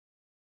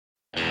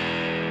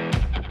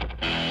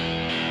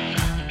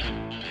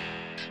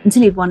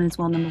until he'd won as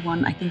well, number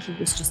one, I think he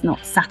was just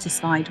not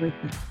satisfied with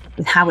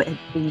how it had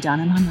been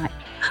done. And I'm like,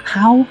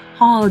 how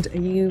hard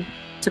are you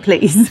to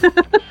please?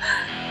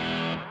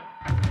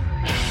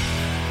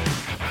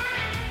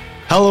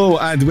 Hello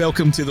and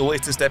welcome to the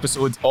latest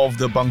episode of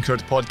the Bunkered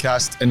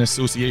podcast in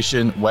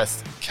association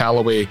with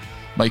Callaway.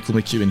 Michael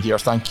McEwen here.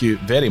 Thank you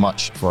very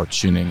much for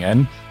tuning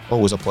in.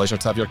 Always a pleasure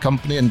to have your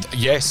company. And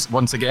yes,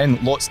 once again,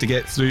 lots to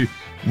get through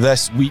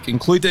this week,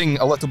 including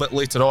a little bit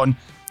later on,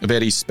 a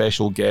very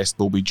special guest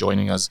will be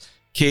joining us.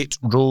 Kate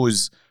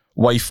Rose,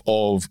 wife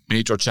of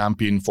major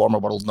champion, former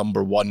world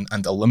number one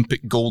and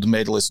Olympic gold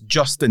medalist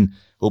Justin,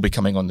 will be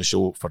coming on the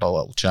show for a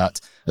little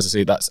chat. As I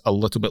say, that's a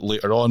little bit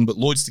later on, but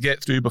loads to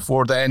get through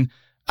before then.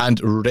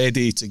 And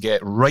ready to get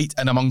right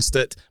in amongst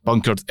it,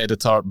 Bunkered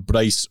editor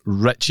Bryce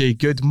Ritchie.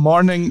 Good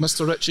morning,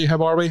 Mr. Ritchie.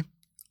 How are we?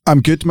 I'm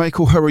good,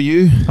 Michael. How are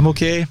you? I'm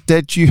okay.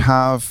 Did you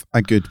have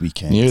a good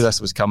weekend? Knew this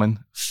was coming.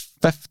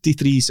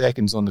 53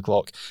 seconds on the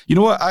clock. You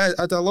know what? I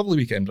had a lovely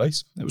weekend,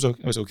 Bryce. It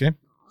was okay.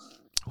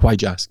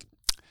 Why'd you ask?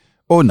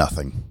 Oh,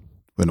 nothing.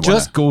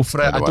 Just go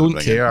for it. I don't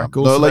care.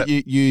 Go for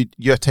it.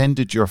 You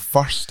attended your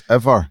first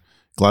ever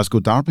Glasgow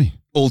Derby.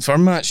 Old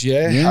Firm match,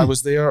 yeah. I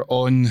was there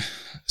on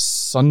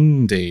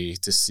Sunday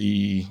to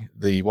see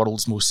the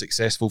world's most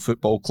successful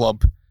football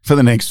club. For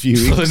the next few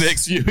weeks. For the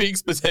next few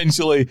weeks,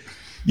 potentially.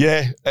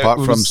 Yeah.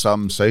 Apart from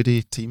some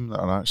Saudi team that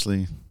are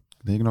actually,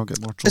 they're going to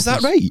get more trophies. Is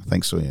that right? I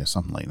think so, yeah.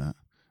 Something like that.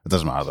 It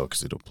doesn't matter though,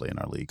 because they don't play in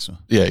our league. So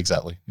yeah,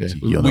 exactly. Yeah.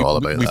 You'll know all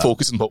about that. We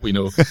focus on what we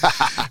know.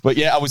 But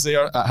yeah, I was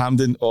there at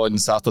Hampden on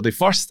Saturday.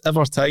 First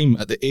ever time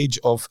at the age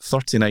of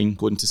 39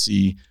 going to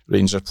see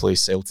Rangers play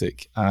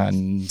Celtic.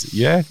 And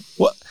yeah,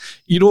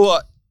 you know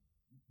what?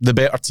 The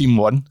better team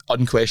won,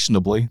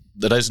 unquestionably.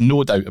 There is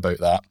no doubt about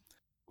that.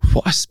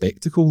 What a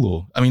spectacle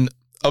though. I mean,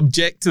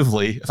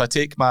 objectively, if I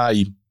take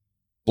my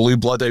blue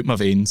blood out my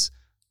veins,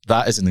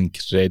 that is an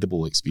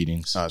incredible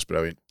experience. That's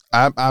brilliant.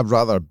 I'd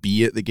rather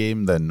be at the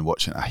game than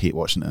watching. I hate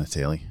watching it on the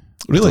telly.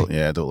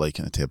 Really? I don't like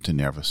it on the telly. I'm too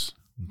nervous.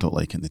 Don't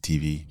like it on the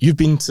TV. You've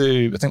been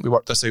to, I think we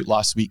worked this out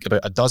last week,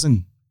 about a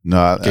dozen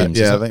games.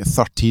 I think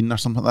 13 or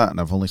something like that, and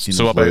I've only seen.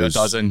 So about a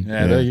dozen.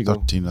 Yeah, there you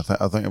 13. I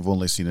think I've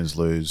only seen us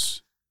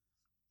lose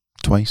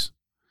twice.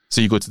 So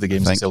you go to the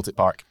games at Celtic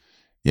Park?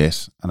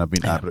 Yes, and I've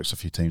been to Ibrox a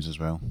few times as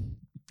well.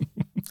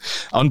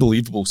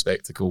 Unbelievable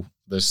spectacle.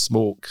 There's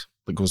smoke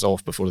that goes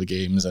off before the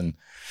games, and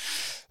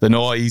the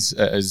noise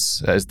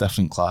is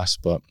different class,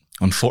 but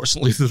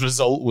unfortunately the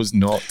result was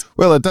not.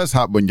 Well, it does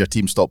happen when your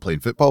team stop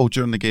playing football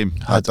during the game.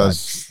 That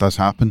does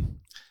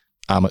happen.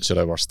 Amateur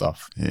hour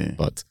stuff. Yeah.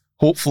 But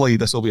hopefully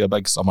this will be a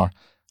big summer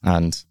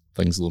and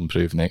things will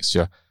improve next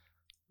year.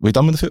 We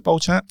done with the football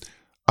chat?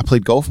 I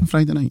played golf on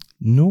Friday night.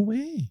 No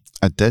way.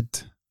 I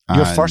did.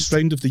 Your first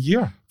round of the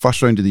year?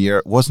 First round of the year.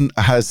 It wasn't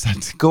as...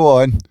 Go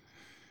on.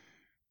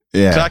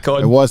 Yeah, crack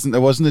on. It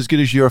wasn't as good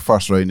as your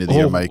first round of the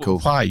year, Michael.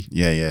 Why?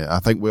 Yeah. I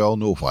think we all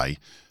know why.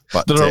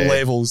 But there are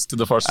levels to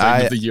the first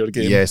round of the year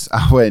game. Yes,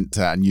 I went,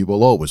 and you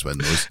will always win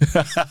those.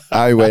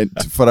 I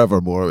went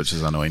forevermore, which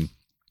is annoying.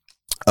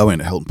 I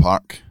went to Hilton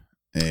Park.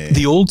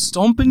 The old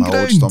stomping ground.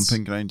 My old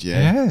stomping ground,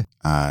 yeah.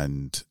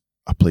 And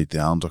I played the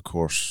Islander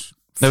course.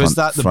 Now, is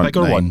that the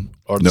bigger one?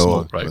 Or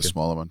the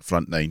smaller one,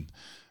 front nine.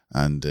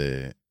 And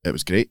it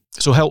was great.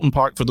 So Hilton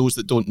Park, for those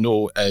that don't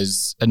know,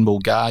 is in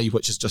Mulgai,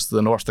 which is just to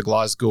the north of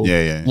Glasgow.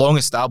 Yeah. Long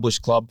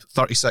established club,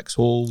 36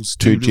 holes,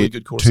 two really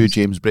good courses. 2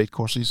 James Braid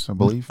courses, I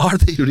believe. Are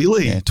they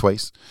really? Yeah,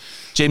 twice.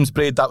 James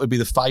Braid, that would be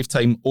the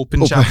 5-time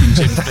Open champion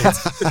James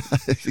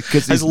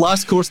Braid. His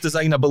last course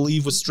design, I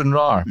believe, was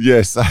Stranraer.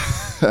 Yes.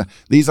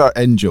 These are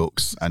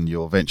in-jokes, and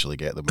you'll eventually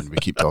get them when we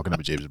keep talking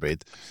about James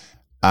Braid.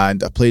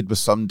 And I played with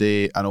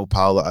somebody, an old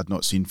pal that I'd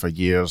not seen for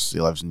years. He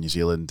lives in New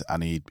Zealand,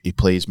 and he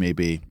plays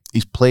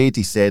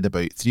he said,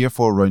 about 3 or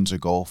 4 rounds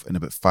of golf in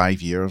about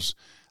 5 years,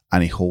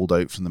 and he holed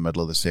out from the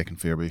middle of the second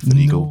fairway for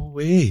eagle. No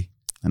way.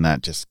 And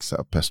that just sort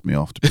of pissed me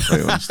off, to be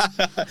quite honest.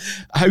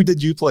 How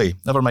did you play?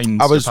 Never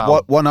mind. I was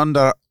 1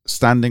 under,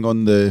 standing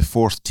on the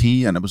 4th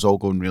tee, and it was all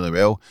going really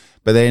well.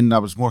 But then I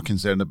was more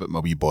concerned about my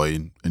wee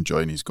boy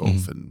enjoying his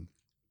golf, and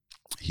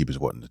he was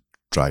wanting to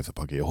drive the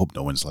buggy. I hope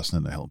no one's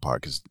listening to Hilton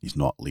Park, because he's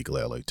not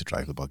legally allowed to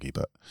drive the buggy,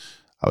 but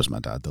I was my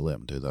dad to let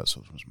him do that,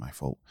 so it was my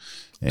fault.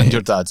 And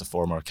your dad's a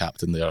former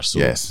captain there, so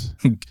yes.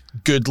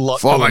 Good luck.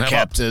 Former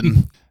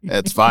captain.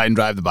 It's fine,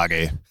 drive the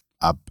buggy.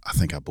 I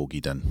think I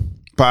bogeyed in.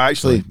 But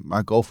actually,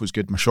 my golf was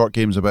good. My short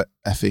game's a bit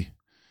iffy.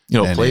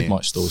 You not played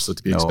much though, so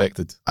to be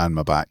expected. And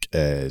my back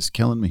is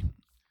killing me.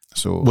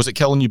 So was it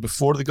killing you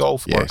before the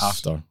golf or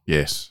after?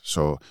 Yes.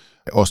 So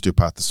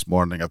osteopath this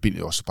morning. I've been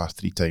to osteopath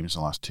 3 times in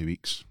the last 2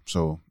 weeks.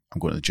 So I'm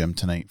going to the gym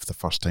tonight for the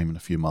first time in a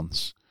few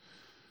months.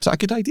 Is that a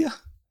good idea?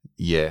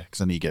 Yeah, because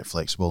I need to get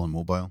flexible and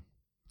mobile.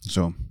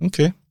 So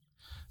okay.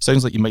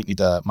 Sounds like you might need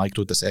a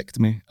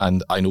microdiscectomy,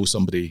 and I know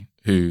somebody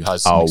who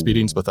has some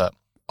experience with that.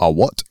 A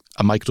what?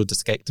 A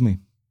microdiscectomy.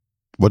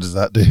 What does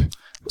that do?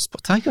 That's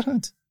what Tiger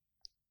had.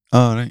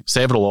 Oh, right.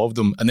 Several of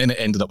them, and then it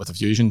ended up with a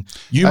fusion.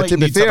 You might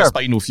need to have a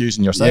spinal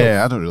fusion yourself.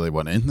 Yeah, I don't really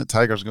want anything that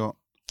Tiger's got.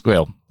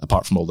 Well,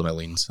 apart from all the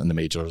millions and the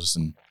majors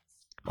and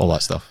all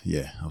that stuff.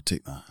 Yeah, I'll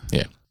take that.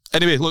 Yeah.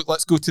 Anyway, look,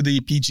 let's go to the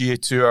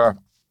PGA Tour.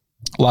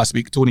 Last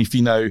week, Tony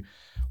Finau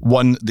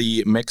won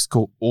the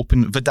Mexico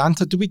Open.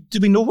 Vedanta, do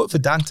we know what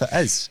Vedanta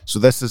is? So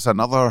this is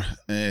another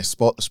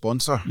spot the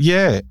sponsor.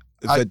 Yeah.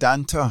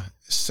 Vedanta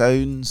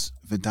sounds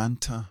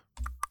Vedanta.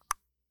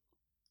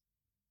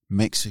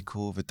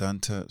 Mexico,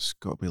 Vedanta. It's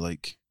got to be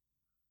like,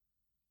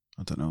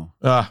 I don't know.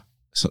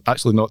 It's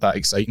actually not that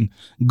exciting.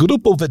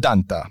 Grupo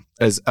Vedanta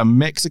is a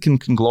Mexican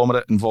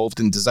conglomerate involved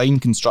in design,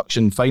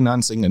 construction,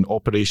 financing, and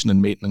operation and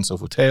maintenance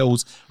of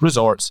hotels,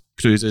 resorts,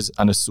 cruises,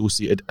 and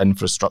associated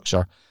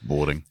infrastructure.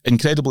 Boring.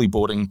 Incredibly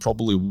boring,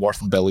 probably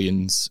worth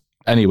billions.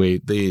 Anyway,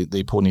 they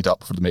ponied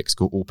up for the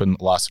Mexico Open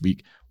last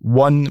week.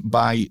 Won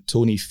by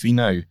Tony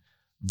Finau.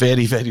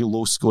 Very, very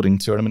low scoring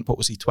tournament. What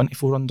was he,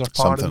 24 under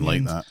par? Something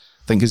like that.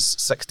 I think his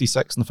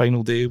 66 in the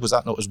final day. Was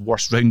that not his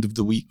worst round of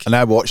the week? And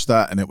I watched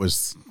that and it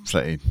was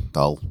pretty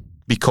dull.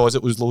 Because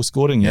it was low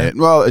scoring, yeah?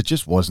 Well, it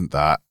just wasn't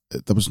that.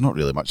 There was not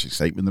really much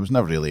excitement. There was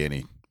never really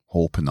any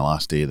hope in the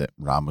last day that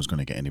Ram was going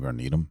to get anywhere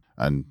near him.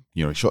 And,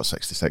 he shot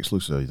 66 low,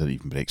 so he didn't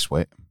even break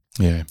sweat.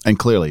 Yeah. And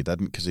clearly he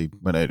didn't, because he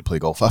went out to play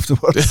golf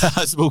afterwards.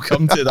 As we'll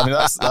come to it. I mean,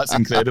 that's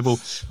incredible.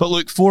 But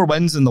look, 4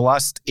 wins in the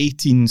last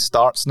 18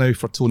 starts now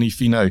for Tony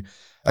Finau.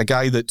 A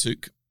guy that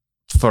took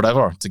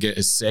forever to get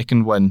his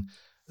second win.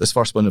 This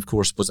first one, of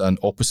course, was an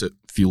opposite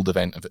field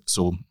event of it,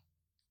 so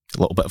a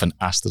little bit of an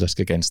asterisk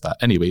against that.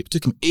 Anyway, it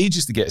took him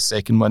ages to get his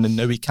second win, and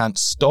now he can't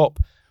stop.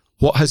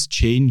 What has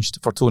changed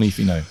for Tony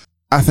Finau?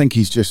 I think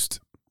he's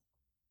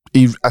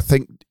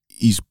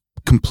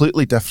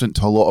completely different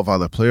to a lot of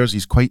other players.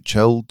 He's quite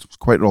chilled,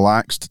 quite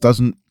relaxed,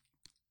 doesn't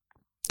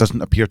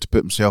appear to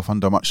put himself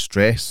under much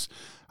stress.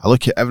 I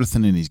look at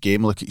everything in his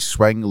game, look at his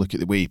swing, look at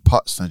the way he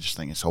putts, and I just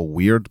think it's all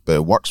weird, but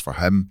it works for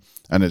him,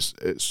 and it's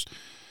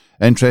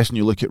interesting.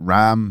 You look at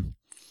Ram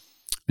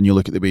and you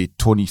look at the way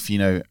Tony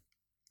Finau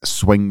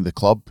swing the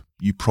club,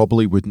 you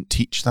probably wouldn't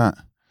teach that.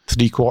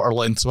 3/4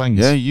 length swings.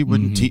 Yeah, you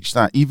wouldn't teach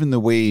that. Even the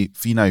way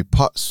Finau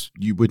putts,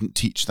 you wouldn't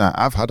teach that.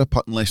 I've had a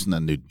putting lesson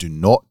and they do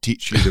not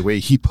teach you the way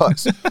he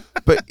putts.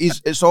 But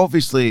it's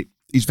obviously,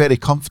 he's very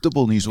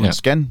comfortable in his own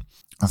skin.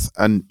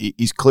 And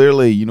he's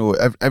clearly,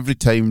 every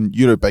time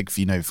you're a big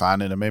Finau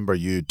fan, and I remember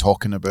you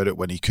talking about it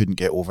when he couldn't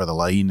get over the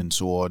line and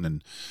so on,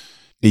 and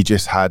he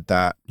just had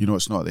that,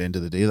 it's not at the end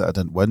of the day that I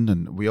didn't win.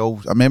 And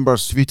I remember a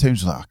few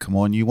times like, come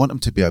on, you want him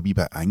to be a wee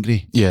bit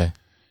angry. Yeah.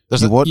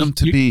 You want him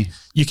to be...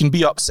 You can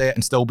be upset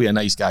and still be a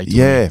nice guy.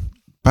 Yeah,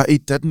 but he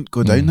didn't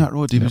go down that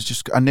road. He was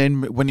just... And then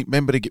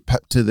remember he get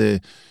pipped to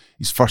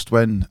his first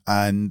win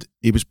and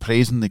he was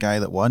praising the guy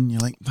that won.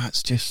 You're like,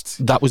 that's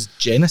just... That was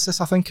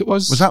Genesis, I think it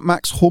was. Was that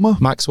Max Homa?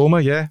 Max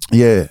Homa, yeah.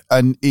 Yeah,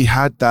 and he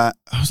had that...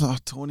 I was like, oh,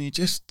 Tony,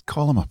 just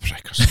call him a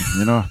prick or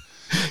something,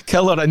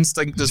 Killer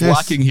instinct is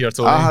lacking here,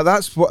 Tony.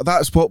 That's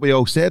what we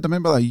all said. I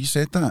remember that you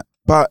said that.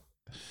 But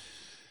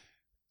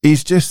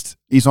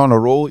he's on a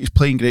roll. He's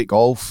playing great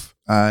golf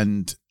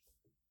and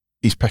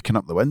he's picking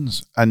up the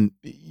wins. And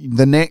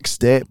the next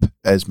step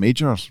is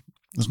majors.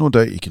 There's no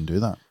doubt he can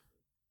do that.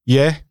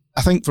 Yeah.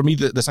 I think for me,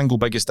 the single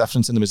biggest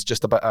difference in him is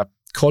just a bit of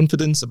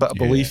confidence, a bit of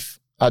belief.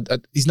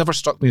 He's never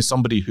struck me as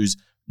somebody who's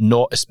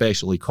not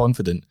especially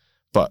confident,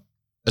 but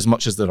as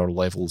much as there are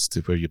levels to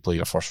where you play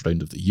your first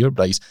round of the year,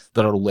 Bryce,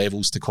 there are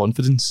levels to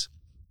confidence.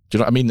 Do you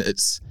know what I mean?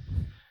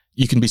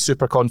 You can be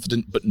super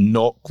confident, but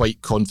not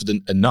quite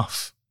confident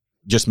enough.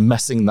 Just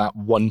missing that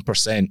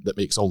 1% that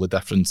makes all the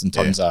difference and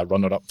turns a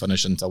runner-up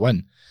finish into a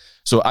win.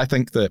 So I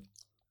think that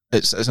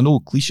it's an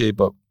old cliche,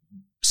 but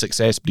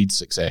success breeds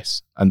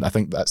success. And I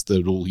think that's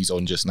the role he's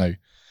on just now.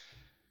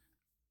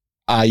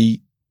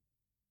 I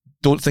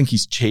don't think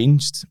he's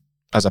changed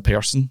as a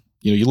person.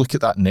 You look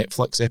at that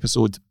Netflix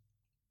episode,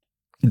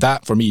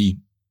 that for me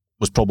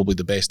was probably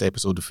the best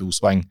episode of Full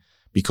Swing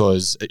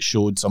because it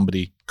showed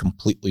somebody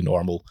completely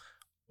normal,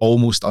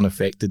 almost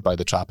unaffected by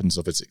the trappings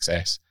of his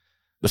success.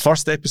 The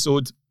first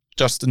episode,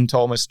 Justin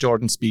Thomas,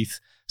 Jordan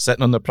Spieth,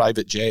 sitting on their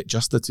private jet,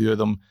 just the two of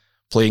them,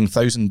 playing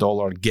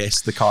 $1,000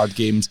 guess the card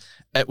games.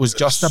 It was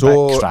just a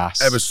bit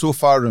crass. It was so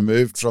far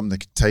removed from the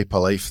type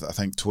of life that I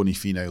think Tony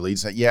Finau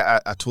leads. Yeah,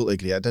 I totally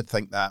agree. I did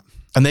think that.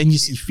 And then you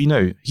see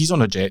Finau, he's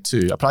on a jet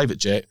too, a private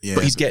jet,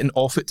 but he's getting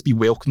off it to be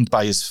welcomed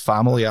by his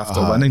family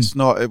after winning.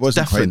 It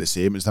wasn't quite the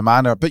same. It's the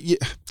manner. But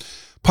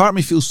part of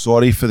me feels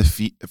sorry for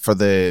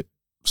the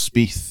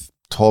Spieth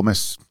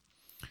Thomas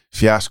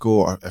fiasco,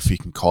 or if you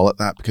can call it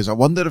that, because I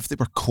wonder if they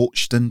were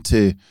coached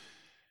into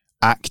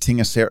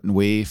acting a certain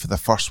way for the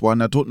first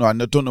one. I don't know.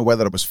 And I don't know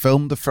whether it was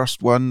filmed the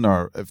first one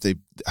or if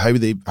how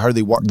they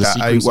worked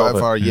that out,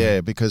 whatever.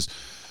 Yeah, because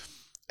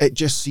it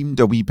just seemed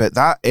a wee bit...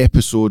 That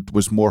episode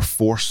was more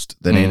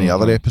forced than any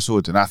other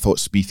episode, and I thought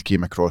Spieth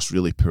came across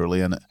really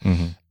poorly in it.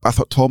 I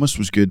thought Thomas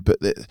was good, but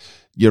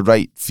you're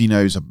right,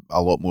 Finau's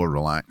a lot more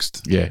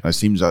relaxed. Yeah. It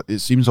seems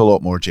a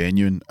lot more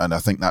genuine, and I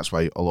think that's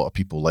why a lot of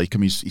people like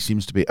him. He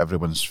seems to be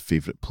everyone's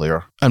favourite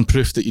player. And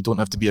proof that you don't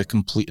have to be a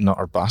complete and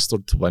utter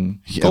bastard to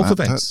win golf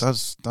events.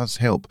 That does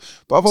help.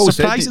 But I've always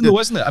surprising said... though,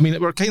 isn't it? I mean,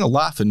 we're kind of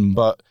laughing,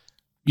 but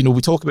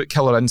we talk about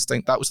killer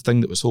instinct. That was the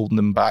thing that was holding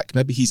him back.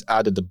 Maybe he's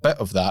added a bit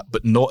of that,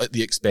 but not at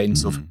the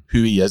expense of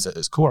who he is at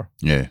his core.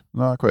 Yeah,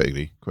 no, I quite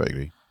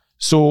agree.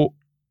 So,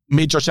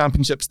 major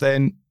championships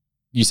then,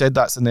 you said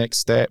that's the next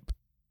step.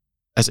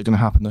 Is it going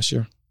to happen this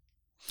year?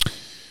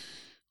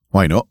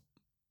 Why not?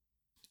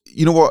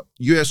 You know what?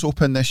 US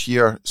Open this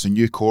year, it's a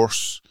new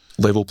course.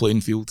 Level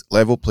playing field.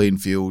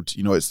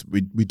 It's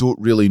we don't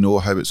really know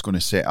how it's going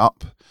to set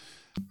up.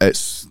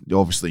 It's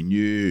obviously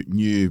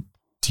new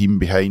team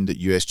behind at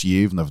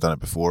USGA. We've never done it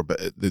before, but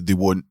they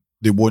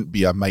won't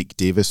be a Mike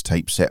Davis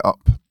type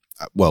setup.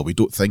 Well, we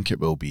don't think it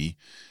will be,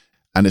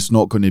 and it's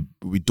not going to.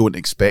 We don't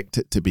expect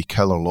it to be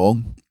killer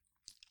long.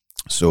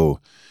 So,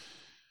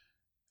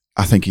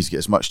 I think he's got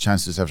as much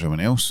chance as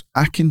everyone else.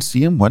 I can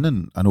see him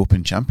winning an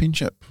Open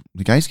Championship.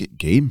 The guy's got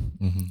game.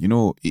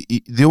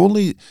 The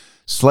only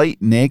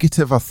slight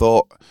negative I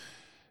thought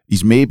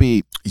his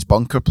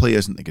bunker play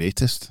isn't the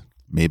greatest,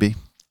 maybe.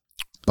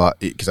 But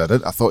because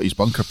I thought his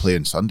bunker play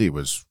on Sunday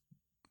was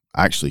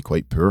actually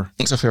quite poor.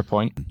 That's a fair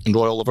point. And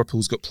Royal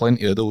Liverpool's got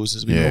plenty of those,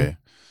 as we know.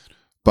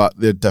 But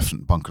they're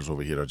different. Bunkers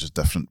over here are just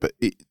different. But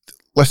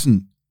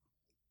listen,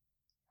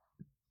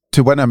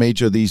 to win a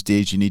major these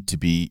days, you need to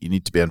be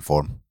in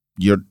form.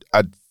 You're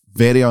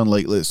very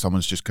unlikely that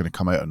someone's just going to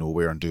come out of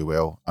nowhere and do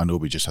well. I know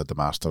we just had the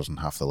Masters and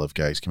half the LIV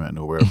guys came out of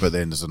nowhere, but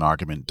then there's an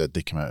argument, did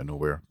they come out of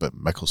nowhere? But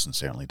Mickelson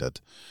certainly did.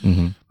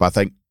 But I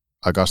think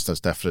Augusta's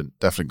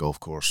different golf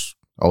course,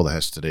 all the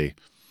history,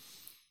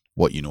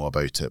 what you know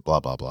about it, blah,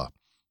 blah, blah.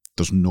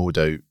 There's no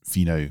doubt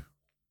Finau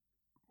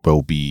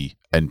will be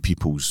in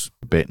people's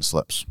betting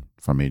slips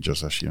for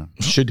majors this year.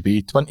 Should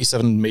be.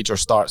 27 major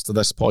starts to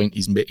this point.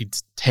 He's made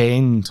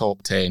 10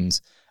 top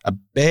 10s. A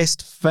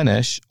best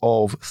finish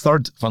of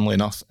third, funnily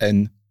enough,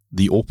 in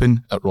the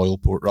Open at Royal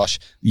Portrush.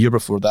 The year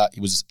before that, he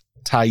was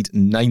tied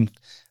ninth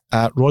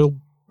at Royal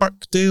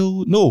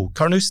Birkdale. No,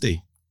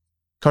 Carnoustie.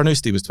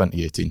 Carnoustie was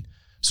 2018.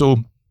 So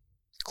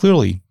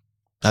clearly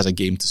has a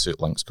game to suit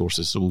links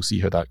courses, so we'll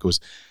see how that goes.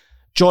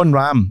 Jon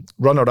Rahm,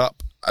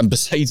 runner-up. And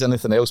besides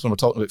anything else, when we're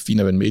talking about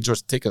Finau and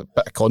majors, take a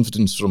bit of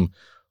confidence from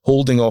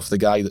holding off the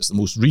guy that's the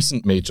most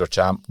recent major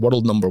champ,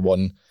 world number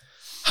one,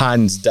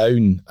 hands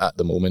down at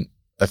the moment.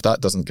 If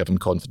that doesn't give him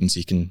confidence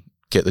he can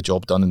get the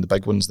job done in the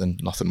big ones, then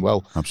nothing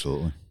will.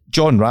 Absolutely.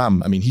 Jon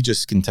Rahm, I mean, he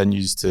just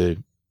continues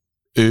to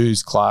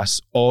ooze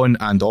class on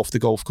and off the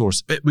golf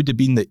course. It would have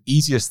been the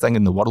easiest thing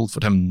in the world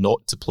for him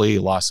not to play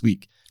last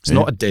week. It's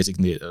not a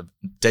designated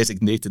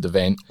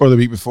event. Or the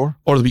week before.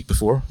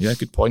 Yeah,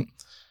 good point.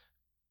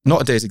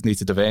 Not a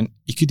designated event.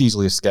 He could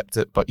easily have skipped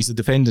it, but he's the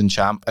defending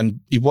champ and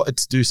he wanted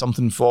to do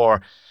something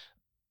for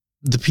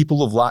the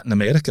people of Latin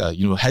America,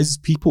 his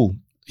people.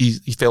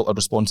 He felt a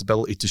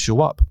responsibility to show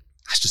up.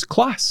 That's just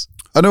class.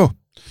 I know.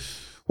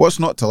 What's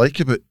not to like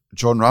about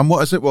Jon Rahm?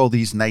 What is it with all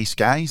these nice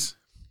guys?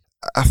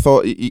 I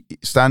thought he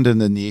standing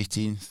in the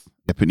 18th,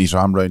 putting his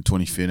arm around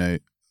Tony Finau,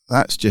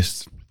 that's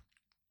just...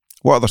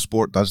 What other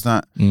sport does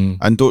that?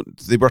 And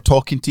they were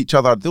talking to each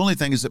other. The only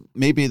thing is that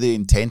maybe the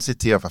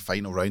intensity of a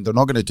final round, they're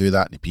not going to do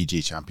that in the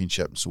PGA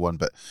Championship and so on,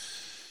 but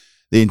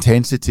the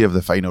intensity of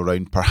the final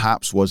round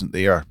perhaps wasn't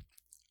there.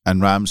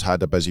 And Rahm's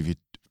had a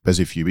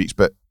busy few weeks,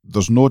 but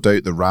there's no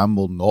doubt that Rahm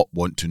will not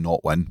want to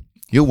not win.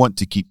 He'll want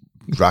to keep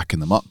racking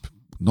them up,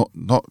 not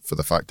for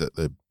the fact that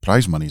the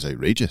prize money is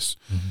outrageous.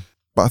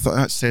 But I thought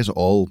that says it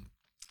all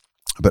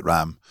about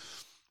Rahm.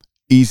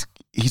 He's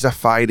a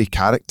fiery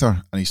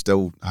character, and he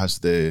still has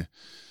the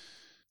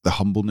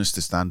humbleness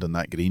to stand on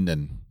that green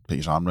and put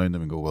his arm around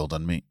him and go, "Well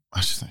done, mate."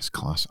 That's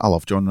class. I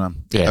love Jon Rahm.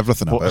 Yeah,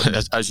 everything about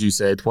it. As you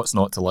said, what's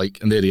not to like?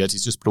 And there he is.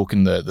 He's just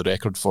broken the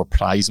record for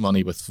prize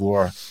money with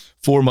four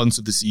months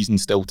of the season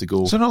still to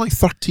go. So not like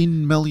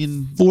 13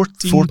 million?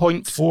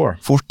 14.4.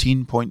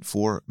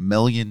 $14.4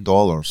 million.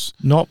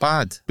 Not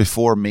bad.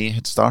 Before May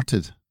had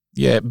started.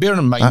 Yeah, bearing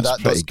in mind that's that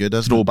pretty does good,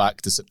 isn't throw it?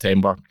 back to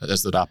September. It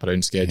is the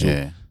wraparound schedule.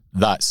 Yeah.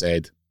 That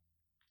said,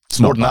 it's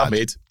more not than bad. I've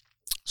made.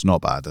 It's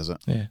not bad, is it?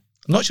 Yeah.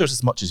 I'm not sure it's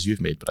as much as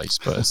you've made, Bryce,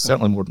 but it's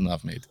certainly more than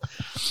I've made.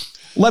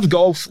 LIV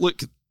Golf,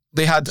 look,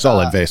 they had... It's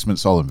all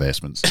investments,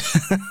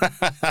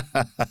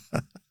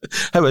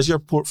 How is your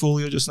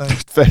portfolio just now?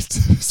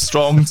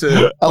 Strong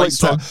to...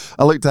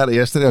 I looked at it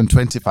yesterday. I'm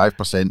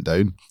 25%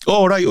 down.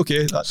 Oh, right,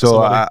 okay. That's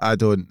so I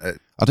don't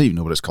even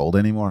know what it's called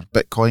anymore.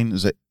 Bitcoin,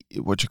 is it...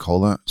 What do you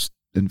call that?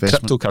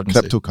 Investment?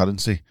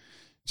 Cryptocurrency.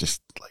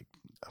 Just like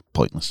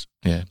pointless.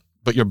 Yeah.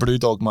 But your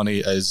Brewdog money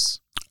is...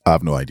 I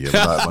have no idea what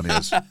that money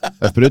is.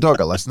 If Brewdog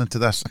are listening to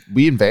this,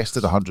 we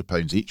invested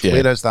 £100 each. Yeah.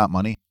 Where is that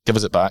money? Give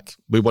us it back.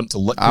 We want to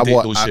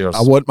liquidate those shares.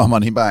 I want my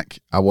money back.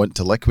 I want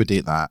to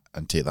liquidate that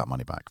and take that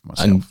money back for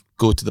myself. And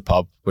go to the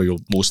pub where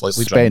you'll most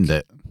likely spend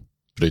it.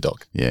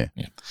 Brewdog. Yeah.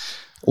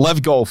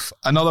 LIV Golf,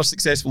 another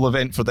successful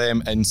event for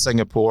them in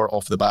Singapore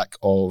off the back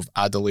of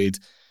Adelaide.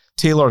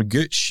 Taylor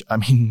Gooch. I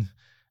mean,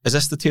 is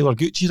this the Taylor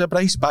Gooch era,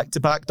 Bryce?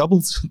 Back-to-back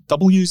doubles?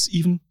 W's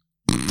even?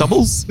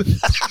 Doubles?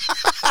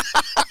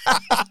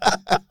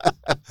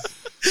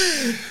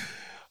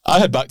 I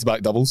had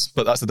back-to-back doubles,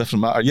 but that's a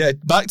different matter. Yeah,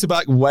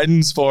 back-to-back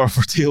wins for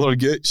Taylor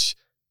Gooch,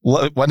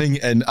 winning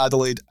in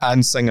Adelaide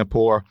and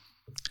Singapore.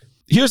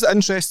 Here's the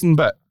interesting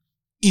bit.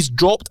 He's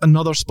dropped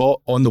another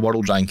spot on the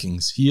world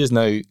rankings. He is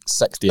now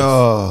 60th.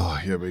 Oh,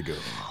 here we go.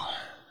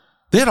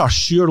 There are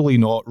surely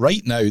not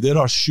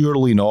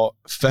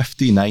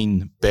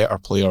 59 better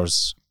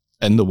players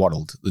in the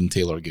world than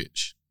Taylor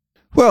Gooch.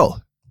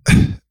 Well,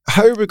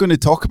 how are we going to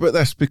talk about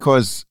this?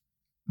 Because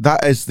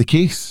that is the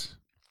case.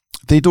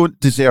 They don't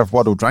deserve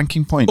world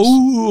ranking points.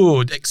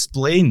 Oh,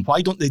 explain.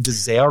 Why don't they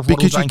deserve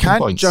world ranking points? Because you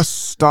can't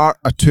just start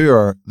a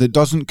tour that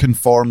doesn't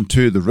conform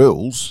to the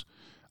rules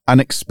and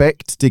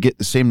expect to get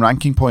the same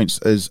ranking points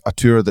as a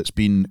tour that's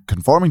been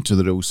conforming to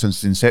the rules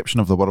since the inception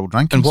of the world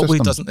ranking system. In what way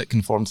system. doesn't it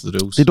conform to the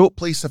rules? They don't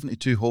play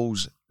 72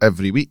 holes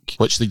every week.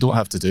 Which they don't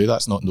have to do.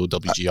 That's not no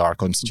OWGR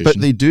constitution. But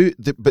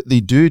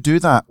they do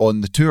that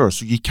on the tour.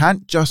 So you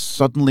can't just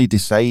suddenly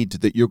decide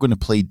that you're going to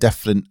play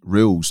different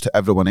rules to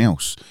everyone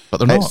else. But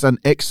they're not. It's an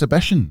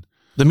exhibition.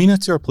 The MENA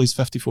Tour plays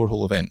 54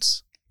 hole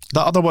events.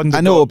 That other one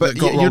that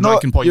got you're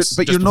not, points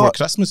but just before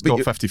Christmas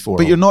got 54.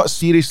 But you're not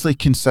seriously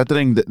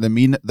considering that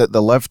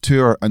the LIV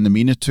Tour and the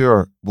MENA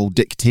Tour will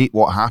dictate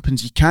what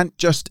happens. You can't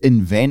just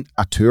invent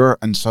a tour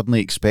and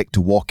suddenly expect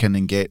to walk in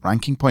and get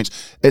ranking points.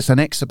 It's an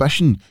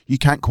exhibition. You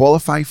can't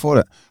qualify for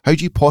it. How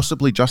do you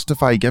possibly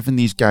justify giving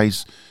these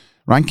guys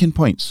ranking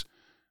points?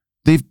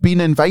 They've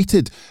been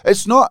invited.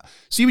 It's not...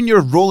 See, when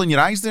you're rolling your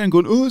eyes there and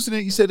going, oh, isn't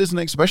it? You said it's an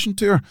exhibition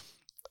tour.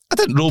 I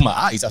didn't roll my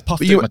eyes. I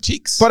puffed out my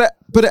cheeks. But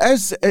it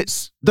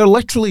is. They're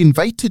literally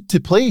invited to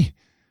play.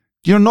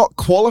 You're not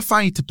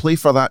qualified to play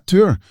for that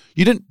tour.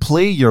 You didn't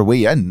play your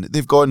way in.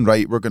 They've gone,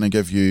 right, we're going to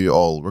give you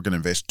all, we're going to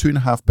invest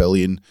 $2.5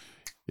 billion.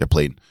 You're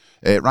playing.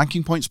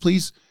 Ranking points,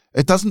 please.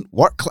 It doesn't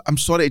work. I'm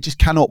sorry, it just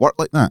cannot work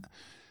like that.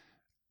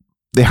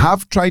 They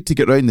have tried to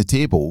get round the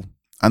table,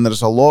 and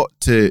there's a lot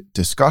to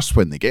discuss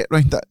when they get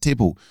round that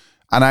table.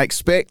 And I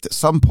expect at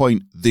some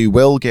point they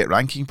will get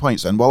ranking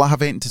points. And will I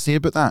have anything to say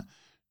about that?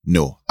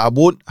 No, I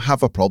won't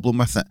have a problem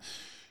with it.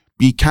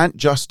 You can't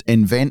just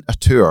invent a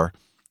tour,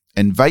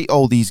 invite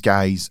all these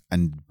guys,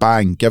 and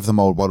bang, give them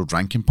all world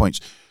ranking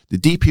points. The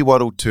DP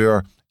World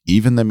Tour,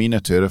 even the MENA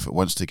Tour, if it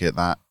wants to get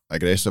that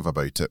aggressive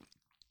about it,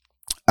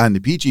 and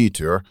the PGA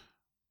Tour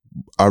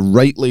are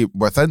rightly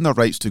within their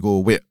rights to go,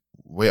 wait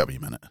a wee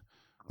minute.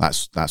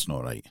 That's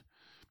not right.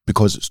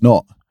 Because it's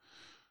not.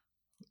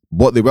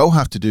 What they will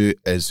have to do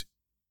is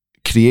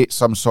create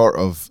some sort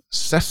of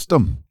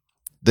system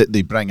that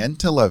they bring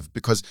into LIV,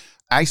 because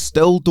I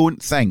still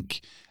don't think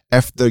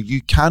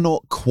you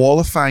cannot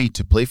qualify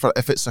to play for,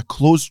 if it's a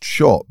closed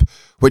shop,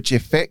 which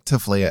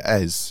effectively it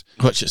is.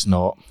 Which it's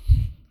not.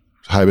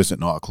 How is it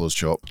not a closed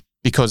shop?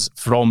 Because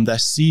from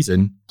this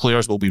season,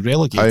 players will be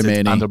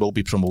relegated and there will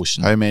be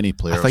promotion. How many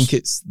players? I think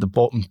it's the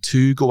bottom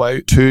 2 go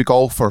out. 2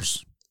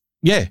 golfers.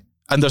 Yeah.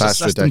 And there's a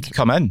system ridiculous. to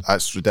come in.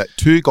 That's ridiculous.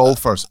 2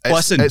 golfers.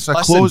 It's a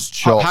closed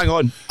shop. Hang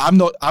on. I'm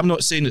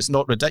not saying it's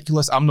not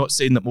ridiculous. I'm not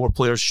saying that more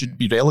players should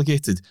be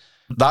relegated.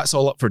 That's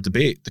all up for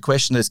debate. The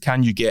question is,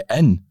 can you get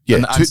in? Yeah,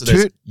 and the answer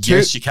is,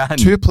 yes, you can.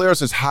 2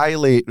 players is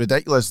highly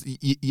ridiculous.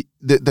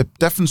 The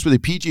difference with the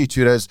PGA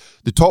Tour is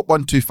the top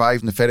 125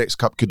 in the FedEx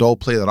Cup could all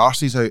play their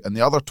arses out, and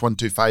the other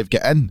 125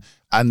 get in,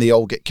 and they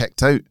all get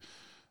kicked out.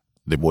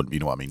 They won't, you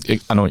know what I mean?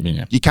 I know what you mean,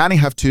 yeah. You can't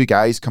have 2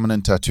 guys coming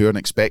into a tour and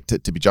expect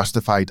it to be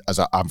justified as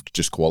I've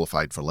just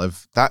qualified for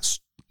LIV. That's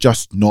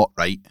just not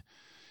right.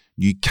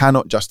 You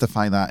cannot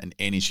justify that in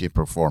any shape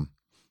or form.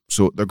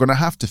 So they're going to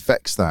have to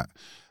fix that.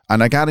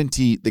 And I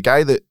guarantee the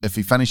guy that, if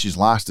he finishes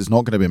last, is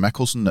not going to be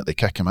Mickelson, that they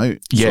kick him out.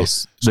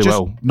 Yes, so they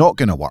will. Not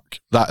going to work.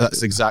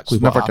 That's exactly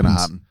it's what never happens. going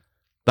to happen.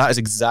 That is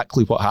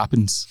exactly what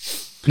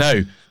happens.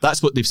 Now,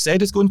 that's what they've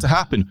said is going to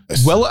happen.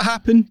 Will it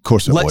happen? Of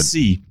course it won't. Let's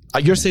see.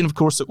 You're saying, of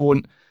course it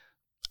won't.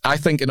 I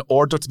think in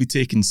order to be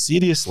taken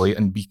seriously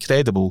and be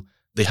credible,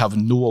 they have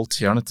no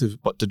alternative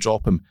but to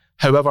drop him.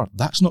 However,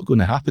 that's not going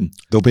to happen.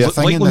 There'll be a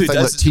thing in the thing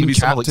that team like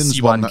captains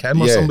Siwan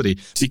Kim or somebody,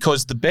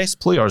 because the best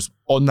players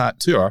on that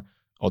tour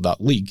or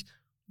that league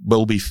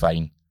will be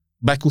fine.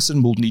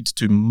 Mickelson will need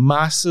to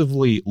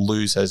massively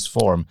lose his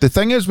form. The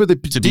thing is with the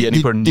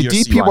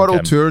DP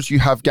World Tours, you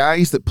have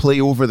guys that play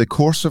over the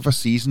course of a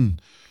season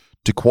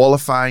to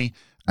qualify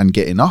and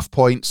get enough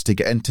points to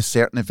get into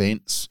certain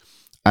events,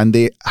 and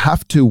they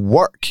have to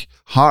work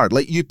hard.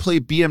 Like you play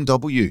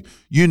BMW,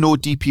 you know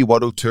DP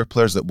World Tour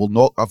players that will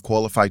not have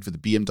qualified for the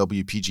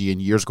BMW PGA in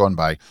years gone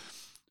by.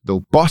 They'll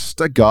bust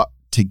a gut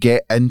to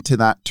get into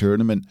that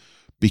tournament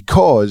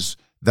because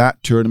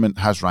that tournament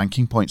has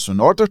ranking points. So in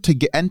order to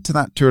get into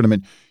that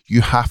tournament,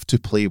 you have to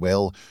play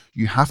well.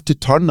 You have to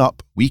turn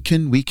up week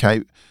in, week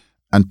out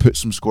and put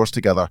some scores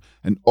together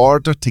in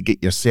order to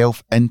get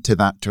yourself into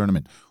that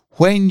tournament.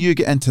 When you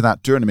get into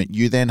that tournament,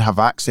 you then have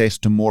access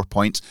to more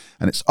points,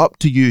 and it's up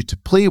to you to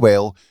play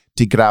well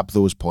to grab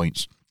those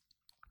points.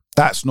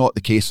 That's not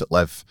the case at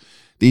LIV.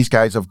 These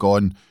guys have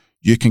gone,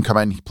 you can come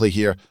in, play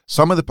here.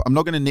 I'm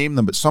not going to name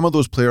them, but some of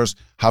those players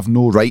have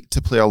no right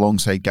to play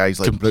alongside guys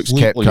like Brooks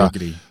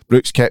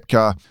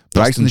Koepka,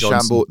 Bryson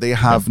DeChambeau. They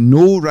have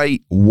no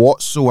right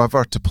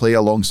whatsoever to play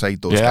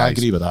alongside those guys. Yeah, I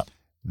agree with that.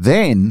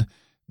 Then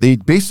They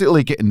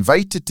basically get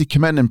invited to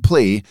come in and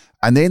play,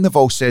 and then they've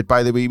all said,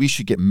 by the way, we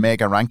should get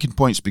mega ranking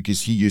points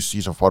because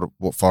he's a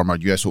former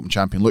US Open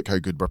champion. Look how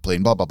good we're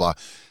playing, blah, blah, blah.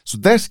 So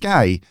this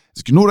guy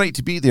has got no right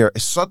to be there,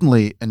 is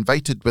suddenly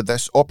invited with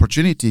this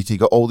opportunity to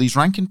get all these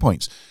ranking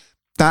points.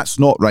 That's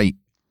not right.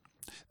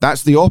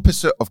 That's the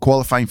opposite of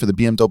qualifying for the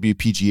BMW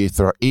PGA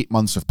through 8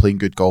 months of playing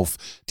good golf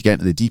to get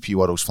into the DP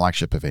World's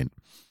flagship event.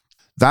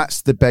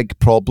 That's the big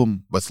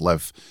problem with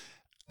LIV.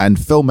 And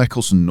Phil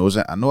Mickelson knows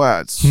it. I know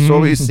that's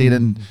so he's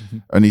saying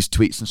on his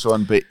tweets and so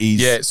on, but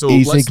he's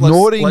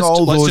ignoring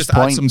all those let's just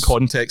points. Add some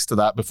context to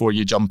that before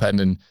you jump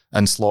in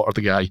and slaughter the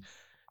guy.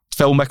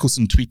 Phil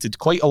Mickelson tweeted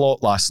quite a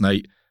lot last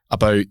night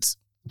about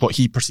what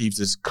he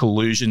perceives as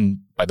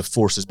collusion by the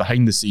forces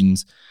behind the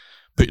scenes,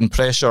 putting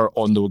pressure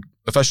on the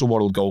official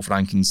world golf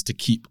rankings to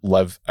keep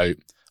LIV out.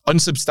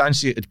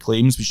 Unsubstantiated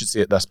claims, we should say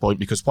at this point,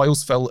 because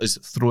whilst Phil is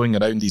throwing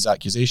around these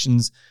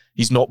accusations,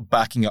 he's not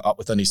backing it up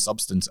with any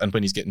substance. And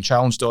when he's getting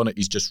challenged on it,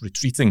 he's just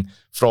retreating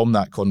from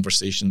that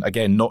conversation.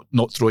 Again,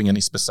 not throwing any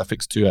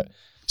specifics to it.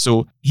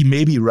 So he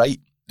may be right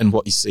in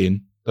what he's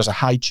saying. There's a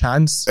high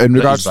chance. In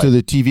regards to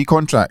the TV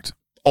contract?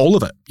 All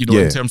of it,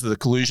 in terms of the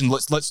collusion.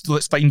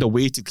 Let's find a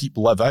way to keep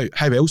LIV out.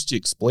 How else do you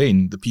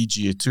explain the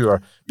PGA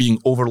Tour being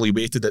overly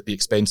weighted at the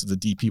expense of the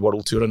DP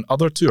World Tour and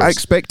other tours? I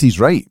expect he's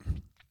right.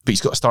 But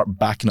he's got to start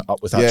backing it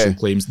up with actual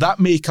claims. That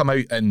may come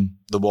out in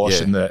the wash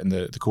in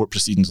the court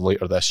proceedings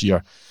later this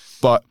year.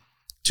 But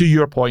to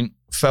your point,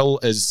 Phil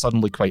is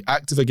suddenly quite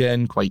active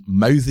again, quite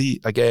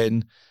mouthy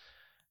again,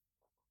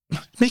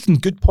 making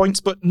good points,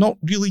 but not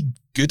really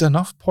good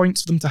enough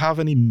points for them to have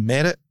any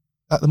merit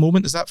at the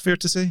moment. Is that fair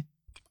to say?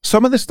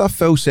 Some of the stuff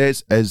Phil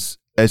says is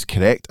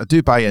correct. I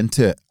do buy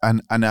into it,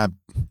 and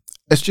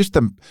it's just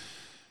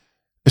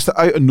it's that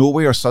out of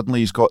nowhere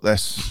suddenly he's got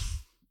this.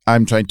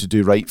 I'm trying to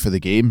do right for the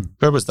game.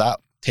 Where was that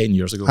 10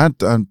 years ago?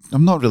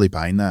 I'm not really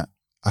buying that.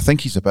 I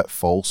think he's a bit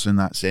false in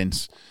that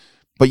sense.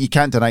 But you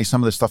can't deny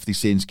some of the stuff he's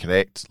saying is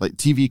correct. Like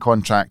TV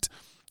contract,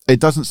 it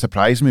doesn't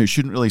surprise me. It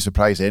shouldn't really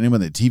surprise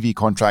anyone that TV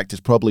contract is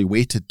probably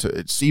weighted to,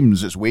 it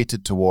seems it's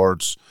weighted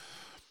towards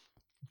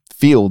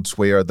fields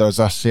where there's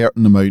a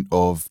certain amount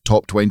of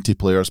top 20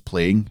 players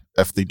playing.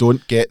 If they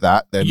don't get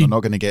that, then they're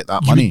not going to get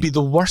that money. You'd be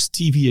the worst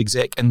TV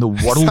exec in the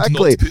world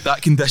exactly. not to put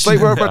that condition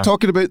it's like in we're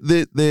talking about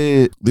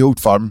the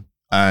old firm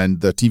and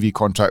the TV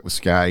contract with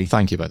Sky.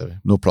 Thank you, by the way.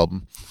 No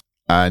problem.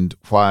 And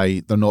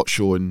why they're not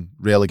showing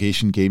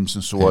relegation games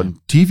and so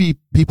on. TV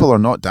people are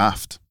not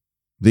daft.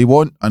 They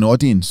want an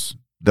audience.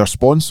 Their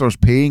sponsors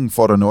paying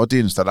for an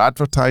audience. Their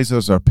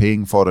advertisers are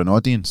paying for an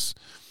audience.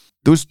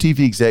 Those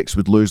TV execs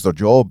would lose their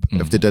job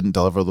if they didn't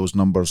deliver those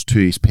numbers to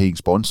his paying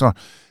sponsor.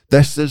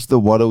 This is the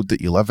world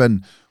that you live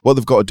in. What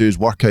they've got to do is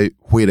work out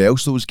where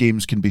else those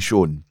games can be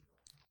shown.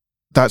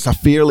 That's a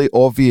fairly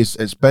obvious,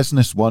 it's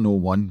business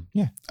 101.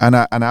 Yeah. And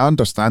I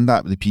understand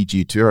that with the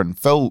PGA Tour, and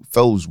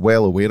Phil's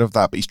well aware of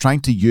that, but he's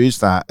trying to use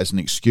that as an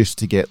excuse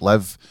to get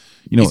LIV.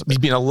 He's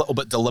been a little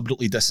bit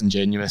deliberately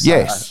disingenuous,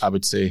 yes. I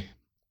would say.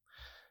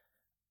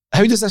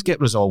 How does this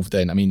get resolved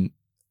then? I mean,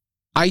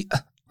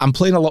 I'm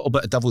playing a little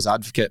bit of devil's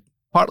advocate,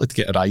 partly to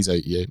get a rise out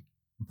of you,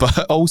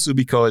 but also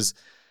because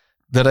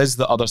there is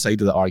the other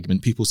side of the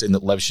argument, people saying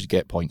that LIV should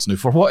get points. Now,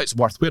 for what it's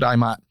worth, where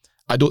I'm at,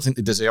 I don't think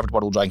they deserved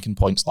world ranking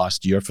points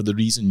last year for the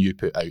reason you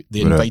put out.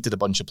 They invited a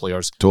bunch of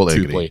players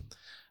to play.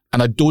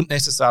 And I don't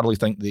necessarily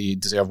think they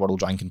deserve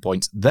world ranking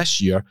points this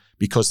year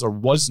because there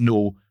was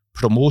no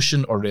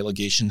promotion or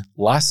relegation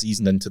last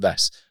season into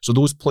this. So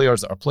those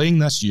players that are playing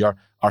this year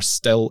are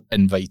still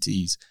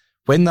invitees.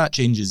 When that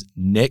changes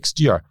next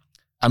year,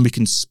 and we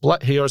can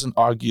split hairs and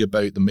argue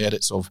about the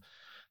merits of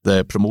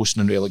the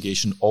promotion and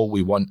relegation all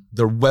we want,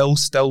 there will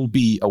still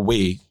be a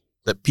way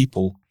that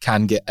people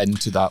can get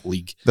into that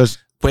league.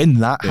 When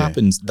that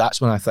happens, that's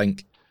when I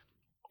think,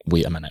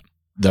 wait a minute,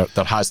 there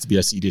has to be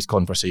a serious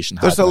conversation.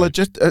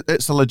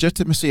 It's a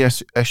legitimacy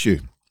issue.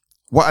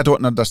 What I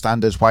don't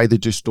understand is why they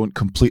just don't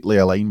completely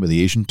align with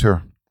the Asian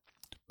Tour.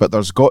 But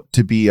there's got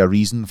to be a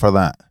reason for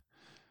that.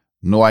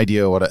 No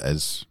idea what it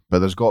is, but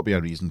there's got to be a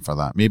reason for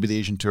that. Maybe the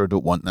Asian Tour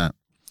don't want that.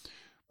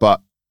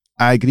 But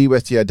I agree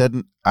with you. I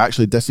didn't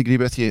actually disagree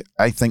with you.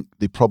 I think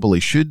they probably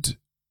should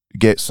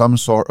get some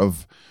sort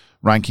of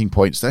ranking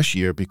points this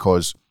year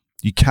because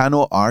you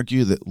cannot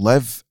argue that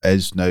LIV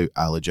is now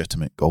a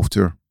legitimate golf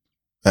tour.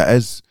 It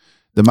is.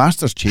 The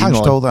Masters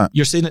changed all that.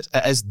 You're saying it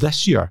is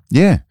this year?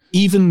 Yeah.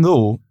 Even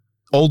though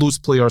all those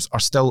players are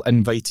still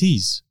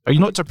invitees. Are you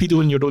not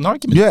torpedoing your own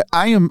argument? Yeah,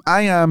 I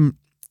am.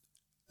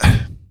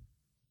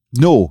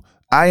 No,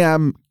 I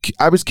am.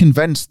 I was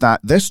convinced that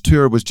this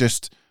tour was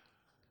just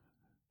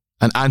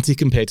an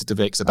anti-competitive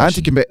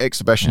exhibition.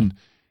 Exhibition.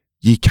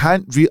 You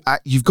can't.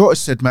 You've got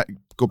to admit,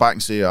 go back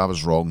and say I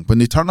was wrong. When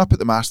they turn up at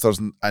the Masters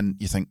and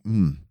you think,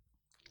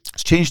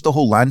 it's changed the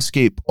whole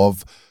landscape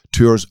of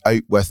tours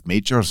out with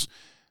majors.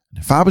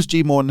 And if I was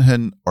Jay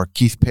Monahan or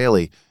Keith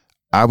Pelley,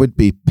 I would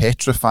be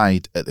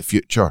petrified at the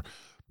future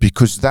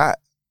because that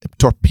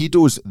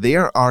torpedoes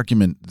their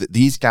argument that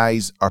these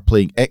guys are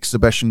playing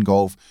exhibition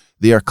golf.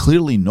 They are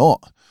clearly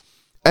not.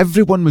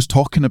 everyone was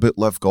talking about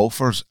LIV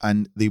golfers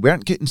and they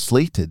weren't getting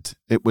slated.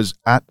 It was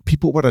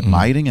people were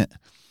admiring it.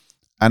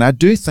 And I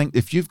do think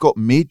if you've got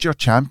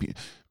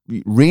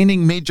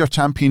reigning major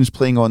champions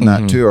playing on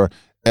that tour,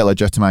 it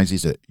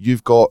legitimizes it.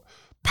 You've got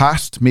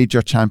past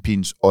major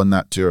champions on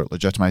that tour,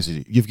 legitimizes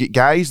it. You've got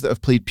guys that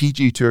have played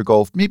PGA Tour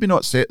golf, maybe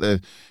not set the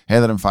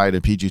heather and fire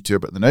of PGA Tour,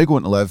 but they're now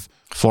going to LIV.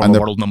 Former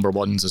world number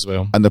ones as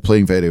well. And they're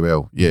playing very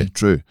well. Yeah,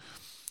 true.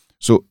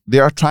 So they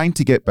are trying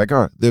to get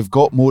bigger. They've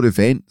got more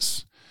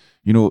events.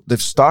 You know,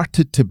 they've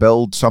started to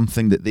build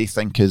something that they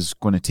think is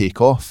going to take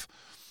off.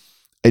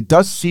 It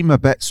does seem a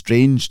bit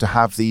strange to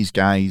have these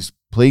guys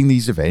playing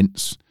these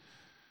events,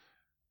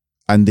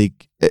 and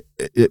it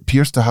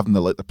appears to have them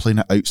like they're playing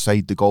it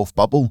outside the golf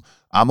bubble.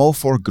 I'm all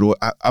for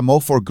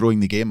growing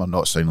the game. I'm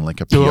not sounding like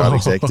a PR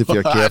executive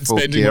here. Careful,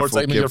 spending more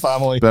time with your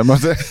family.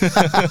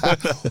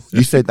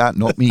 You said that,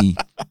 not me.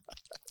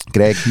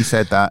 Greg, he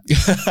said that.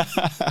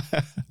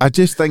 I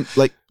just think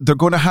like they're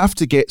going to have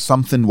to get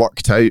something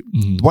worked out.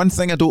 One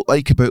thing I don't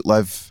like about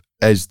LIV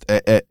is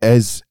it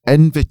is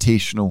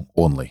invitational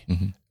only.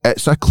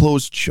 It's a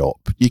closed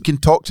shop. You can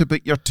talk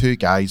about your two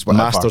guys.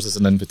 Whatever. Masters is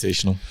an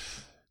invitational.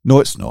 No,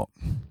 it's not.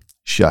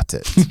 Shut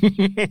it.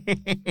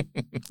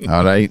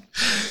 All right.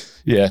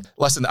 Yeah.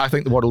 Listen, I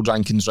think the world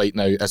rankings right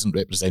now isn't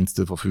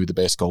representative of who the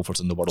best golfers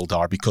in the world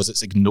are because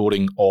it's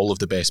ignoring all of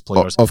the best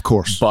players. Of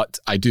course. But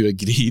I do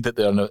agree that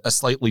they're in a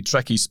slightly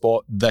tricky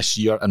spot this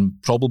year, and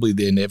probably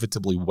they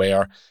inevitably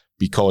were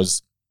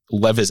because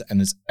LIV is in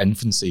its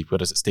infancy,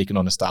 whereas it's taken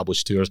on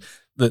established tours.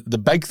 The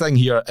big thing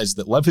here is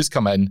that LIV has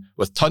come in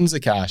with tons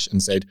of cash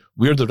and said,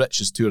 we're the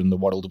richest tour in the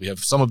world. We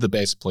have some of the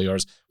best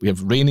players. We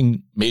have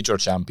reigning major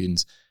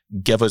champions.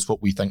 Give us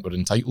what we think we're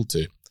entitled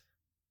to.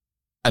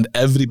 And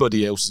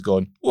everybody else is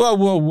going,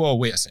 whoa,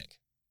 wait a sec.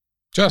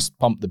 Just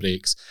pump the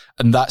brakes.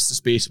 And that's the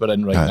space we're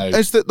in right now.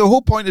 It's that the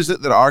whole point is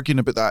that they're arguing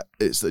about that.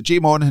 It's that Jay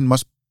Monahan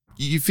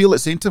you feel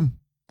it's saying to him,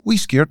 what are you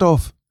scared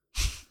of?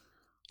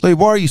 Like,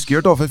 what are you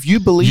scared of? If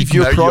you believe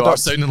your product... You are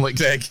sounding like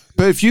Greg.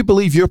 But if you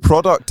believe your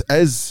product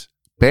is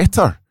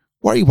better,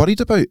 what are you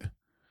worried about?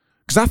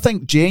 Because I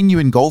think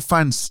genuine golf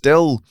fans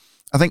still...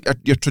 I think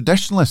your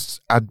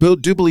traditionalists... I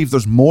do believe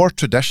there's more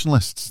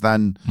traditionalists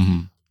than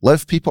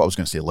LIV people. I was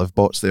going to say LIV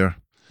bots there.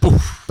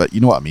 Oof. But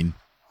you know what I mean.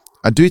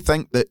 I do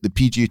think that the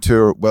PGA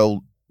Tour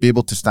will be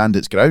able to stand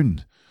its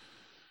ground.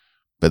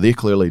 But they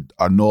clearly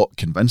are not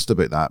convinced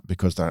about that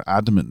because they're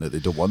adamant that they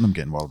don't want them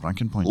getting world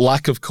ranking points.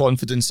 Lack of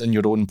confidence in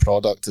your own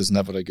product is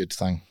never a good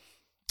thing.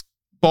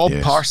 Bob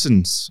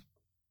Parsons,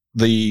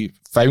 the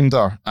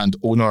founder and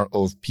owner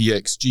of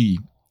PXG,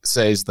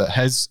 says that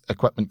his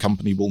equipment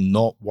company will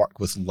not work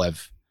with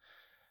LIV.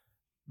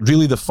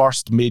 Really the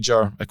first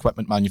major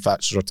equipment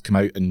manufacturer to come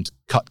out and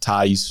cut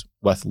ties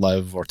with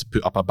LIV or to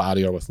put up a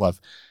barrier with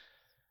LIV.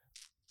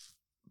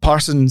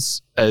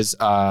 Parsons is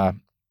a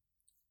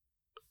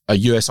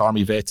US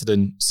Army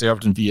veteran,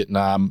 served in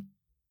Vietnam.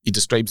 He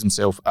describes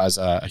himself as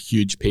a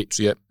huge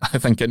patriot. I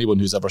think anyone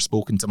who's ever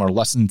spoken to him or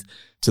listened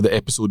to the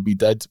episode we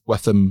did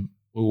with him,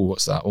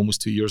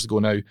 almost 2 years ago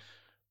now,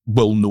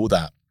 will know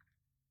that.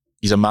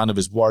 He's a man of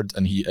his word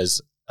and he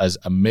is as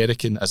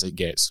American as it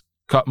gets.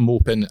 Cut him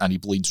open and he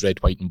bleeds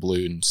red, white and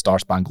blue and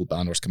Star-Spangled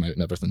Banners come out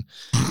and everything.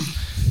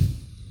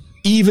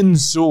 Even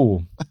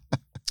so,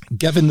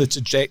 given the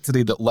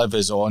trajectory that LIV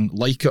is on,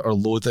 like it or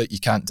loathe it, you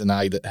can't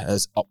deny that it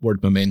has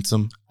upward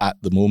momentum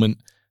at the moment.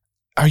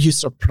 Are you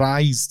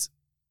surprised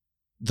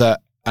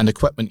that an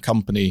equipment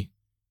company,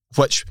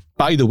 which,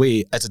 by the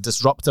way, is a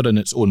disruptor in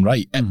its own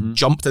right, it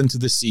jumped into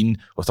the scene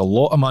with a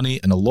lot of money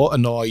and a lot of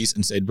noise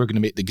and said, we're going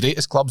to make the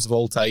greatest clubs of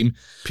all time.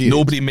 Period.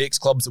 Nobody makes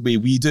clubs the way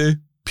we do.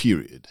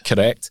 Period.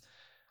 Correct.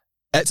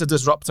 It's a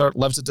disruptor,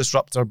 LIV's a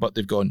disruptor, but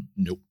they've gone,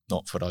 nope,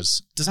 not for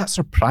us. Does that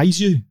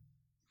surprise you?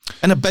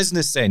 In a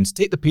business sense,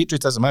 take the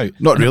patriotism out.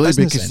 Not really,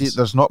 because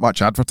there's not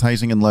much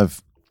advertising in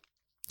LIV.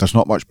 There's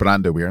not much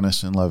brand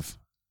awareness in LIV.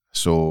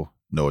 So,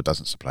 no, it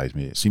doesn't surprise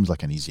me. It seems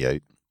like an easy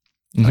out.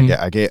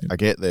 I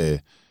get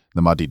the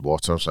muddied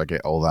waters. I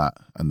get all that,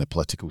 and the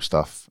political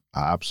stuff.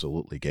 I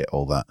absolutely get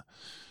all that.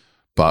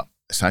 But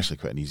it's actually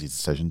quite an easy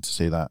decision to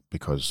say that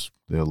because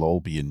they'll all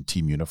be in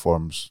team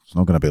uniforms. There's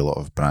not going to be a lot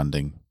of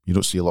branding. You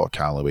don't see a lot of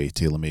Callaway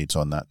TaylorMades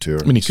on that tour.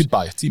 I mean, you could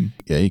buy a team.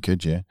 Yeah, you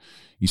could, yeah.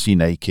 You see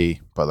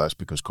Nike, but that's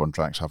because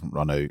contracts haven't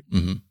run out.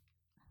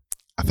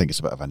 I think it's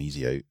a bit of an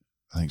easy out.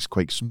 I think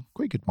it's some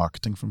quite good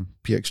marketing from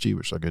PXG,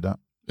 which they're good at.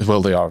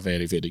 Well, they are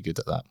very, very good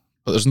at that.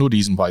 But there's no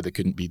reason why they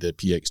couldn't be the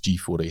PXG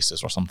 4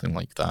 Aces or something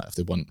like that if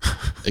they want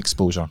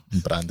exposure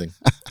and branding.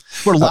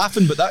 We're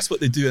laughing, but that's what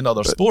they do in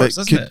other sports,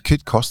 isn't it?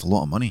 Could cost a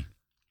lot of money.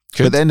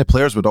 But then the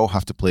players would all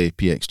have to play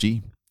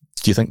PXG.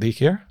 Do you think they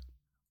care?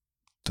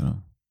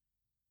 Don't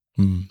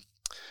know.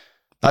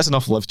 That's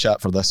enough LIV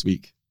chat for this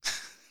week.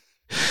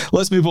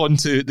 Let's move on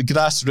to the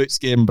grassroots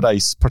game,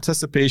 Bryce.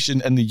 Participation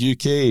in the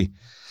UK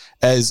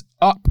is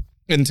up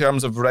in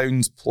terms of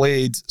rounds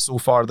played so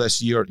far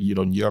this year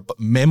on year, but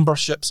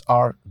memberships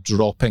are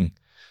dropping.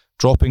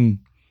 Dropping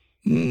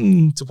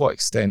to what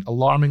extent?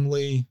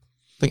 Alarmingly.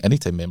 I think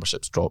anytime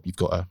memberships drop, you've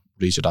got to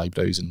raise your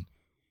eyebrows and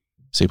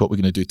say what we're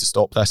going to do to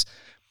stop this.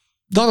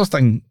 The other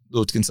thing,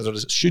 though, to consider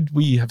is, should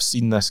we have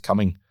seen this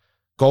coming?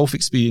 Golf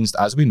experienced,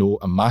 as we know,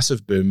 a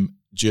massive boom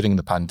during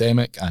the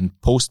pandemic and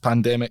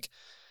post-pandemic.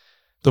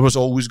 There was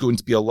always going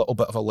to be a little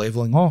bit of a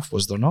levelling off,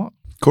 was there not?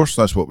 Of course,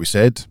 that's what we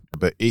said.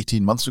 About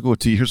 18 months ago,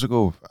 2 years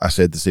ago, I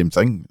said the same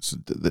thing. So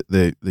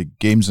the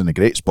game's in a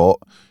great spot.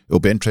 It'll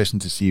be interesting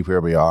to see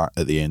where we are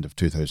at the end of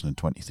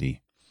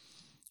 2023.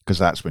 Because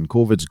that's when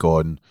COVID's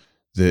gone.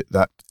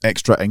 That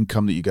extra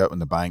income that you get in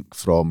the bank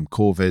from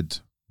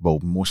COVID will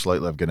most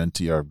likely have gone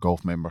into your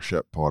golf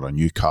membership or a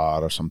new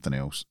car or something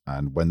else.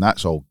 And when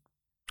that's all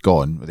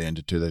gone at the end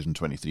of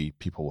 2023,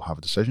 people will have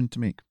a decision to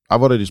make.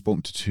 I've already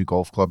spoken to 2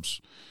 golf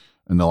clubs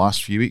in the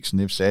last few weeks, and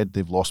they've said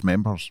they've lost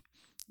members.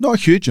 Not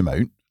a huge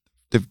amount.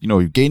 They've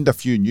gained a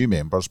few new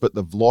members, but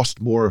they've lost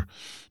more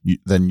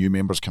than new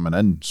members coming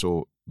in.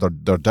 So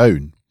they're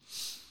down.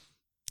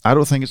 I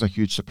don't think it's a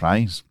huge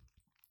surprise.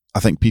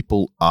 I think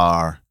people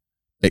are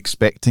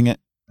expecting it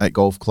at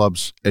golf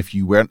clubs. If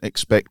you weren't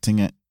expecting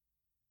it,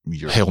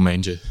 you're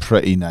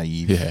pretty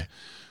naive. Yeah.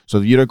 So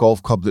if you're a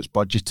golf club that's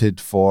budgeted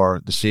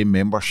for the same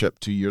membership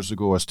 2 years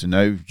ago as to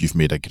now, you've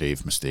made a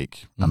grave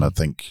mistake. Mm-hmm. And I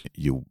think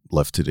you'll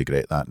live to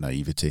regret that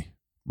naivety.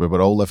 We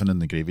were all living in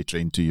the gravy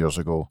train 2 years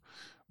ago.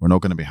 We're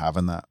not going to be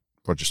having that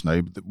for just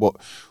now.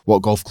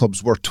 What golf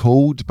clubs were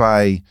told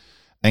by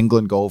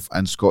England Golf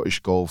and Scottish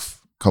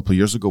Golf a couple of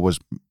years ago was,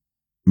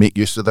 make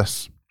use of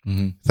this.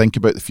 Mm-hmm. Think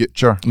about the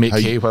future. Make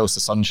hay whilst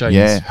the sun shines.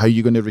 Yeah, how are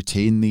you going to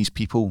retain these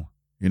people,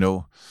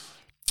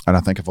 And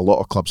I think if a lot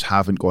of clubs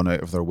haven't gone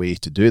out of their way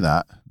to do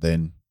that,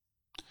 then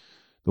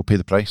they'll pay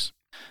the price.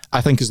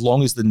 I think as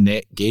long as the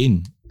net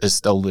gain is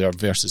still there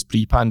versus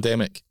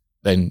pre-pandemic,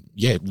 then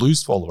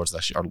lose followers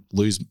this year,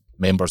 lose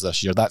members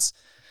this year. That's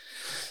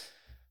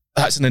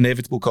an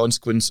inevitable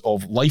consequence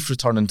of life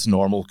returning to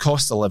normal,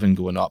 cost of living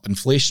going up,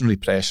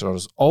 inflationary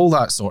pressures, all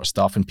that sort of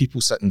stuff, and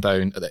people sitting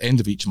down at the end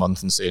of each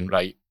month and saying,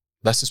 right,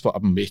 this is what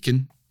I'm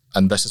making,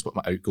 and this is what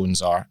my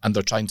outgoings are, and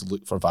they're trying to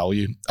look for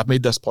value. I've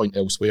made this point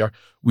elsewhere.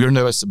 We're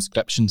now a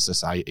subscription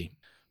society.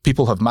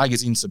 People have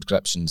magazine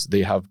subscriptions,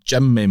 they have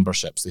gym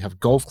memberships, they have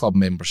golf club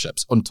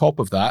memberships. On top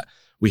of that,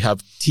 we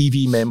have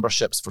TV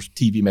memberships for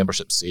TV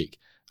membership's sake.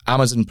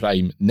 Amazon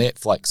Prime,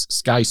 Netflix,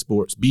 Sky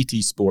Sports,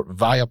 BT Sport,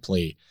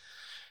 Viaplay,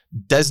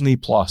 Disney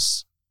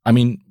Plus. I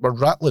mean, we're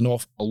rattling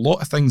off a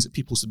lot of things that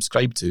people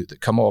subscribe to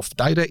that come off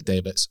direct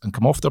debits and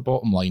come off their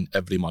bottom line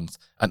every month.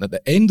 And at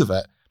the end of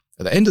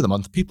the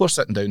month, people are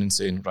sitting down and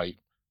saying, right,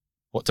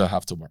 what do I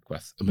have to work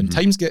with? And when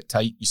times get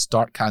tight, you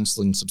start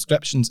cancelling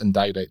subscriptions and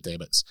direct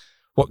debits.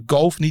 What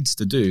golf needs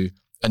to do,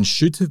 and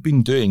should have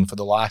been doing for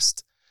the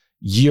last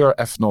year,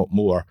 if not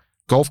more,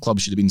 golf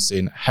clubs should have been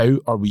saying, how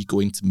are we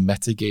going to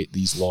mitigate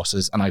these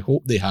losses? And I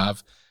hope they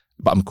have,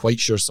 but I'm quite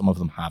sure some of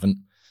them haven't.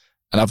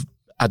 And I've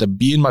had a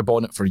bee in my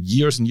bonnet for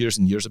years and years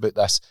and years about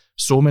this.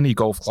 So many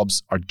golf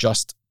clubs are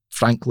just,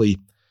 frankly,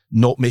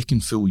 not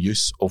making full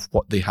use of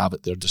what they have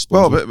at their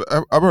disposal. Well,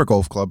 but our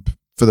golf club,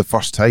 for the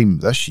first time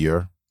this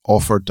year,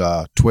 offered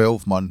a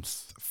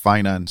 12-month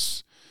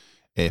finance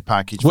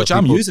package. Which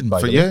I'm using,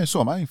 by the way. Yeah,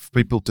 so am I, for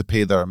people to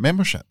pay their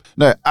membership.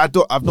 Now,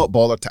 I've not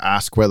bothered to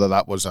ask whether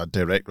that was a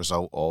direct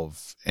result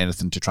of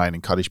anything to try and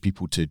encourage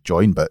people to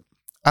join, but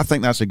I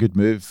think that's a good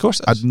move. Of course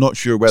it is. I'm not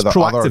sure whether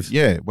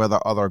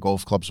other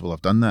golf clubs will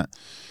have done that.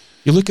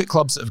 You look at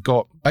clubs that have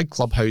got big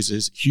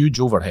clubhouses, huge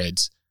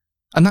overheads,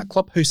 and that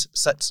clubhouse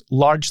sits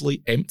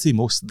largely empty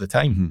most of the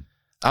time. Mm-hmm.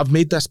 I've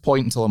made this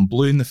point until I'm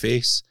blue in the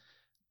face.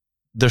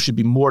 There should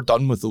be more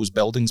done with those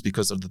buildings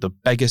because of the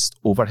biggest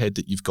overhead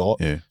that you've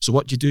got. Yeah. So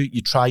what do?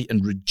 You try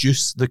and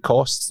reduce the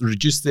costs,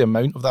 reduce the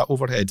amount of that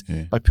overhead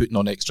by putting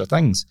on extra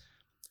things.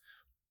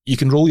 You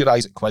can roll your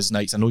eyes at quiz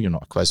nights. I know you're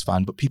not a quiz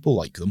fan, but people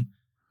like them.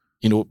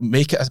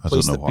 Make it a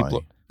place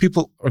that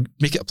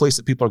make it a place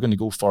that people are going to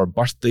go for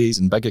birthdays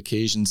and big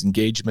occasions,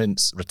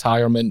 engagements,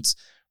 retirements,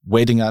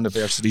 wedding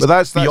anniversaries. But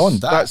that's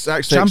beyond that. That's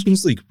actually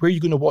Champions League. Where are you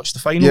going to watch the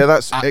final? Yeah,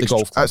 that's at extra, the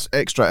golf club. That's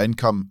extra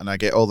income, and I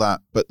get all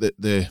that. But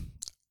the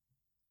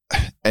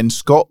in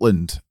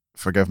Scotland,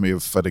 forgive me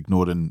for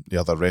ignoring the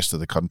other rest of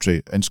the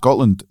country. In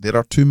Scotland, there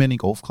are too many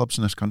golf clubs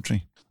in this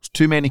country. There's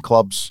too many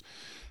clubs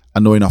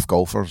and not enough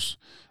golfers.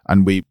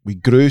 And we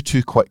grew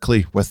too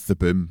quickly with the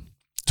boom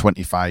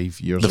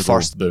 25 years ago.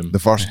 The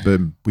first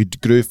boom. We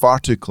grew far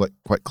too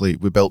quickly.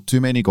 We built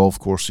too many golf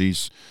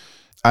courses.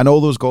 And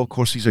all those golf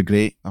courses are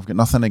great. I've got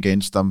nothing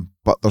against them.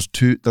 But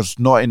there's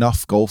not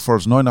enough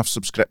golfers, not enough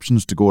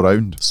subscriptions to go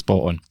around.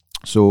 Spot on.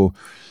 So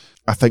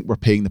I think we're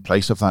paying the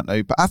price of that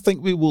now. But I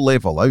think we will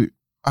level out.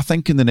 I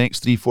think in the next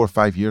 3, 4,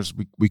 5 years,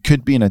 we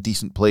could be in a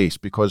decent place,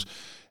 because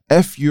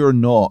if you're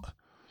not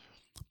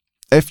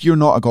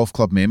a golf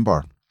club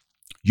member,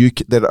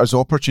 there is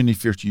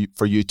opportunity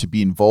for you to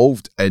be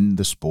involved in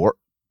the sport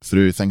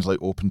through things like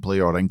Open Play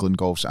or England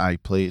Golf's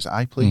iPlay. Is it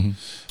iPlay? Mm-hmm.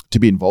 To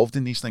be involved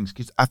in these things,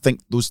 because I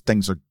think those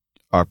things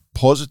are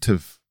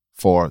positive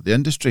for the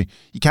industry.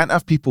 You can't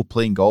have people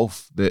playing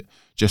golf that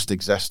just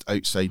exist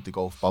outside the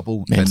golf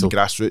bubble and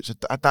grassroots.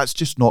 That's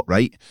just not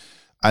right.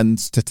 And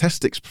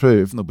statistics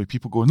prove, and there'll be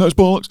people going, that's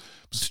bollocks.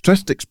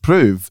 Statistics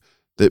prove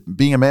that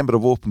being a member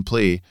of Open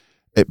Play,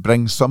 it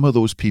brings some of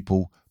those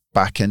people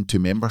back into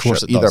membership. Of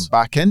course it Either does.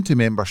 back into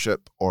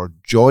membership or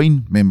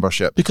join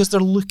membership. Because they're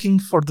looking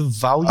for the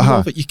value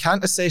of it. You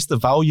can't assess the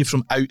value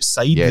from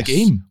outside the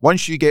game.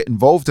 Once you get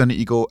involved in it,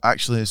 you go,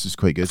 actually, this is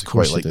quite good. I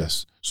quite like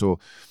this. So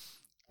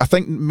I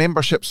think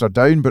memberships are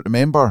down, but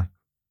remember,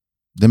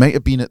 they might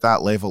have been at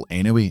that level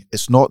anyway.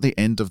 It's not the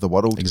end of the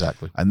world.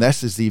 Exactly. And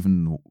this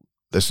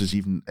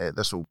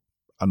will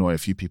annoy a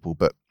few people,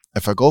 but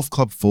if a golf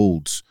club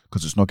folds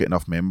because it's not getting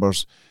enough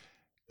members,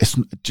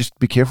 just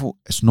be careful.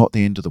 It's not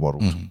the end of the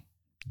world. Mm-hmm.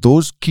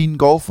 Those keen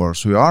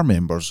golfers who are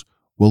members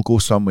will go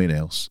somewhere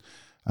else.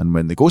 And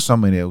when they go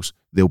somewhere else,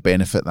 they'll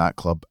benefit that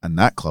club, and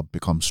that club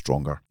becomes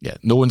stronger. Yeah,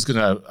 no one's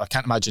I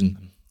can't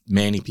imagine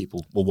many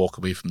people will walk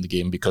away from the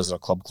game because their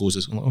club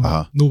closes.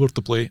 Nowhere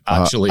to play.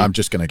 Actually, I'm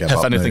just going to give up.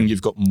 If anything, now.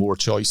 You've got more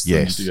choice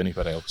than you do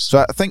anywhere else.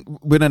 So I think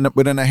we're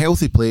in a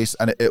healthy place,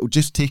 and it'll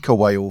just take a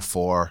while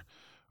for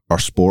our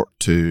sport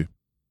to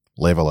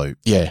level out.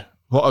 Yeah.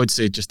 What I would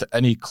say, just to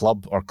any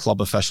club or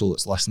club official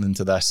that's listening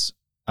to this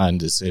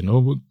and is saying,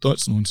 "Oh,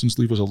 that's nonsense,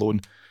 leave us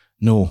alone."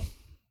 No.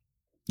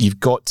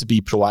 You've got to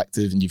be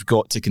proactive, and you've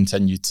got to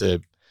continue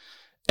to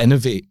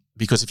innovate,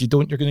 because if you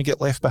don't, you're going to get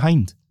left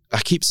behind. I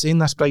keep saying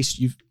this, Bryce.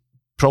 You've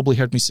probably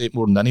heard me say it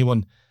more than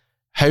anyone.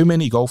 How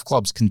many golf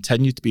clubs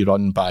continue to be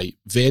run by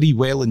very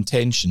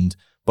well-intentioned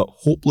but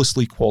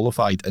hopelessly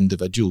qualified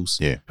individuals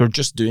who are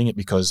just doing it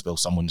because, well,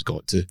 someone's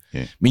got to.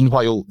 Yeah.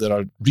 Meanwhile, there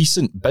are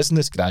recent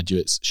business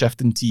graduates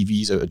shifting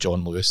TVs out of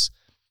John Lewis.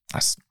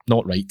 That's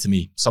not right to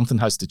me. Something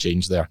has to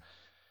change there.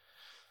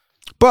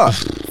 But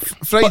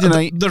Friday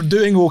night... They're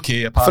doing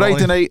okay, apparently.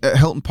 Friday night at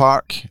Hilton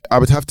Park, I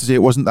would have to say it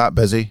wasn't that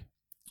busy.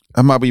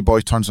 And my wee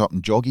boy turns up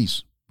in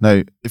joggies.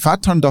 Now, if I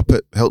turned up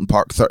at Hilton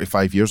Park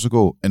 35 years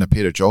ago in a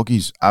pair of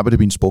joggies, I would have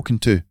been spoken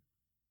to.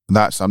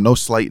 I'm no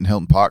slight in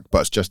Hilton Park, but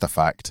it's just a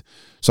fact.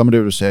 Somebody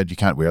would have said, you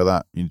can't wear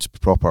that. You need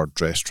proper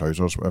dress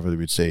trousers, whatever they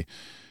would say.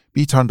 But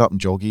he turned up in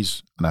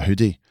joggies and a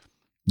hoodie.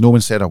 No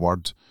one said a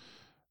word.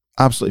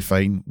 Absolutely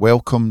fine.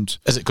 Welcomed.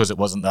 Is it because it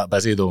wasn't that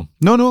busy, though?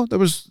 No. There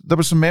was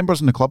some members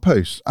in the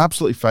clubhouse.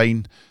 Absolutely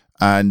fine.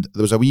 And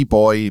there was a wee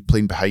boy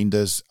playing behind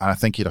us, and I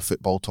think he had a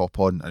football top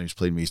on, and he was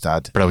playing with his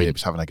dad. Brilliant. He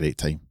was having a great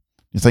time.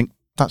 You think,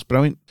 that's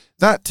brilliant.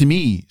 That, to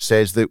me,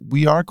 says that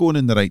we are going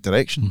in the right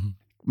direction. Mm-hmm.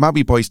 My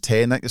wee boy's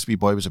 10. I think this wee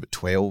boy was about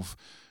 12.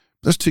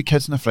 There's 2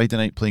 kids on a Friday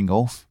night playing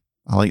golf.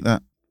 I like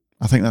that.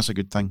 I think that's a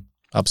good thing.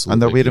 Absolutely.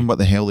 And they're wearing what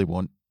the hell they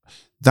want.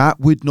 That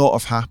would not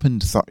have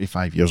happened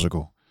 35 years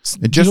ago.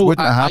 It just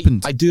wouldn't have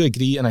happened. I do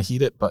agree, and I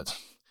hear it, but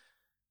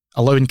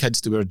allowing kids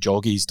to wear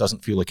joggies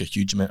doesn't feel like a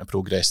huge amount of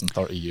progress in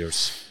 30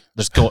 years.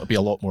 There's got to be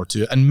a lot more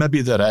to it. And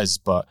maybe there is,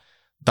 but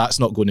that's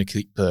not going to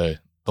keep the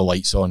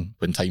lights on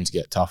when times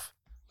get tough.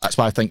 That's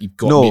why I think you've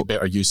got to make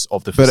better use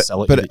of the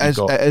facility that you've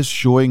got. But it is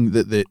showing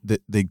that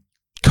the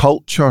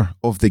culture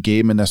of the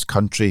game in this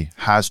country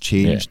has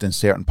changed in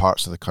certain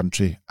parts of the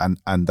country,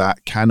 and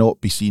that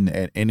cannot be seen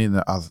in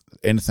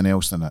anything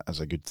else than as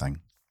a good thing.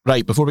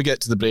 Right, before we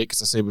get to the break,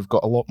 as I say, we've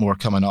got a lot more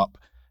coming up.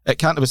 It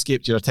can't have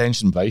escaped your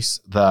attention,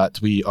 Bryce,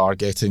 that we are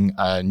getting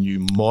a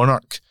new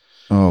monarch.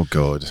 Oh,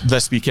 God.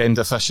 This weekend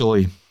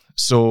officially.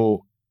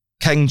 So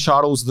King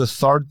Charles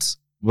III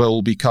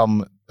will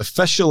become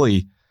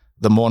officially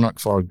the monarch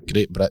for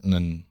Great Britain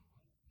and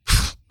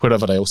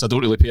wherever else. I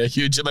don't really pay a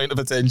huge amount of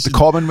attention. The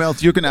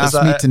Commonwealth? You're going to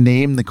ask me to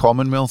name the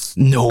Commonwealth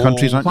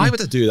countries, aren't you? Why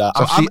would I do that?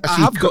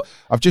 So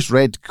I've just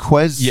read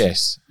quiz.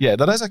 Yes. Yeah,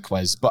 there is a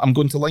quiz, but I'm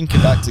going to link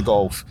it back to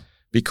golf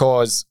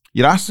because...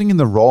 You're asking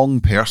the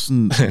wrong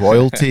person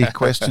royalty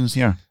questions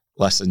here.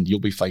 Listen, you'll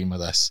be fine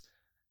with this.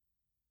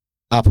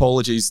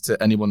 Apologies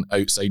to anyone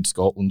outside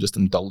Scotland, just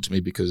indulge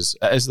me because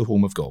it is the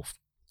home of golf.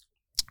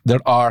 There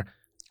are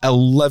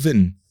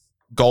 11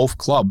 golf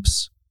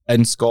clubs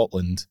in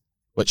Scotland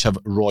which have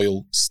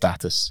royal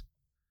status.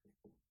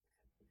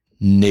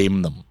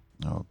 Name them.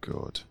 Oh,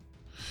 God.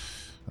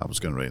 I was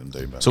going to write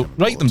them down. So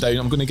write them down.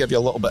 I'm going to give you a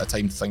little bit of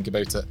time to think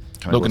about it.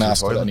 I'm not going to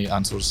ask for any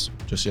answers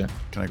just yet.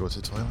 Can I go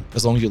to the toilet?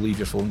 As long as you leave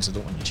your phone, because I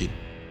don't want you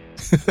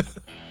cheating.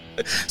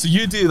 So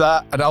you do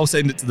that, and I'll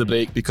send it to the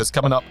break, because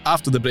coming up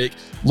after the break,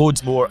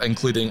 loads more,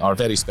 including our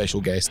very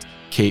special guest,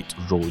 Kate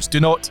Rose.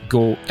 Do not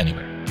go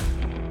anywhere.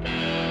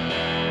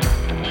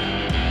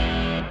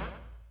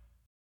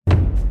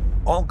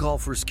 All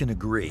golfers can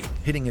agree,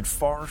 hitting it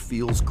far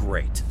feels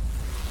great.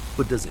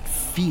 But does it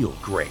feel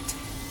great?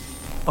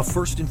 A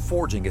first in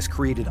forging has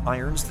created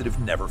irons that have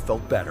never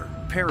felt better.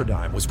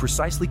 Paradigm was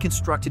precisely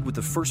constructed with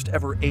the first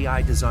ever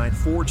AI-designed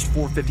forged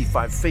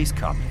 455 face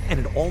cup and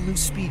an all-new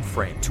speed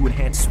frame to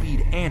enhance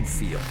speed and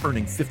feel,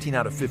 earning 15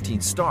 out of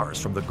 15 stars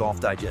from the Golf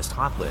Digest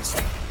Hot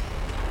List.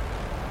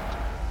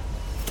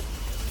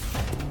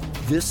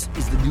 This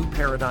is the new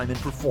Paradigm in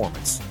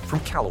performance from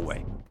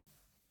Callaway.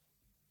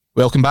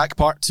 Welcome back,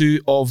 part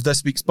 2 of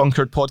this week's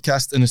Bunkered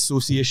podcast in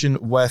association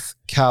with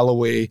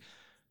Callaway.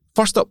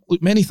 First up,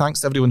 look, many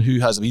thanks to everyone who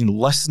has been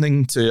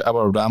listening to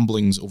our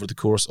ramblings over the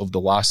course of the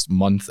last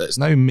month. It's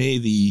now May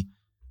the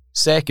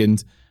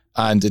 2nd,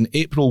 and in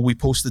April we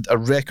posted a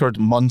record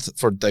month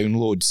for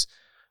downloads.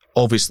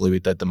 Obviously we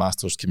did the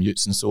Masters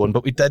commutes and so on,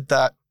 but we did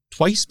that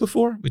twice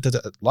before. We did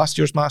it at last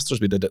year's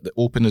Masters. We did it at the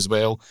Open as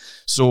well.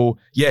 So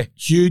yeah,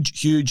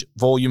 huge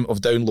volume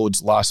of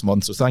downloads last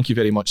month. So thank you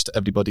very much to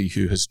everybody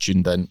who has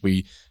tuned in.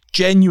 We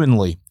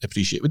genuinely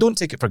appreciate it. We don't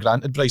take it for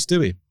granted, Bryce, do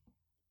we?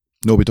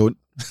 No, we don't.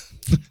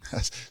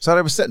 Sorry,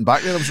 I was sitting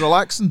back there. I was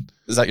relaxing.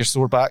 Is that your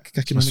sore back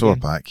kicking in sore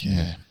again? back,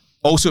 yeah.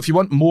 Also, if you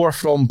want more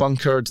from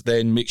Bunkered,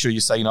 then make sure you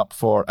sign up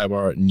for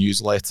our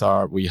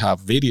newsletter. We have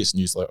various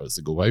newsletters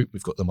that go out.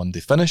 We've got the Monday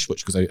Finish,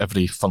 which goes out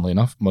every, funnily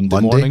enough, Monday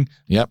morning.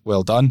 Yep,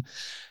 well done.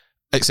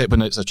 Except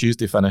when it's a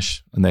Tuesday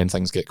finish, and then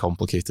things get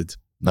complicated.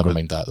 Never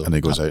mind that, though. And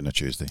it goes out on a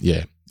Tuesday.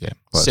 Yeah.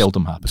 Well,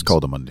 seldom happens. It's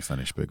called a Monday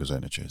Finish, but it goes out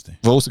on a Tuesday.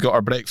 We've also got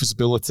our breakfast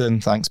bulletin.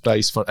 Thanks,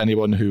 Bryce, for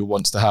anyone who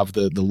wants to have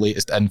the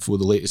latest info,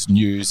 the latest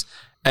news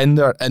in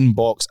their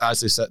inbox as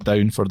they sit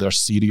down for their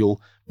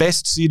cereal.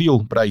 Best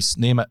cereal, Bryce,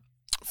 name it.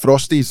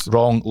 Frosties.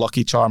 Wrong.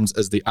 Lucky Charms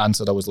is the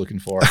answer I was looking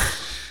for.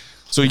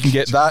 So you can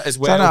get that as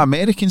well. Is that an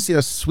American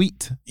cereal?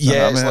 Sweet.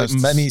 Yeah, it's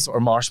like mini sort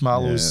of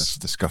marshmallows. Yeah, it's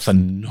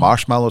disgusting.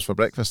 Marshmallows for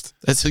breakfast.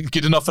 It's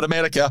good enough for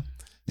America.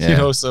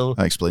 Yeah, so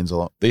that explains a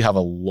lot. They have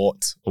a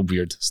lot of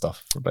weird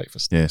stuff for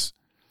breakfast. Yes.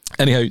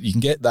 Anyhow, you can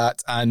get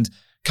that. And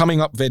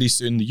coming up very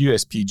soon, the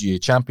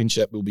USPGA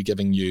Championship will be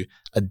giving you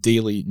a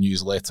daily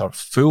newsletter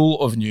full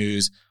of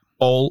news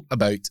all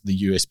about the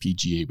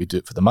USPGA. We do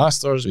it for the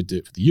Masters, we do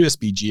it for the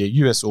USPGA,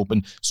 US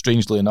Open,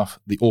 strangely enough,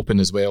 the Open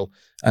as well.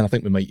 And I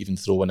think we might even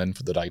throw one in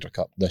for the Ryder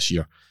Cup this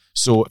year.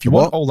 So if you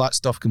want all that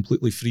stuff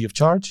completely free of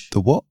charge.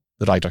 The what?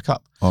 The Ryder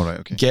Cup. All right,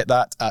 okay. Get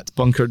that at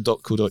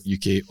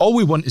bunker.co.uk. All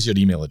we want is your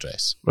email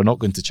address. We're not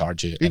going to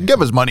charge you. You can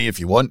give us money if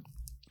you want.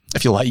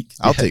 If you like.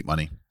 I'll take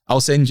money.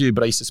 I'll send you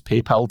Bryce's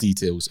PayPal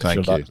details if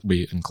Thank you're you. that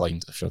way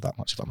inclined, if you're that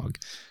much of a mug.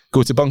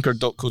 Go to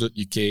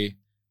bunker.co.uk,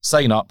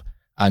 sign up,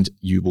 and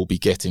you will be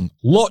getting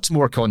lots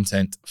more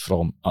content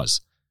from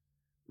us.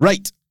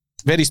 Right.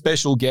 Very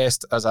special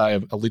guest, as I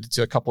have alluded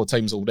to a couple of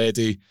times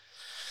already.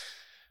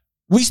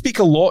 We speak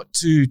a lot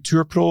to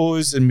tour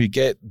pros and we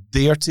get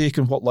their take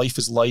on what life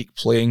is like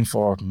playing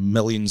for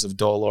millions of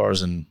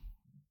dollars and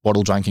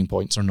world ranking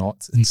points or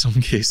not, in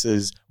some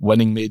cases,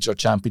 winning major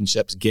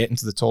championships, getting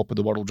to the top of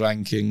the world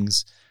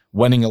rankings,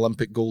 winning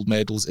Olympic gold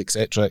medals,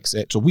 etc.,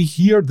 etc. We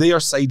hear their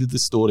side of the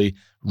story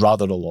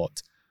rather a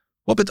lot.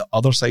 What about the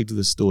other side of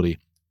the story?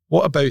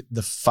 What about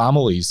the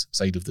family's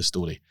side of the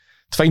story?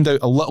 To find out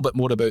a little bit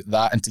more about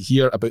that and to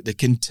hear about the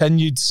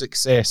continued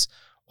success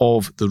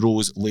of the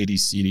Rose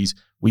Ladies Series,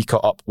 we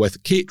caught up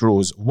with Kate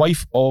Rose,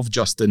 wife of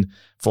Justin,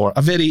 for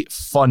a very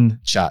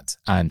fun chat.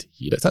 And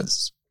here it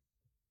is.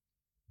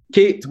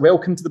 Kate,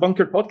 welcome to the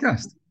Bunkered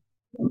podcast.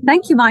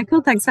 Thank you,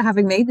 Michael. Thanks for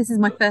having me. This is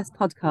my first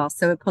podcast,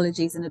 so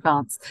apologies in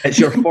advance. It's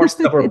your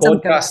first ever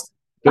podcast.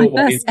 My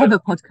first ever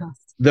podcast.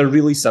 They're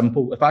really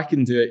simple. If I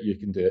can do it, you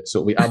can do it. So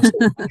it'll be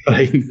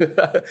absolutely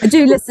fine. I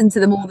do listen to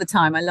them all the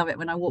time. I love it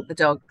when I walk the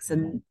dogs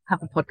and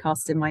have a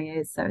podcast in my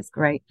ears. So it's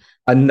great.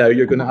 And now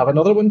you're going to have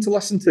another one to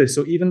listen to.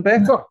 So even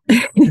better.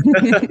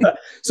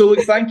 So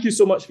look, thank you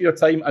so much for your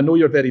time. I know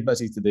you're very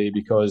busy today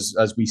because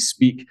as we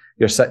speak,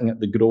 you're sitting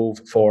at the Grove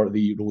for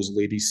the Rose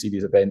Ladies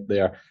Series event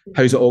there.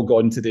 How's it all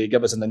gone today?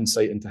 Give us an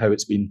insight into how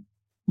it's been.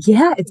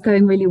 Yeah, it's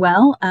going really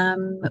well.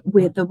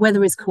 The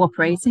weather is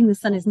cooperating. The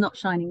sun is not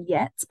shining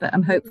yet, but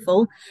I'm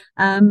hopeful.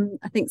 I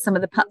think some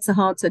of the putts are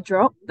hard to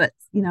drop, but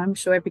I'm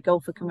sure every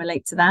golfer can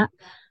relate to that.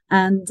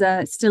 And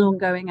it's still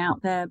ongoing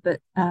out there. But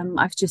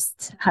I've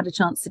just had a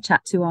chance to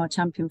chat to our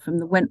champion from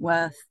the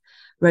Wentworth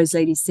Rose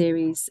Ladies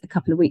Series a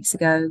couple of weeks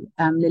ago,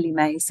 Lily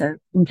May. So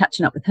I'm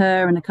catching up with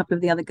her and a couple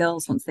of the other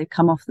girls once they've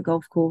come off the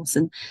golf course.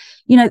 And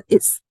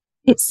it's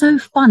so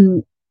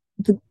fun.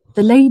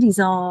 The ladies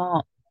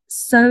are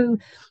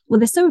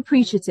they're so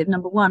appreciative,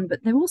 number one,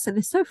 but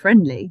they're so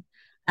friendly,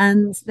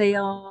 and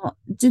they're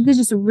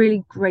just a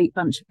really great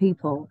bunch of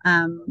people.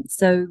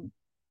 So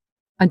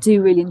I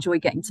do really enjoy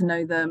getting to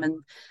know them,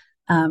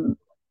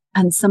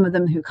 and some of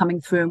them who are coming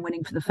through and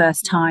winning for the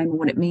first time and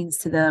what it means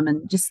to them,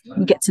 and just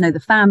you get to know the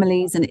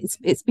families. And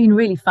it's been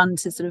really fun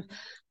to sort of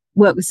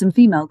work with some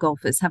female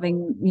golfers,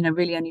 having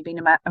really only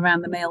been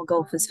around the male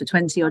golfers for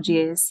 20 odd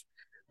years.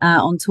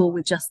 On tour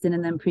with Justin,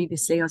 and then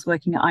previously I was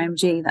working at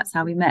IMG. That's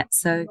how we met.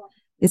 So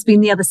it's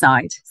been the other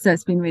side. So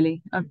it's been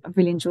I've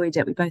really enjoyed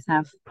it. We both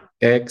have.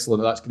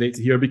 Excellent. That's great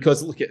to hear,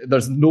 because look,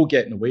 there's no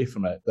getting away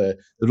from it. The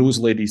Rose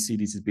Ladies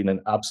Series has been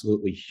an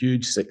absolutely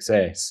huge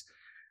success.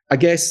 I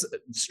guess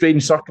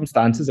strange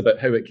circumstances about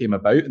how it came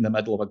about in the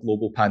middle of a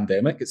global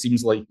pandemic. It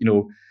seems like,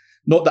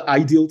 not the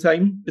ideal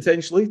time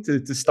potentially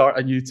to start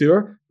a new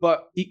tour,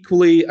 but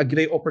equally a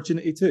great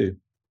opportunity too.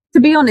 To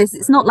be honest,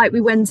 it's not like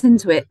we went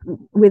into it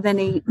with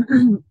any,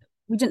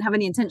 we didn't have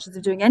any intentions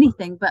of doing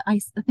anything, but I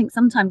think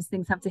sometimes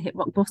things have to hit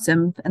rock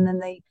bottom and then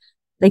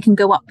they can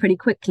go up pretty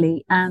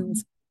quickly. And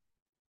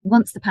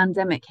once the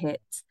pandemic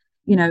hit,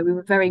 we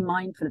were very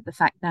mindful of the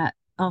fact that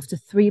after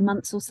 3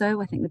 months or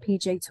so, I think the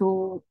PGA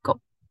Tour got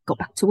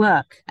back to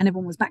work, and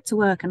everyone was back to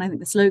work. And I think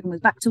the slogan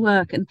was back to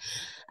work, and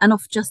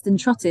off Justin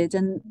trotted.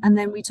 And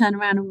then we turn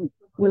around and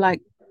we're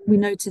like, we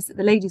noticed that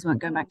the ladies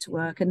weren't going back to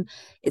work. And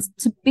it's,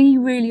 to be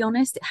really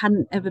honest, it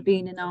hadn't ever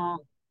been in our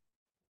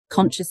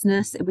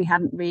consciousness. We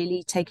hadn't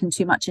really taken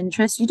too much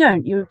interest.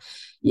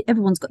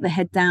 Everyone's got their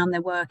head down,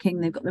 they're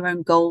working, they've got their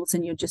own goals,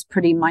 and you're just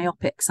pretty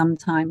myopic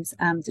sometimes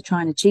to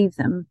try and achieve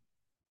them.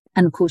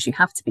 And of course, you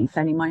have to be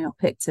fairly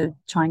myopic to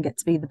try and get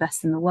to be the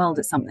best in the world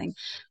at something.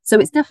 So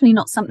it's definitely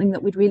not something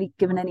that we'd really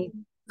given any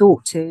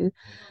thought to.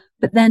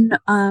 But then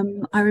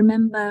I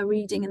remember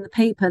reading in the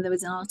paper, there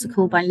was an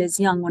article by Liz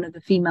Young, one of the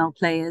female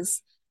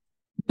players,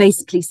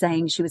 basically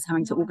saying she was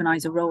having to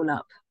organise a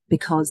roll-up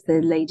because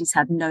the ladies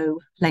had no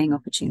playing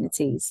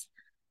opportunities.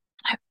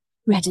 I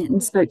read it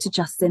and spoke to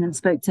Justin and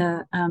spoke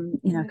to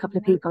a couple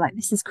of people, like,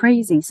 this is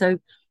crazy. So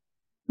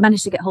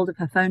managed to get hold of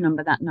her phone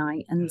number that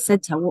night and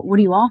said to her, what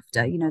are you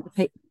after?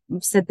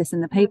 You've said this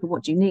in the paper,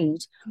 what do you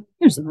need?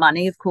 Here's some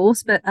money, of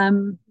course, but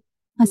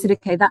I said,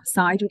 okay, that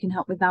side we can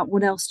help with that.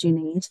 What else do you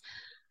need?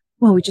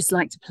 Well, we just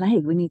like to play.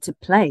 We need to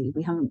play.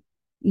 We haven't,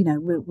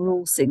 we're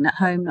all sitting at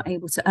home not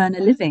able to earn a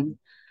living.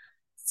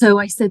 So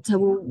I said to her,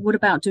 well, what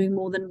about doing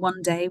more than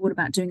one day? What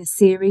about doing a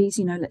series?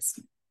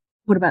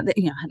 What about that?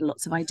 I had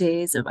lots of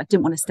ideas. I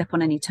didn't want to step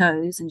on any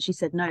toes. And she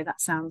said, no,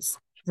 that sounds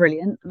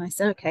brilliant. And I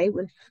said, okay,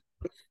 well,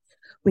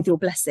 with your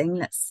blessing,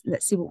 let's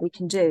see what we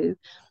can do.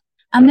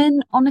 And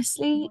then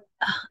honestly,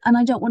 and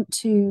I don't want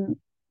to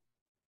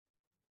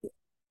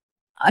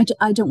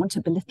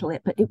belittle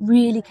it, but it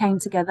really came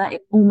together.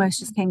 It almost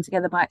just came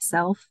together by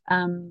itself.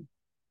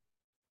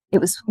 It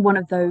was one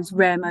of those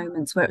rare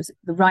moments where it was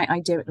the right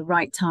idea at the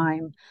right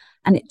time,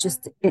 and it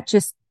just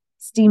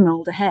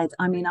steamrolled ahead.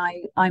 I mean,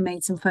 I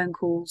made some phone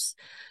calls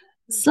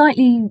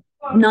slightly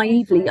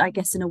naively, I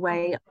guess, in a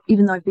way.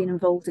 Even though I've been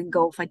involved in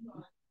golf,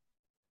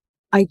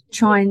 I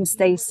try and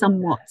stay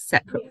somewhat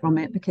separate from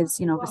it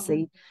because,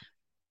 obviously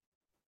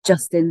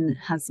Justin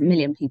has a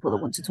million people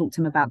that want to talk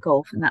to him about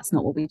golf, and that's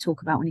not what we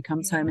talk about when he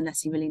comes home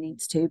unless he really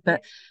needs to.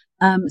 But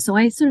so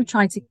I sort of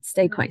try to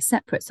stay quite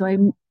separate. So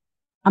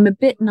I'm a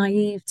bit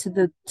naive to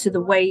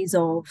the ways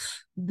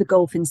of the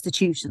golf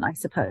institution, I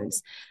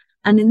suppose.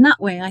 And in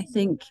that way, I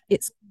think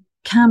it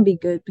can be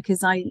good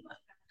because I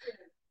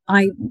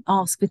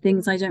ask for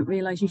things I don't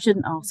realise you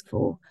shouldn't ask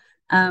for.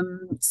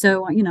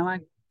 So I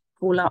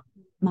call up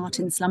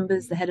Martin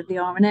Slumbers, the head of the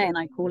R&A, and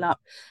I call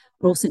up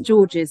Royal St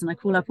George's, and I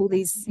call up all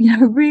these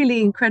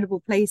really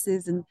incredible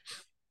places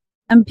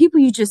and people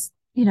you just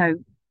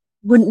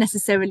wouldn't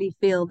necessarily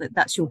feel that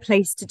that's your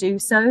place to do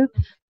so.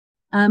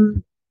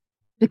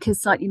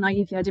 Because slightly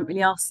naively, I didn't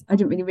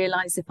really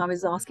realise if I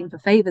was asking for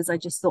favours. I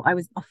just thought I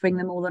was offering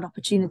them all an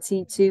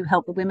opportunity to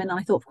help the women. And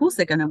I thought, of course,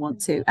 they're going to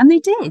want to. And they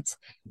did.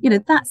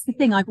 That's the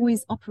thing. I've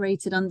always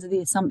operated under the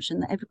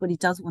assumption that everybody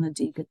does want to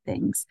do good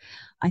things.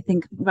 I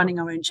think running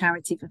our own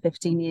charity for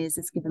 15 years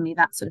has given me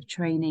that sort of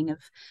training of,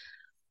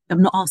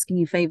 I'm not asking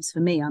you favours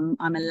for me. I'm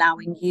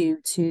allowing you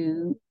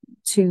to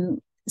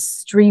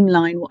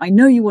streamline what I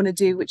know you want to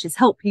do, which is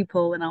help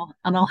people, and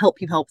I'll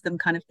help you help them,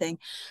 kind of thing.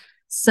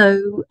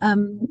 So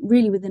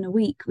really within a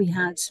week, we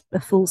had a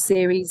full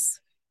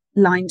series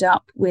lined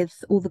up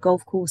with all the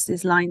golf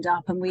courses lined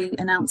up, and we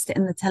announced it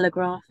in the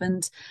Telegraph,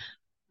 and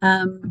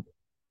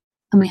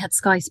we had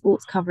Sky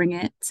Sports covering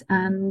it.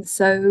 And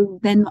so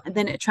then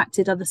it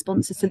attracted other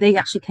sponsors. So they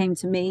actually came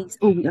to me,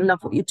 oh, we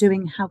love what you're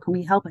doing. How can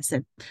we help? I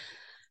said,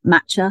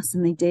 match us.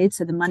 And they did.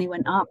 So the money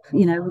went up,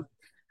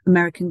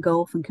 American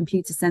Golf and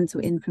Computer Centre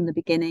were in from the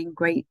beginning.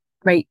 Great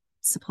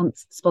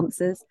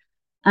sponsors.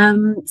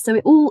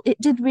 So it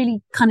did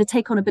really kind of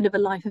take on a bit of a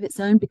life of its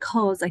own,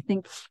 because I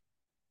think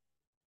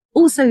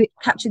also it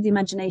captured the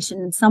imagination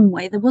in some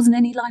way. There wasn't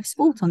any live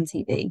sport on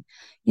TV.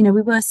 We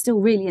were still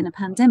really in a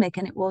pandemic,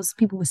 and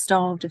people were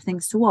starved of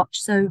things to watch.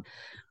 So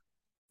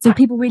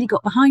people really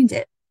got behind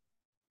it.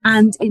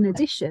 And in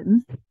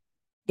addition,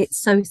 it's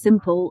so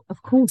simple.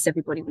 Of course,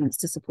 everybody wants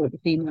to support the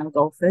female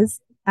golfers.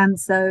 And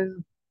so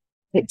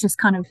it just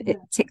it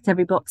ticked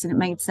every box, and it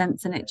made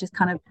sense. And it just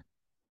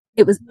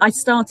I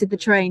started the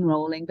train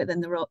rolling, but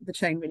then the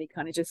train really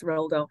kind of just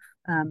rolled off.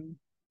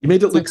 You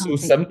made it look so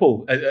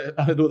simple. I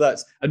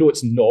know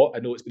it's not. I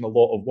know it's been a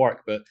lot of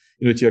work, but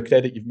to your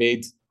credit, you've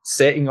made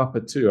setting up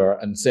a tour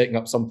and setting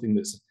up something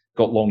that's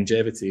got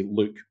longevity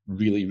look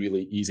really,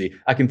 really easy.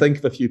 I can think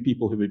of a few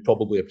people who would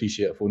probably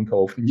appreciate a phone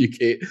call from you,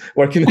 Kate,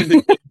 working in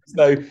the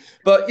now.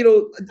 But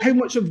how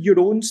much of your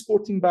own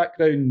sporting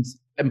background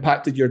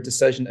impacted your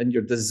decision and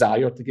your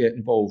desire to get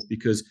involved?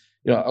 Because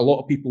a lot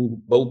of people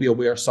will be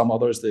aware, some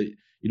others, that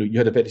you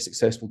had a very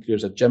successful career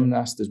as a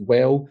gymnast as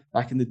well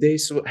back in the day.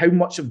 So how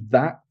much of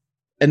that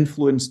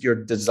influenced your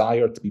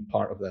desire to be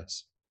part of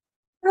this?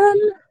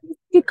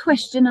 Good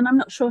question. And I'm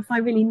not sure if I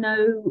really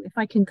know if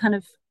I can kind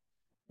of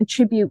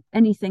attribute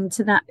anything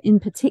to that in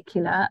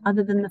particular,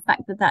 other than the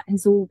fact that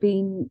it's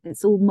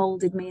all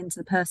molded me into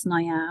the person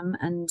I am.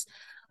 And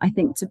I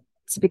think to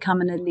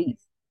become an elite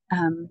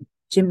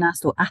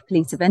gymnast or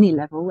athlete of any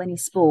level, any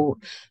sport,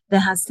 there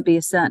has to be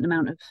a certain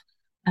amount of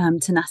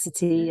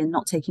tenacity and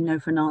not taking no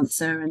for an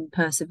answer, and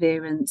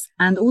perseverance,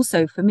 and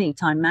also for me,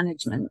 time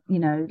management,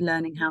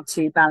 learning how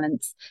to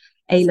balance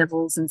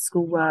A-levels and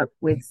schoolwork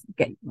with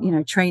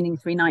training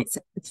 3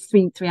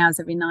 hours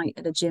every night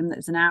at a gym that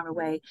was an hour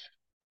away.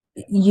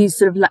 you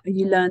sort of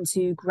you learn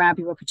to grab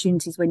your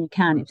opportunities when you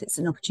can. If it's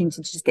an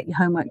opportunity to just get your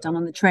homework done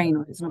on the train,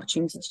 or if it's an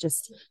opportunity to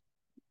just,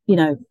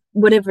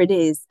 whatever it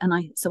is. And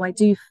I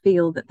do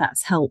feel that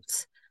that's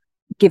helped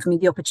give me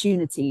the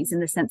opportunities, in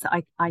the sense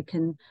that I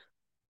can,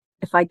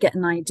 if I get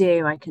an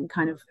idea, I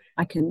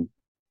can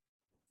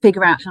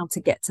figure out how to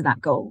get to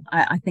that goal.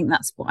 I think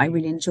that's what I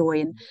really enjoy.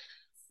 And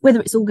whether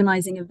it's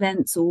organizing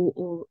events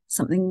or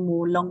something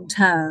more long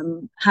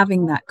term,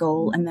 having that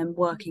goal and then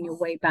working your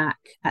way back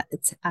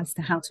as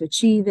to how to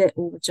achieve it,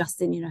 or with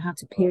Justin, how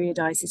to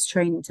periodize his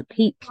training to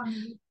peak.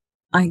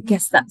 I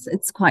guess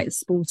it's quite a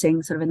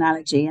sporting sort of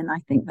analogy. And I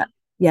think that,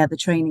 the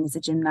training as a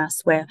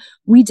gymnast, where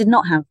we did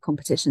not have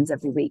competitions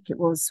every week. It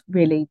was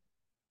really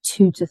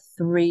 2 to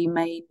 3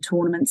 main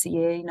tournaments a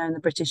year, in the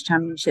British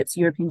Championships,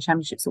 European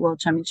Championships, the World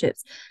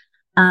Championships.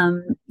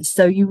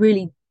 So you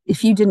really,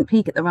 if you didn't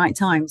peak at the right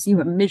times, you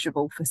were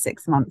miserable for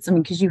 6 months. I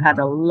mean, because you had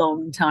a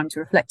long time to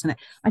reflect on it.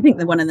 I think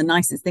that one of the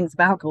nicest things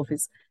about golf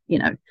is,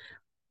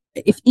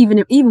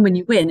 even when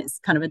you win, it's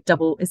kind of a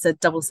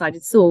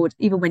double-sided sword.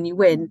 Even when you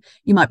win,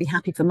 you might be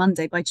happy for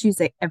Monday. By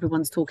Tuesday,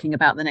 everyone's talking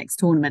about the next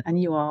tournament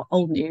and you are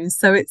old news.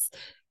 So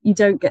you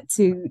don't get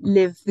to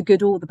live the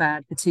good or the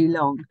bad for too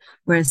long.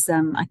 Whereas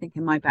I think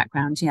in my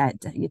background,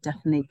 you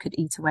definitely could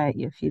eat away at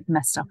you if you'd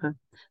messed up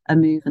a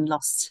move and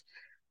lost.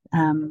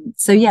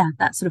 So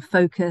that sort of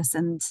focus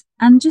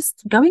and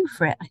just going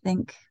for it. I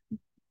think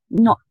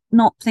not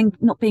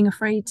being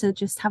afraid to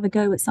just have a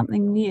go at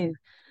something new.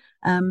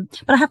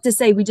 But I have to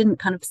say, we didn't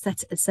kind of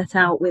set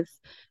out with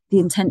the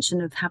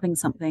intention of having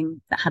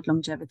something that had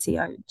longevity.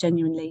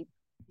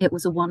 It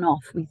was a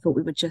one-off. We thought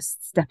we were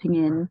just stepping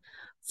in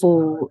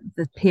for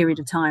the period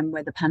of time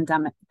where the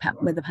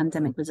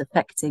pandemic was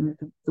affecting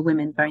the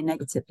women very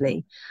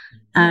negatively.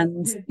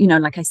 And,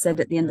 like I said,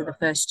 at the end of the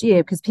first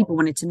year, because people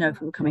wanted to know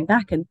if we were coming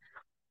back, and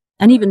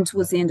even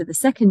towards the end of the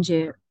second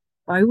year,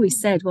 I always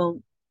said,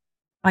 well,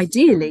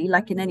 ideally,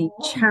 like in any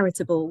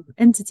charitable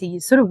entity, you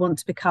sort of want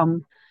to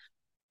become,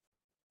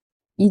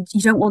 you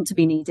don't want to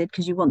be needed,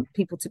 because you want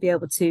people to be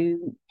able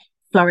to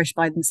flourish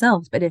by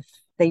themselves. But if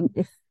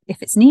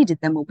it's needed,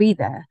 then we'll be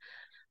there.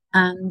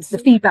 And the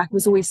feedback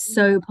was always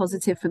so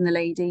positive from the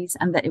ladies,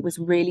 and that it was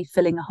really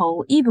filling a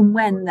hole, even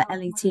when the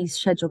LET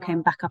schedule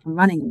came back up and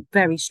running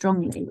very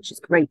strongly, which is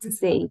great to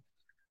see.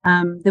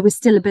 There was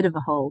still a bit of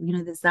a hole.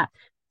 There's that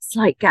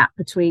slight gap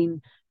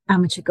between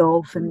amateur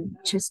golf and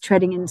just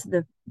treading into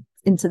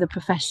the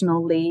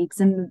professional leagues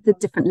and the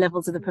different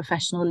levels of the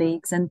professional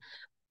leagues. And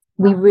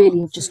we really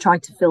have just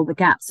tried to fill the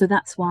gap. So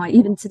that's why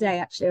even today,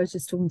 actually, I was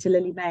just talking to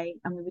Lily May,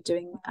 and we were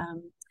doing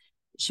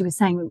she was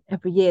saying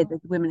every year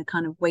that the women are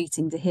kind of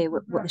waiting to hear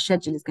what the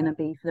schedule is going to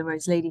be for the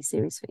Rose Lady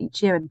series for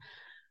each year.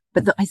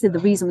 But I said the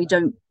reason we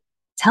don't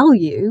tell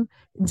you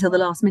until the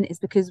last minute is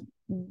because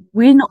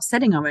we're not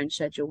setting our own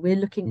schedule. We're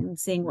looking and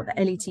seeing what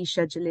the LET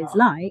schedule is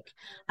like,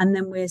 and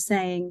then we're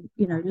saying,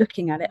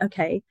 looking at it,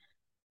 okay,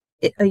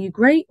 are you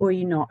great or are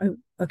you not? Oh,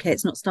 okay,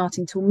 it's not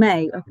starting till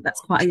May. Okay,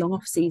 that's quite a long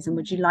off season.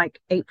 Would you like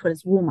April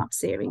as warm-up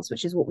series,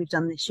 which is what we've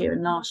done this year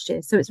and last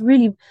year? So it's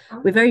really,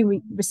 we're very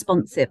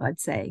responsive, I'd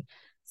say.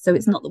 So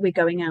it's not that we're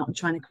going out and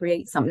trying to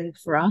create something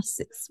for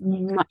us. It's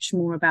much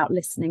more about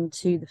listening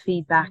to the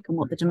feedback and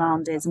what the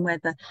demand is, and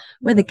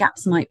where the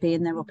gaps might be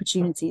in their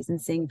opportunities,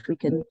 and seeing if we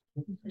can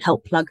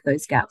help plug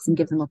those gaps and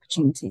give them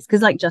opportunities.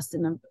 Because like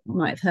Justin, I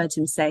might have heard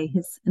him say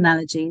his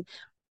analogy,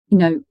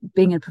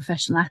 being a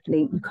professional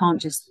athlete, you can't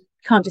just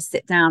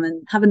sit down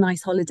and have a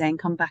nice holiday and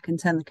come back and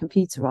turn the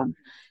computer on.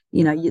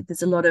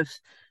 There's a lot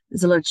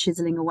of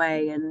chiseling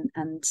away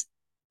and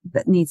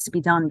that needs to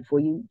be done before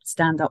you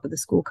stand up with a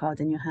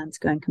scorecard in your hand to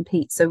go and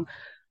compete. So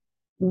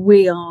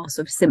we are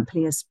sort of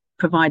simply as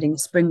providing a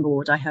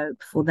springboard, I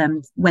hope, for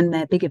them when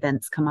their big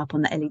events come up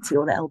on the LET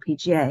or the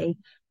LPGA,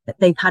 that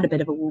they've had a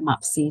bit of a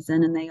warm-up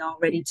season and they are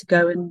ready to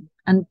go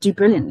and do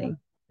brilliantly.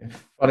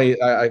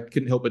 Funny, I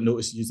couldn't help but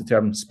notice you use the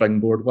term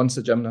springboard. Once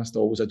a gymnast,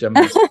 always a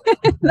gymnast.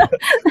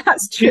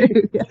 That's true.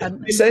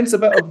 You sense a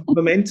bit of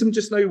momentum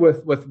just now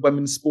with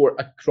women's sport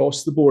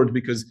across the board,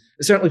 because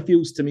it certainly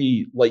feels to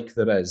me like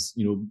there is.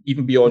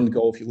 Even beyond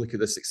golf, you look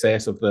at the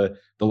success of the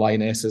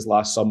Lionesses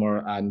last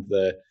summer and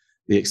the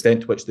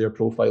extent to which their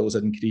profile has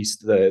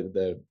increased.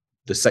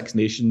 The Six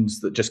Nations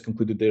that just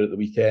concluded there at the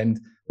weekend,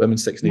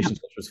 Women's Six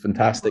Nations, which was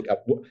fantastic.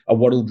 A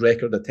world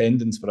record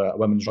attendance for a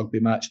women's rugby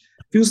match.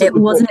 Feels like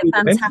wasn't it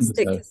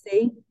fantastic to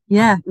see?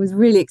 Yeah, it was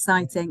really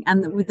exciting.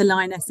 And with the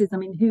Lionesses, I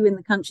mean, who in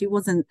the country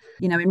wasn't,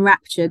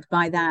 enraptured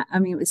by that? I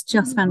mean, it was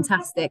just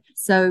fantastic.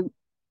 So,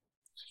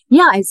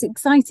 yeah, it's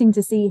exciting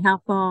to see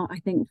how far I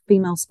think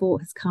female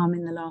sport has come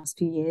in the last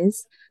few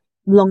years.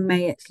 Long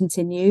may it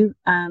continue.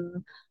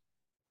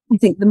 I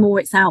think the more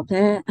it's out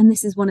there, and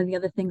this is one of the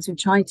other things we've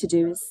tried to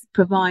do, is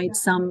provide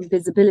some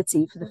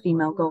visibility for the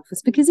female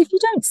golfers. Because if you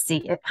don't see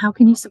it, how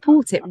can you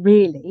support it,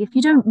 really? If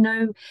you don't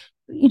know,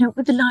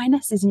 with the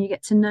Lionesses and you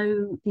get to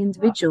know the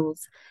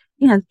individuals,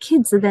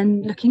 kids are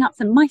then looking up to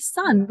them. My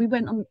son, we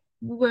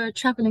were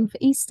traveling for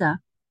Easter,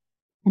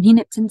 And he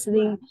nipped into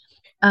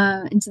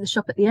the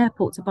shop at the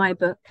airport to buy a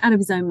book out of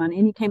his own money,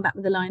 and he came back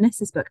with the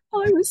Lionesses book.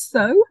 I was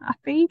so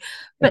happy.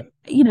 But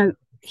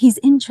he's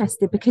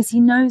interested because he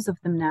knows of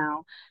them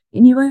now,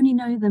 and you only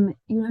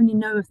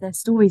know of their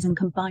stories and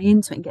can buy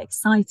into it and get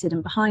excited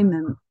and behind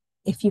them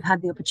if you've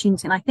had the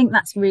opportunity. And I think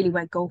that's really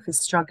where golf is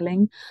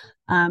struggling,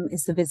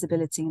 is the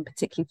visibility, and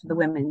particularly for the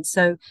women.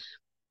 So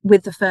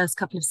with the first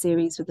couple of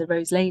series with the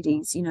Rose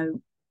Ladies,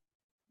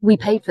 we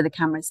paid for the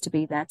cameras to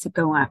be there, to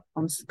go out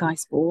on Sky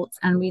Sports,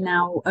 and we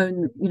now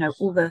own,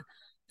 all the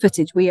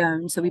footage we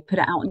own. So we put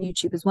it out on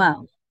YouTube as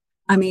well.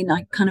 I mean,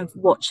 I kind of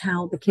watch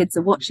how the kids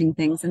are watching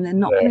things, and they're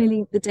not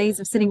really, the days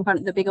of sitting in front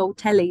of the big old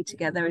telly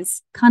together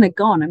is kind of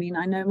gone. I mean,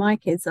 I know my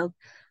kids,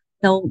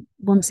 they'll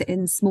want it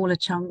in smaller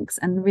chunks,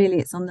 and really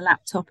it's on the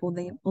laptop or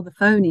the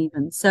phone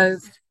even. So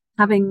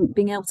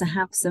being able to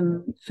have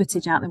some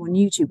footage out there on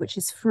YouTube, which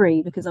is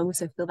free, because I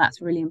also feel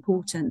that's really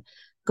important.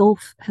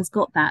 Golf has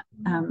got that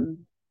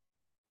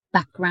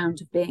background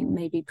of being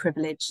maybe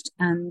privileged,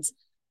 and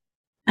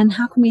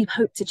how can we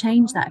hope to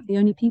change that if the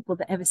only people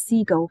that ever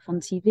see golf on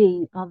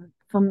TV are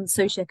from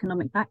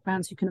socioeconomic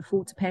backgrounds who can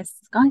afford to pay a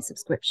Sky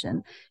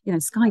subscription?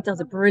 Sky does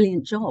a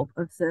brilliant job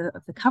of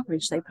the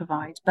coverage they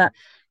provide, but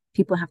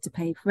people have to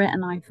pay for it.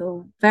 And I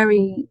feel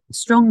very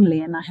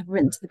strongly, and I have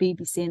written to the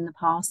BBC in the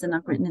past, and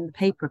I've written in the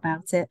paper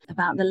about it,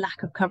 about the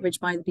lack of coverage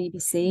by the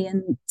BBC.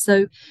 And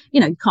so,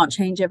 you can't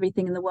change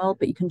everything in the world,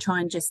 but you can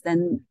try and just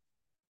then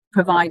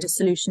provide a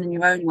solution in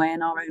your own way.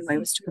 And our own way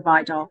was to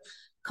provide our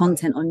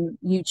content on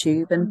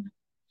YouTube. And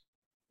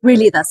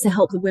really that's to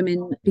help the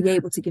women be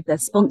able to give their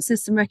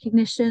sponsors some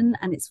recognition,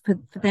 and it's for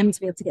them to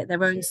be able to get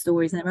their own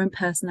stories and their own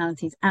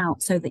personalities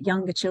out, so that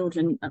younger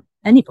children,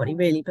 anybody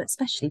really, but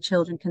especially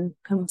children,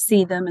 can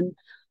see them and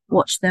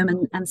watch them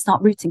and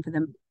start rooting for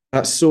them.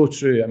 That's so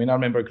true. I mean, I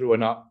remember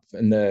growing up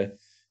in the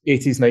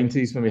 80s,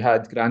 90s when we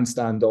had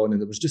Grandstand on,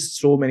 and there was just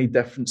so many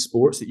different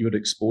sports that you were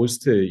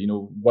exposed to.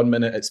 1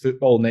 minute it's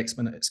football, next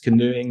minute it's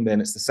canoeing, then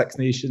it's the Six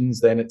Nations,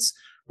 then it's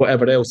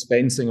whatever else,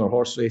 fencing or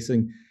horse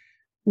racing.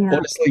 Yeah.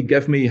 Honestly,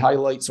 give me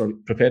highlights, or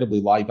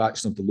preferably live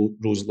action, of the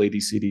Rose Lady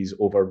series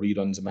over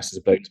reruns of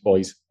Mrs. Brown's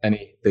Boys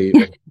any day.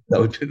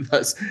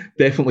 That's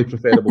definitely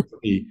preferable to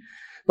me.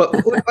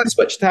 But let's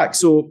switch tack.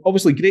 So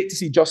obviously great to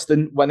see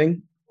Justin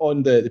winning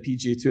on the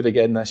PGA Tour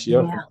again this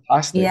year. Yeah.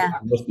 Fantastic. Yeah.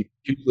 It must be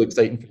hugely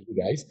exciting for you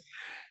guys.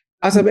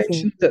 As I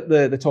mentioned at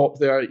the top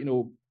there,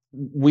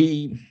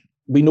 we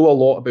know a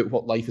lot about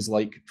what life is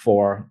like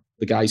for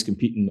the guys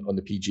competing on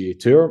the PGA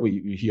Tour.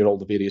 We hear all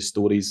the various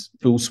stories.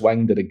 Full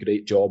Swing did a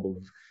great job of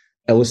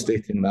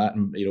illustrating that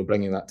and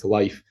bringing that to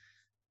life.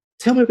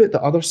 Tell me about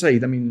the other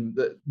side. I mean,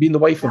 being the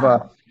wife of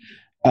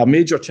a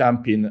major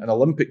champion, an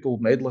Olympic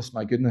gold medalist.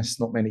 My goodness,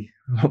 not many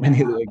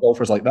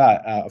golfers like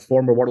that. A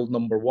former world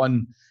number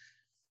one.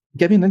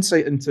 Give me an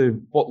insight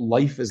into what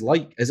life is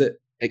like. Is it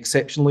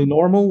exceptionally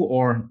normal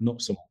or not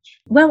so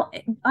much? Well,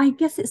 I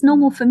guess it's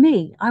normal for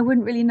me. I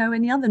wouldn't really know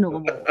any other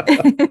normal,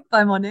 if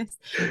I'm honest.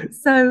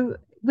 So,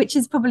 which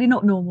is probably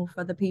not normal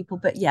for other people.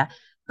 But yeah,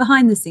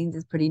 behind the scenes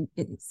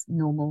it's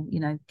normal.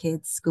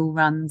 Kids, school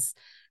runs,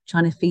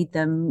 trying to feed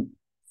them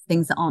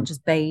things that aren't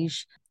just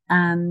beige.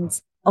 And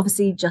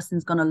obviously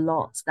Justin's gone a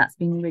lot. That's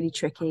been really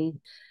tricky.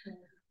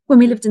 When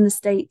we lived in the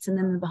States and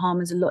then the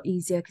Bahamas, a lot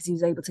easier because he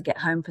was able to get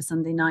home for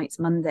Sunday nights,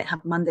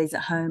 have Mondays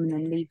at home, and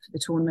then leave for the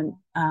tournament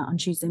on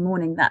Tuesday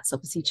morning. That's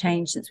obviously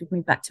changed since we've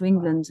moved back to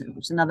England,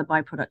 which is another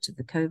byproduct of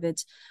the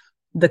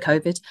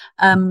COVID.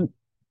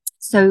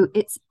 So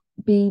it's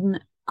been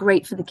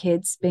great for the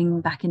kids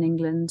being back in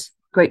England,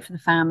 great for the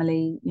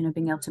family,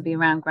 being able to be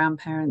around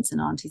grandparents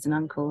and aunties and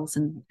uncles,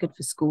 and good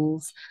for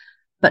schools,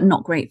 but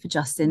not great for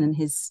Justin and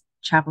his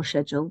travel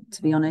schedule,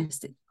 to be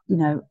honest.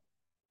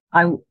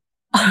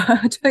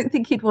 I don't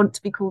think he'd want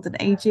to be called an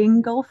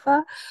aging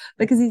golfer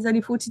because he's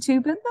only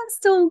 42, but that's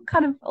still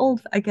kind of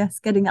old, I guess,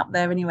 getting up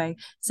there anyway.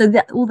 So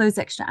that all those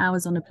extra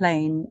hours on a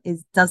plane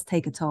does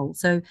take a toll.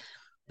 So,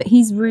 but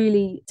he's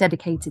really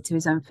dedicated to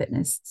his own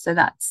fitness. So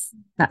that's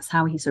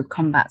how he sort of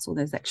combats all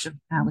those extra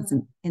hours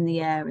in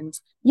the air. And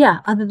yeah,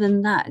 other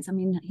than that, I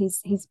mean,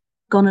 he's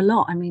gone a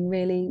lot. I mean,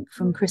 really,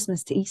 from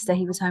Christmas to Easter,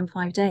 he was home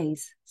 5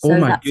 days. So oh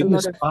my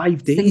goodness,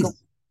 5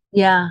 days.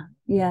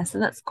 Yeah, so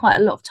that's quite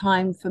a lot of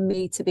time for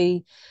me to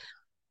be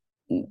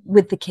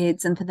with the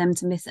kids and for them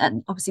to miss it.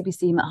 And obviously we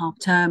see him at half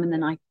term, and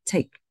then I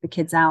take the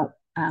kids out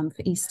for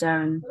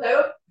Easter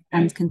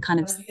and can kind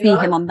of see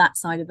him on that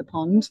side of the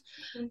pond.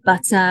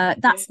 But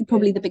that's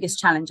probably the biggest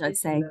challenge, I'd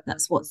say.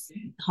 That's what's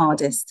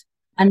hardest.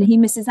 And he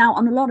misses out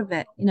on a lot of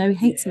it. He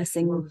hates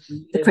missing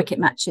the cricket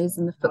matches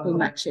and the football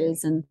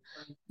matches and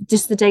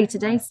just the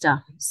day-to-day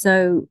stuff.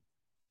 So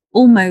it's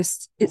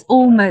almost,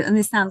 and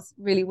this sounds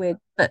really weird,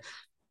 but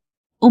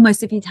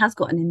almost if he has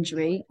got an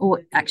injury,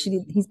 or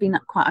actually he's been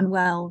quite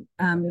unwell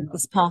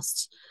this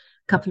past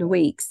couple of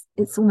weeks,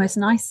 it's almost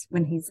nice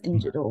when he's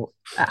injured or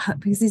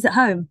because he's at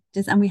home,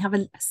 and we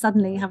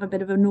suddenly have a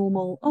bit of a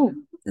normal,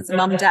 there's a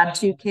mum, dad,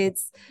 2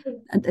 kids,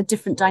 a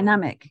different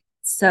dynamic.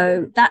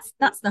 So that's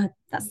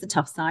the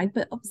tough side.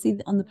 But obviously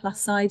on the plus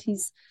side,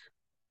 he's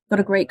got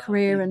a great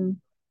career and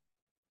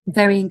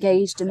very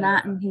engaged in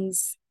that, and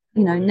he's,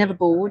 you know, never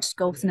bored.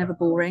 Golf's never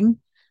boring.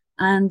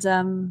 And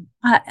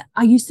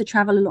I used to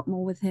travel a lot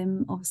more with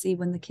him. Obviously,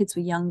 when the kids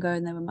were younger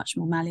and they were much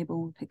more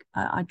malleable,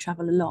 I'd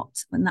travel a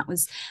lot. And that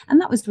was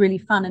really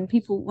fun. And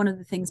people, one of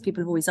the things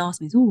people have always asked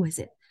me is, oh, is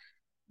it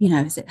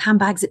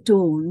handbags at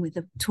dawn with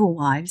the tour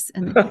wives?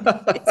 And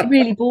it's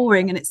really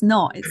boring, and it's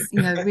not. It's,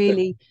 you know,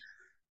 really,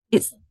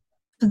 it's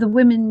for the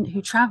women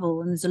who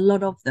travel, and there's a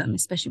lot of them,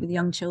 especially with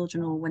young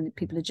children or when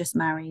people are just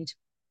married.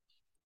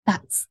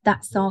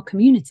 That's our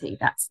community,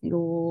 that's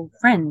your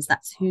friends,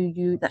 that's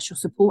your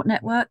support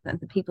network,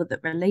 that's the people that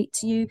relate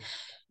to you.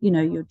 You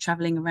know, you're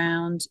traveling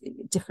around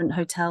different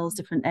hotels,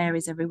 different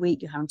areas every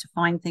week, you're having to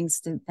find things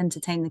to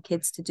entertain the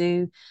kids to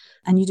do,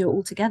 and you do it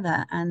all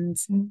together. And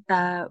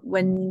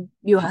when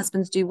your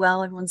husbands do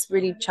well, everyone's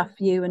really chuffed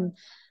for you, and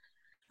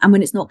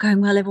when it's not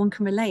going well, everyone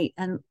can relate.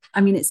 And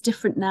I mean, it's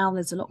different now,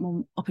 there's a lot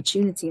more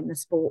opportunity in the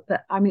sport,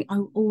 but I mean, I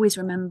always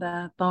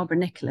remember Barbara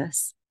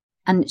Nicholas,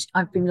 and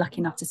I've been lucky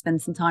enough to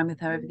spend some time with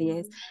her over the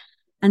years,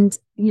 and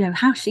you know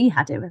how she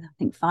had it with, I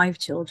think, 5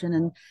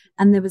 children,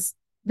 and there was,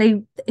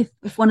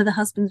 if one of the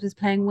husbands was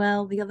playing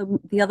well, the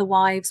other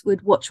wives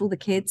would watch all the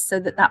kids so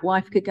that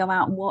wife could go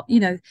out and what,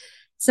 you know.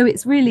 So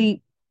it's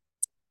really,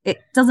 it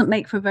doesn't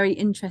make for a very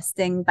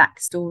interesting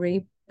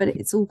backstory, but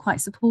it's all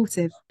quite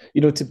supportive. You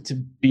know, to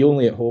be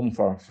only at home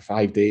for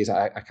 5 days,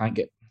 I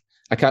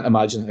can't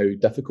imagine how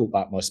difficult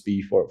that must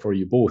be for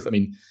you both. I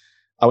mean,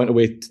 I went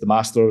away to the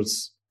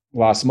Masters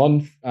last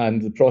month,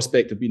 and the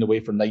prospect of being away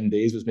for 9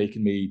 days was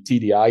making me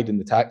teary-eyed in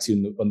the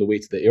taxi on the way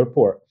to the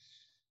airport.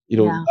 You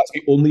know, that's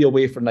me only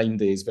away for 9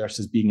 days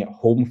versus being at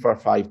home for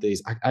 5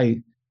 days.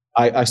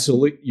 I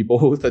salute you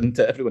both, and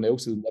to everyone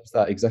else who lives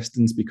that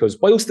existence, because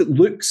whilst it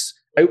looks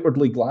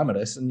outwardly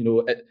glamorous, and you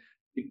know,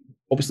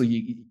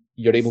 obviously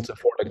you're able to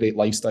afford a great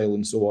lifestyle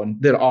and so on,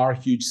 there are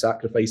huge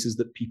sacrifices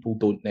that people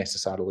don't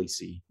necessarily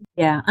see.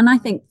 Yeah, and I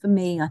think for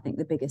me, I think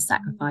the biggest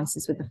sacrifice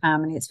is with the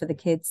family. It's for the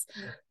kids.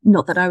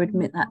 Not that I would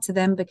admit that to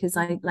them, because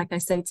I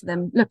say to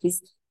them, look,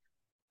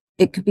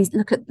 it could be,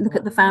 look at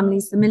the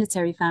families, the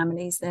military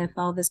families, their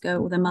fathers go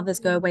or their mothers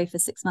go away for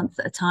 6 months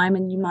at a time,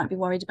 and you might be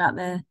worried about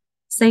their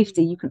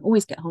safety. You can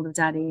always get hold of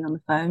daddy on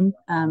the phone,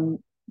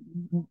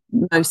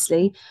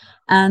 mostly.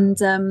 And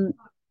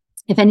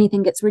if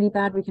anything gets really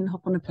bad, we can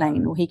hop on a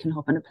plane, or he can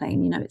hop on a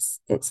plane. You know,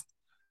 it's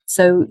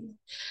so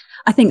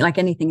I think, like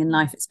anything in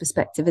life, it's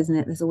perspective, isn't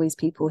it? There's always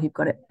people who've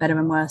got it better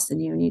and worse than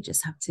you, and you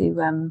just have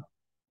to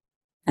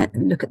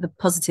look at the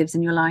positives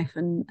in your life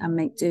and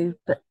make do.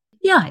 But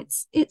yeah,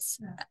 it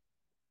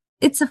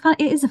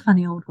is a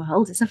funny old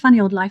world. It's a funny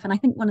old life. And I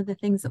think one of the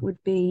things that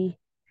would be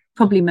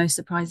probably most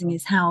surprising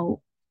is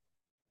how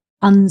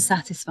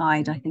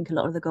unsatisfied I think a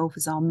lot of the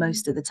golfers are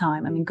most of the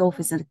time. I mean, golf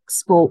is a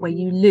sport where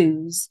you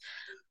lose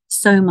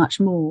so much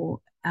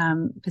more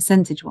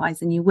percentage wise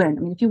than you win.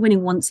 I mean, if you're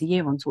winning once a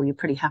year on tour, you're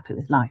pretty happy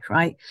with life,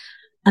 right?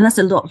 And that's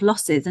a lot of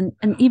losses. And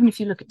even if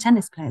you look at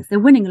tennis players, they're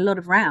winning a lot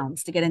of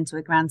rounds to get into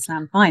a Grand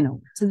Slam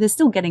final. So they're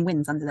still getting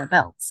wins under their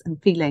belts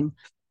and feeling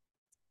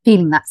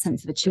that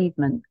sense of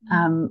achievement.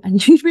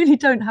 And you really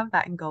don't have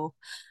that in golf.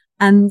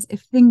 And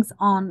if things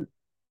aren't,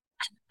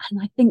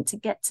 and I think to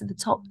get to the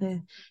top,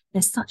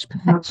 they're such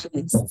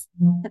perfectionists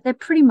that they're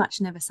pretty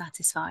much never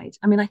satisfied.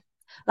 I mean,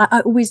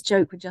 I always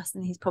joke with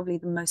Justin, he's probably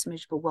the most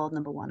miserable world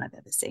number one I've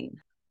ever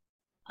seen.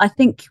 I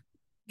think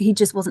he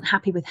just wasn't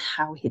happy with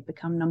how he'd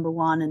become number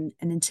one. And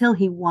until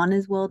he won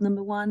as world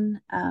number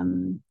one,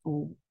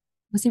 or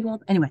was he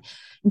world? Anyway,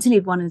 until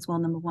he'd won as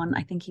world number one,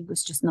 I think he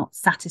was just not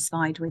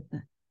satisfied with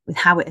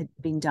how it had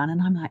been done.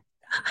 And I'm like,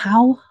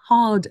 how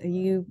hard are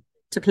you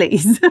to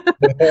please?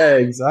 Yeah,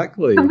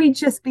 exactly. Can we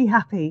just be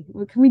happy?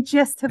 Can we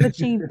just have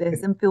achieved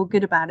this and feel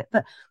good about it?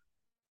 But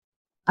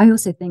I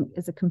also think,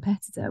 as a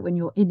competitor, when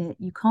you're in it,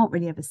 you can't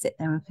really ever sit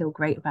there and feel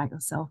great about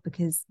yourself,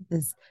 because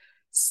there's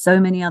so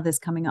many others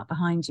coming up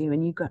behind you,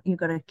 and you've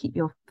got to keep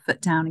your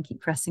foot down and keep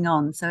pressing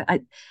on. So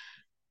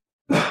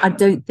I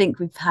don't think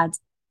we've had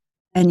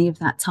any of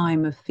that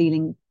time of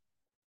feeling,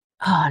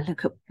 oh,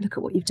 look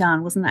at what you've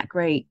done, wasn't that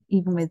great?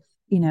 Even with,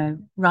 you know,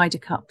 Ryder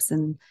Cups,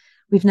 and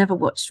we've never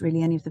watched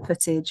really any of the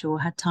footage or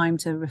had time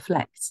to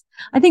reflect.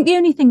 I think the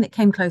only thing that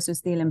came close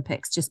was the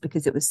Olympics, just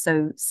because it was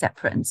so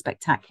separate and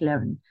spectacular,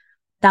 and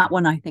that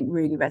one I think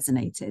really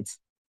resonated.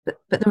 But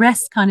the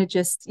rest kind of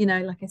just, you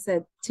know, like I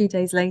said, 2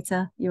 days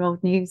later, you're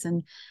old news,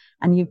 and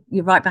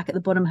you're right back at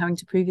the bottom, having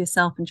to prove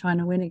yourself and trying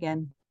to win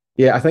again.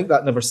 Yeah, I think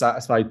that never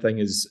satisfied thing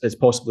is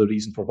possibly a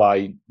reason for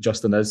why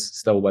Justin is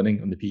still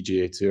winning on the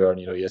PGA Tour, and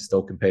you know, he is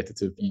still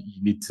competitive.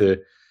 You need to.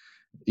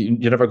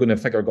 You're never going to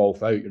figure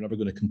golf out. You're never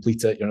going to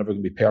complete it. You're never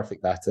going to be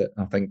perfect at it.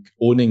 And I think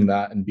owning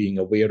that and being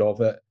aware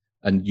of it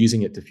and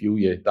using it to fuel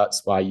you,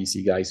 that's why you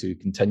see guys who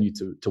continue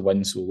to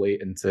win so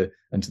late into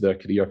their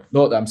career.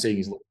 Not that I'm saying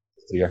he's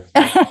career.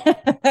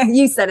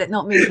 You said it,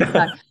 not me.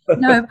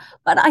 No,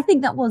 but I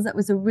think that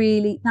was a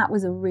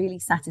really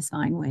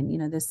satisfying win. You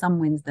know, there's some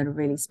wins that are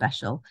really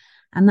special,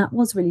 and that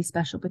was really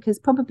special because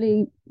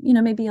probably, you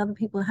know, maybe other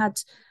people had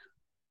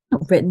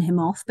not written him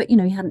off, but you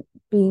know, he hadn't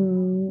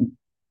been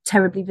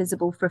terribly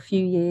visible for a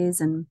few years,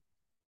 and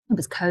it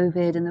was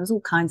COVID and there was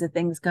all kinds of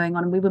things going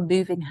on, and we were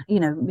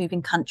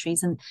moving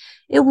countries, and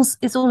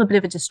it's all a bit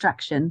of a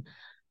distraction.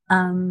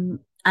 And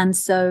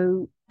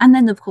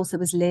then of course there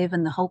was LIV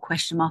and the whole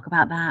question mark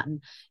about that.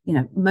 And,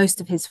 most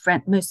of his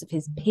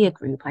peer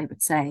group, I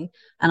would say,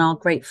 and our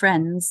great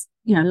friends,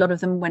 a lot of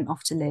them went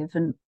off to LIV.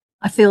 And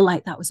I feel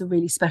like that was a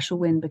really special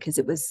win, because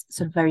it was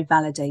sort of very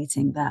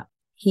validating that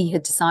he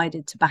had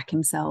decided to back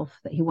himself,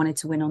 that he wanted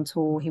to win on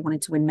tour, he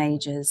wanted to win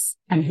majors,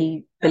 and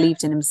he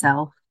believed in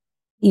himself,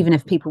 even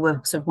if people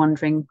were sort of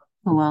wondering,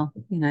 oh, well,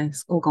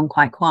 it's all gone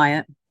quite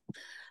quiet.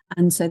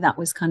 And so that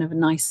was kind of a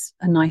nice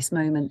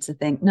moment to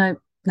think, no,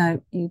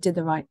 you did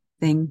the right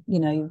thing,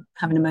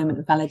 having a moment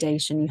of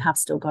validation, you have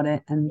still got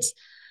it. And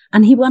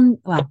he won.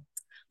 Well,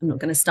 I'm not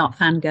going to start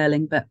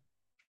fangirling, but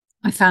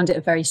I found it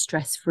a very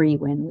stress-free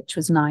win, which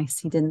was nice.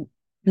 He didn't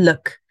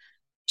look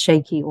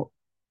shaky, or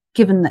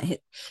given that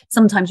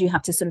sometimes you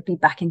have to sort of be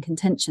back in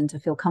contention to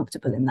feel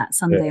comfortable in that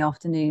Sunday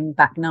afternoon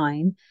back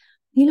nine.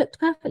 He looked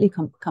perfectly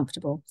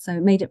comfortable. So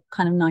it made it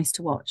kind of nice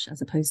to watch,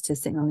 as opposed to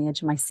sitting on the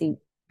edge of my seat.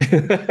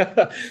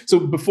 So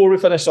before we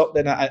finish up,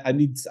 then I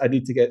need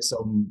to get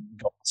some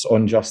guts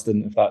on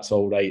Justin, if that's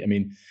all right. I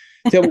mean,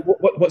 tell me,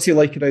 what's he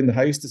like around the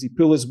house? Does he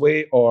pull his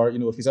weight, or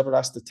if he's ever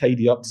asked to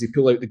tidy up, does he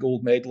pull out the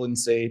gold medal and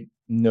say,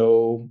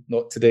 "No,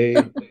 not today"?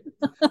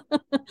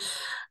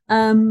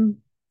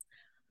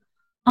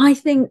 I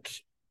think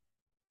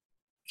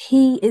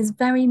he is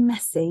very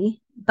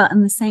messy, but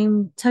in the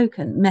same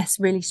token, mess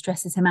really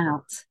stresses him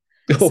out.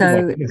 Oh,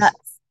 so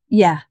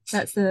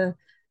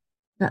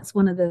that's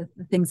one of the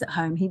things at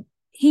home.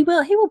 He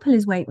will pull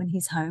his weight when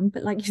he's home,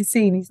 but like you've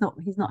seen, he's not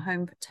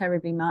home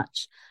terribly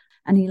much,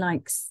 and he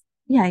likes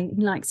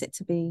it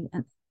to be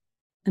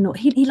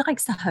he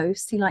likes to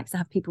host, he likes to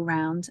have people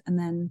around, and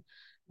then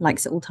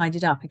likes it all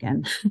tidied up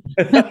again.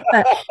 But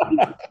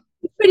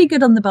he's pretty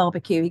good on the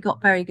barbecue. He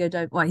got very good.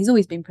 Well, he's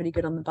always been pretty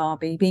good on the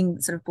barbie.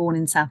 Being sort of born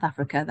in South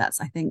Africa,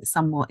 that's, I think,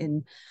 somewhat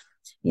in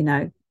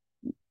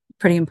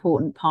pretty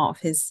important part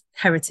of his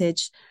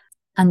heritage.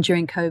 And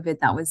during COVID,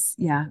 that was,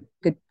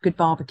 good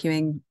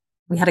barbecuing.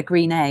 We had a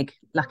green egg,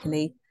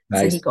 luckily.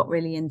 Nice. So he got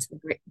really into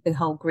the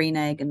whole green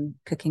egg and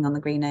cooking on the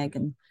green egg.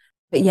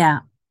 But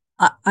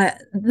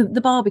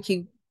the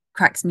barbecue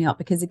cracks me up,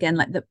 because again,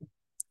 like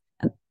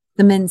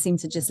the men seem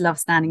to just love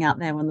standing out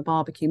there on the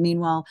barbecue.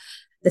 Meanwhile,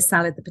 the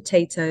salad, the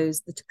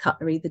potatoes, the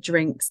cutlery, the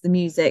drinks, the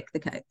music,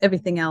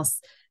 everything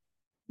else,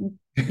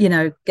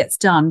 gets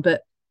done.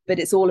 But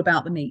it's all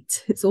about the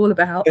meat. It's all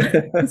about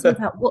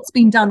what's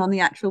been done on the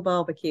actual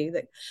barbecue.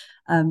 That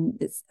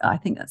I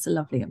think that's a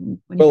lovely.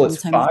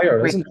 It's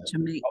fire, isn't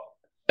it?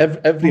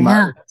 Every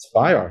man is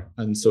fire,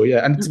 and so and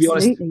absolutely. To be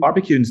honest,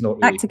 barbecuing's not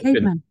really. Back to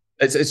caveman.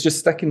 It's just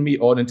sticking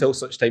meat on until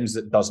such times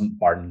as it doesn't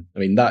burn. I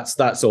mean, that's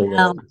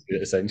all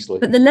essentially.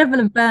 But the level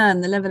of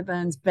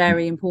burn's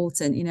very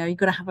important. You've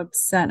got to have a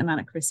certain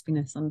amount of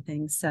crispiness on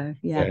things. So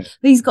But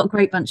he's got a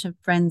great bunch of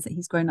friends that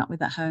he's grown up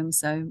with at home.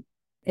 So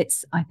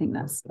I think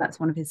that's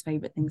one of his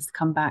favorite things, to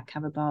come back,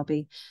 have a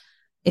barbie,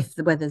 if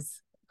the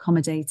weather's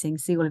accommodating,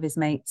 see all of his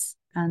mates,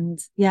 and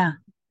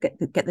get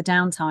the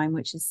downtime,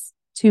 which is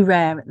too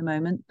rare at the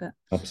moment. But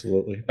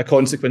absolutely a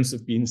consequence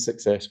of being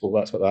successful.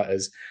 That's what that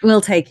is.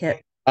 We'll take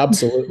it.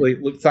 Absolutely.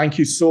 Look, thank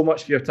you so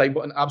much for your time.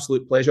 What an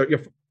absolute pleasure. Your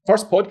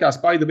first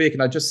podcast, by the way,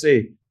 can I just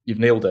say you've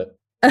nailed it.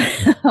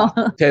 10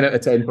 out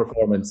of 10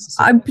 performance.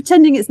 I'm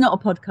pretending it's not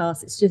a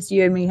podcast. It's just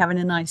you and me having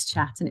a nice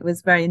chat, and it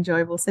was very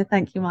enjoyable. So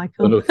thank you,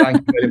 Michael. No, thank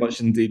you very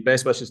much indeed.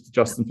 Best wishes to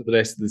Justin for the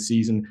rest of the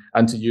season,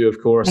 and to you, of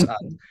course.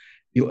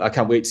 I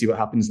can't wait to see what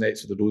happens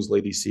next with the Rose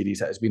Ladies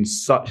series. It has been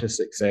such a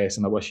success,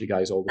 and I wish you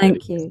guys all the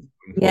best. Thank you.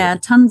 Yeah,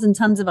 tons and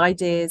tons of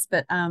ideas,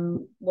 but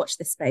watch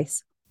this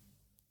space.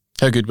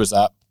 How good was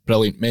that?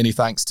 Brilliant. Many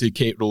thanks to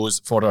Kate Rose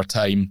for her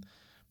time.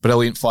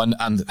 Brilliant fun.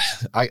 And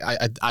I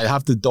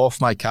have to doff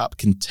my cap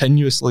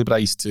continuously,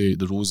 Bryce, to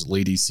the Rose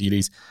Ladies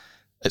series.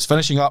 It's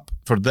finishing up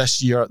for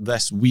this year,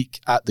 this week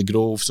at the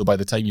Grove. So by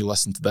the time you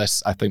listen to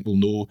this, I think we'll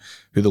know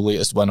who the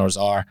latest winners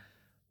are.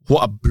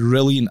 What a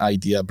brilliant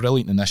idea,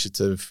 brilliant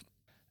initiative.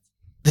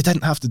 They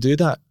didn't have to do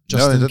that,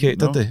 Justin and Kate,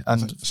 did they?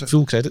 And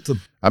full credit to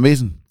them.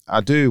 Amazing.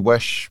 I do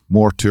wish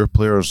more tour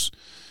players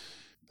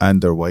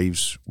and their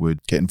wives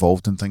would get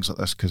involved in things like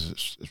this, because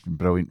it's been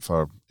brilliant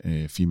for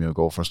female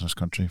golfers in this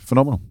country.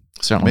 Phenomenal.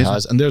 Certainly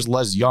has. And there's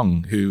Liz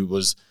Young, who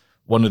was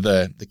one of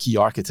the key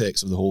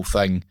architects of the whole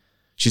thing.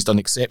 She's done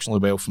exceptionally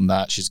well from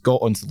that. She's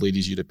got onto the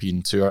Ladies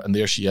European Tour, and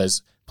there she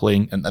is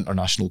playing an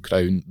international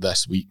crown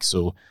this week.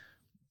 So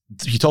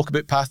if you talk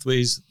about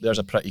pathways, there's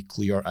a pretty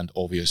clear and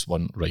obvious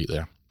one right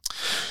there.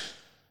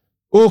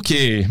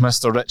 Okay,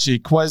 Mr. Ritchie,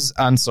 quiz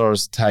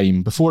answers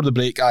time. Before the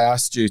break, I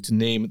asked you to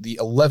name the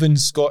 11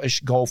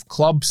 Scottish golf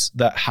clubs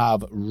that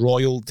have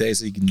royal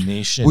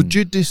designation. Would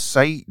you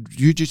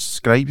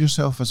describe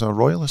yourself as a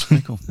royalist,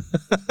 Michael?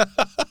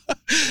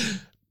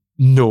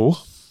 No.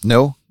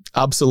 No?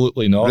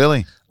 Absolutely not.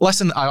 Really?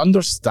 Listen, I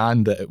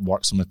understand that it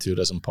works from a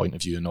tourism point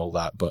of view and all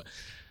that, but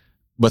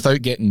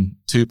without getting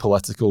too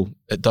political,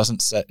 it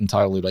doesn't sit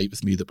entirely right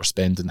with me that we're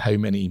spending how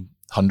many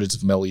hundreds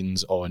of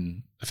millions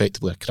on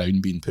effectively a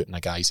crown being put in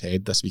a guy's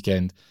head this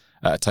weekend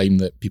at a time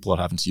that people are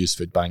having to use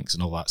food banks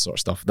and all that sort of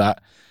stuff.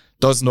 That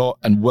does not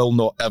and will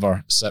not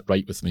ever sit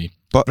right with me.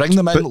 But bring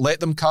them in, let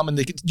them come, and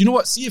they can. You know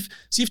what? See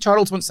if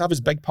Charles wants to have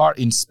his big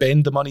party and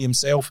spend the money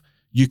himself.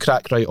 You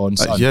crack right on,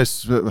 son.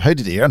 Yes. How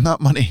did he earn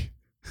that money?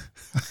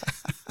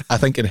 I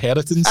think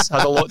inheritance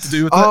had a lot to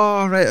do with it.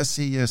 Oh, right. I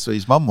see. Yeah. So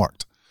his mum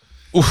worked.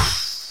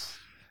 Oof.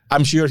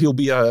 I'm sure he'll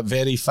be a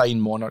very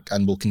fine monarch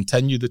and will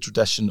continue the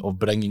tradition of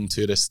bringing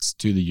tourists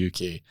to the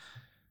UK.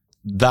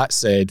 That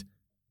said,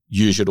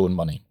 use your own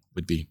money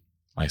would be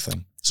my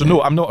thing. So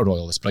no, I'm not a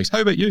royalist, Bryce.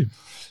 How about you?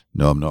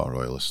 No, I'm not a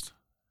royalist.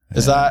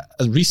 Is that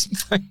a recent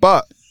thing?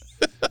 But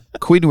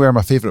Queen were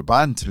my favourite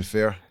band, to be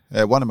fair.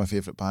 One of my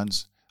favourite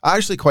bands. I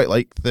actually quite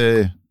like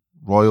the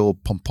royal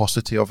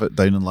pomposity of it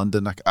down in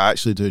London. I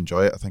actually do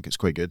enjoy it. I think it's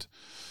quite good.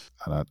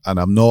 And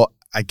I'm not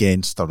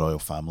against the royal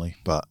family,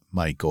 but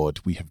my God,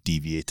 we have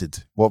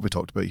deviated. What have we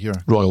talked about here?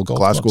 Royal golf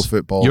Glasgow clubs.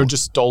 football. You're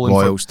just stalling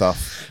royal for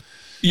stuff.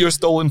 You're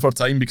stalling for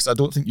time because I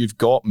don't think you've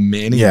got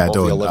many of the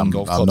 11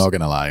 golf clubs. I'm not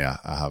going to lie.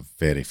 I have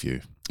very few.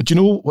 Do you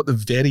know what the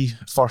very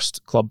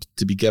first club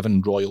to be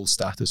given royal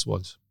status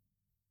was?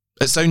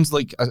 It sounds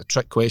like a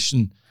trick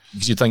question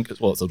because you think,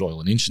 well, it's the Royal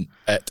and Ancient.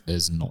 It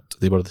is not.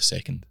 They were the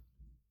second.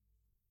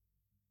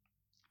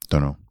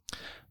 Don't know.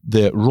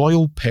 The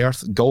Royal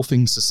Perth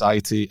Golfing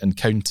Society and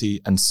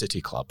County and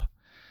City Club.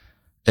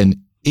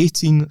 In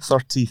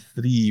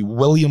 1833,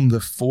 William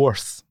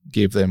IV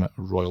gave them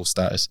royal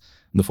status.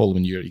 And the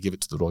following year, he gave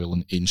it to the Royal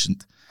and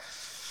Ancient.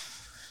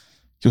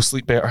 You'll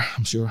sleep better,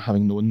 I'm sure,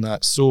 having known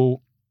that.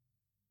 So,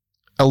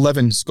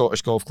 11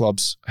 Scottish golf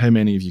clubs. How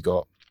many have you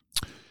got?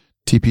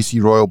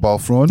 TPC Royal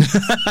Balfron.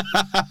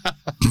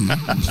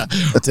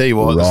 I tell you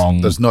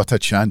what, there's not a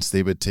chance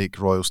they would take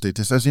royal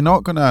status. Is he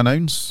not going to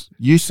announce?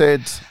 You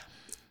said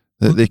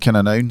that they can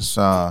announce.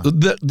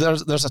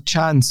 There's a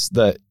chance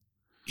that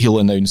he'll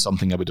announce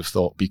something, I would have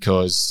thought,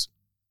 because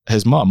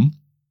his mum,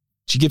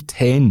 she gave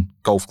 10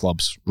 golf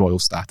clubs royal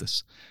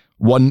status.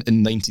 One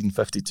in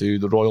 1952,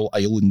 the Royal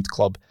Island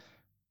Club,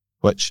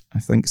 which I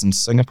think is in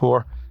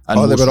Singapore. And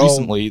most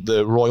recently,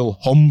 the Royal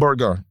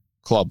Homburger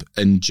Club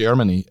in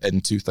Germany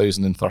in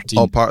 2013.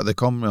 All part of the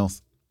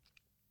Commonwealth.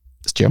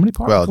 Is Germany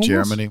part of the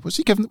Commonwealth? Germany. Were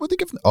they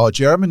given? Oh,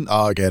 German.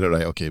 Oh, I get it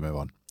right. Okay, move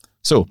on.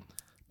 So,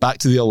 back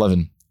to the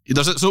 11.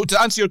 So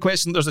to answer your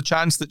question, there's a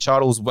chance that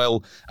Charles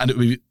will,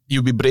 and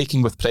you'll be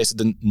breaking with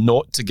precedent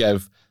not to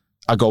give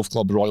a golf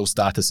club royal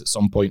status at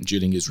some point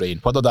during his reign.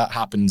 Whether that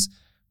happens,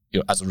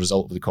 as a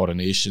result of the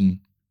coronation,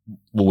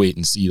 we'll wait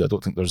and see. I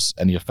don't think there's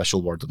any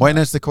official word on When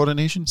that. is the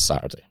coronation?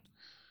 Saturday.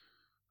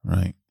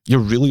 Right. You're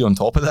really on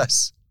top of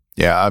this.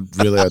 Yeah, I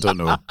don't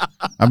know.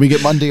 And we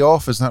get Monday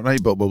off, isn't that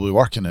right? But we'll be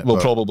working it. We'll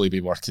probably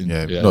be working.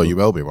 Yeah. No, you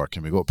will be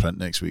working. We got print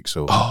next week,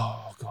 so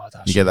oh God,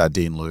 you get that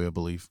day in lieu, I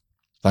believe.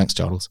 Thanks,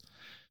 Charles.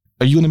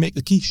 Are you going to make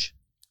the quiche?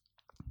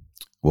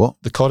 What?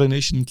 The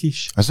coronation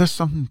quiche? Is this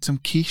some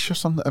quiche or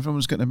something that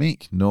everyone's going to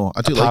make? No,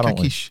 I do like a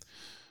quiche,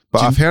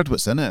 but I've heard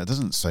what's in it. It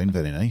doesn't sound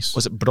very nice.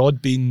 Was it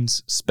broad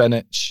beans,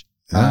 spinach,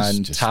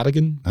 and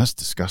tarragon? That's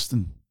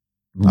disgusting.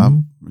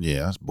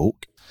 Yeah, that's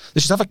bulk. They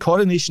should have a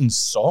coronation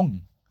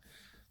song.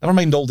 Never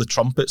mind all the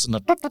trumpets and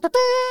the.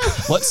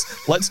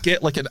 Let's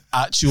get like an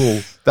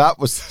actual. That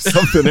was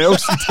something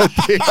else you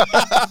did.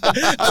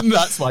 And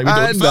that's why we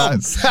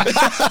don't film.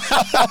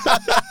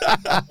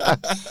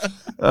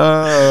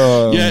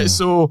 Yeah.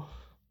 So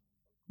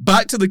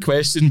back to the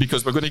question,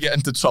 because we're going to get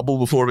into trouble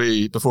before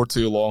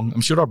too long.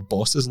 I'm sure our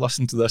bosses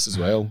listen to this as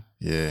well.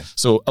 Yeah.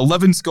 So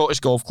 11 Scottish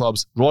golf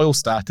clubs, royal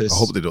status. I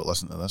hope they don't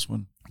listen to this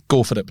one.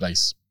 Go for it,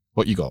 Bryce.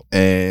 What you got?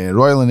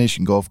 Royal and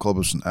Nation Golf Club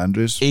of St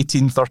Andrews.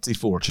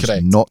 1834, which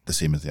correct. Is not the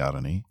same as the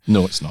RNA.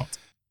 No, it's not.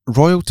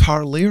 Royal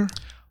Tarlaire.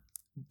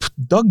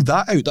 Dug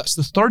that out. That's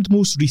the third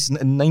most recent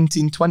in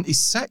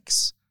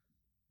 1926.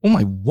 Oh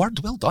my word,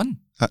 well done.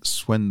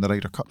 That's when the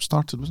Ryder Cup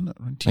started, wasn't it?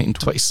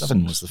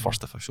 1927 was the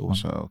first official one.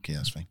 So, okay,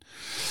 that's fine.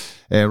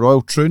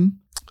 Royal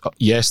Troon.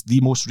 Yes,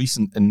 the most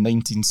recent in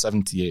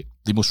 1978.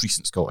 The most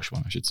recent Scottish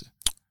one, I should say.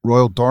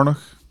 Royal Dornoch.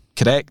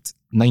 Correct,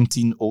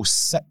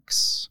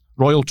 1906.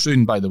 Royal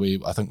Troon, by the way,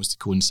 I think was to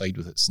coincide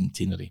with its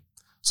centenary.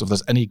 So if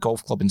there's any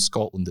golf club in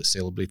Scotland that's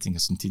celebrating a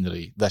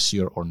centenary this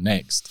year or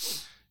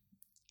next,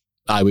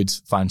 I would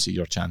fancy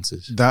your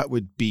chances. That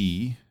would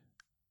be...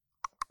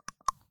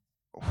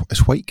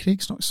 Is White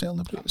Craig's not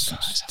celebrating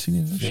its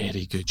centenary?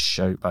 Very good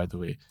shout, by the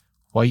way.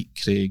 White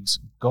Craig's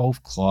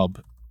Golf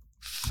Club,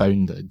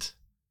 founded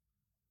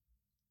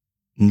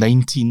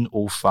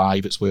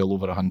 1905. It's well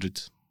over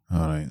 100.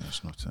 All right,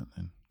 that's not it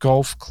then.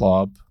 Golf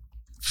Club,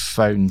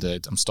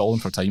 founded, I'm stalling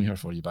for time here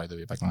for you, by the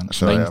way, big man.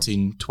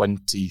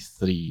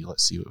 1923.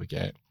 Let's see what we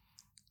get.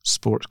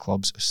 Sports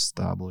clubs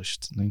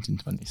established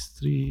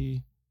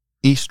 1923.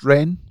 East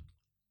Wren?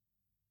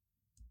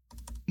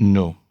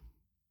 No.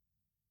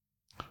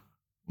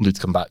 We'll need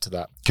to come back to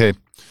that. Okay.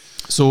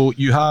 So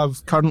you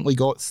have currently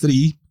got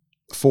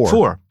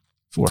Four.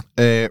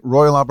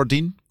 Royal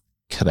Aberdeen?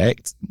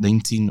 Correct.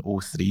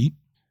 1903.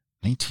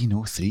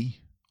 1903.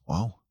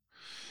 Wow.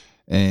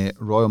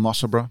 Royal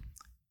Musselburgh?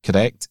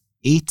 Correct.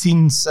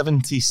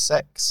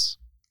 1876.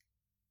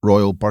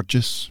 Royal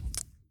Burgess.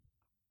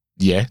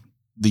 Yeah.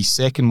 The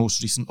second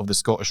most recent of the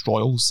Scottish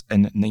Royals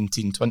in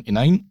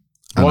 1929.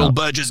 Royal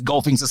Burgess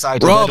Golfing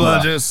Society. Royal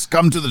Burgess,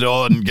 come to the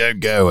door and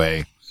go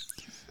away.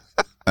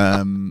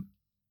 Yeah,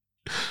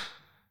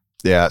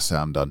 that's it,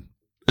 I'm done.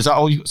 Is that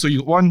all you? So you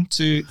got 1,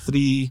 2,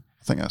 3,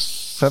 I think that's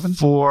 7.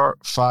 4,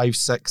 5,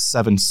 6,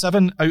 7.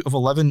 7 out of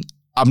 11.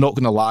 I'm not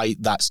going to lie,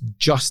 that's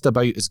just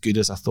about as good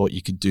as I thought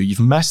you could do. You've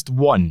missed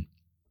one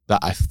that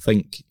I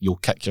think you'll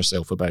kick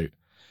yourself about.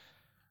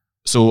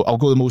 So I'll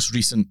go the most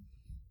recent,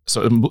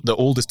 so the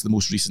oldest to the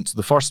most recent. So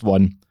the first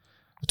one,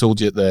 I told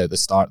you at the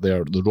start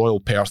there, the Royal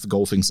Perth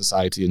Golfing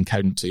Society and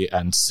County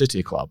and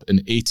City Club in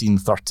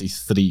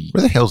 1833.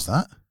 Where the hell's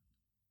that?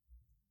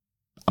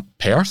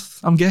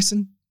 Perth, I'm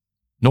guessing?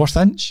 North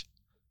Inch?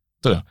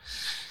 Don't know.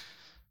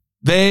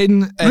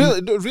 Then...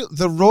 Really?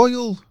 The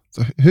Royal...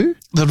 Who?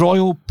 The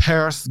Royal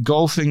Perth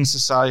Golfing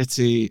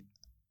Society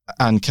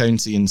and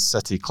County and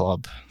City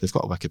Club. They've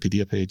got a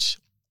Wikipedia page.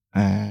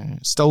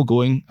 Still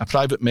going. A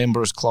private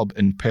members club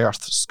in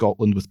Perth,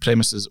 Scotland, with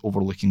premises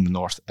overlooking the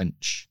North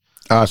Inch.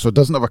 So it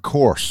doesn't have a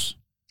course.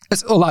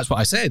 That's what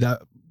I said.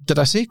 Did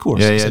I say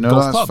course? Yeah, no,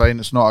 golf that's club. fine.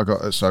 It's not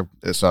a...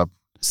 It's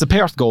the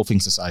Perth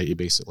Golfing Society,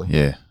 basically.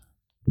 Yeah.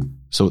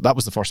 So that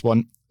was the first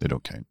one. They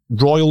don't count.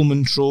 Royal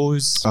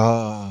Montrose.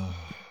 Oh.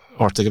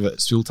 Or to give it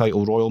its full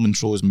title, Royal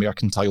Montrose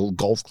Mercantile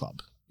Golf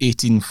Club,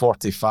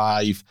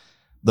 1845.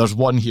 There's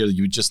one here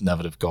you would just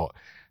never have got.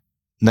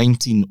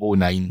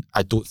 1909.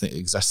 I don't think it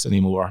exists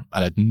anymore,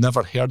 and I'd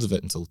never heard of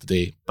it until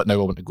today, but now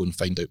I want to go and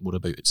find out more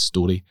about its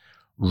story.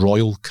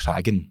 Royal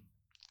Cragen.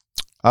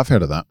 I've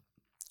heard of that.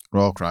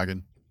 Royal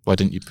Cragen. Why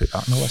didn't you put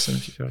that on the list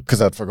if you've heard?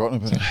 Because I'd forgotten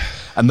about it.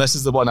 And this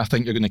is the one I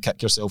think you're going to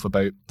kick yourself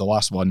about, the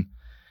last one.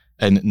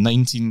 In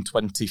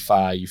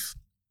 1925,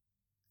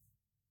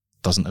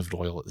 doesn't have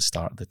Royal at the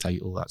start of the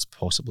title. That's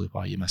possibly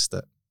why you missed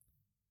it.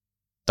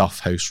 Duff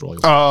House Royal.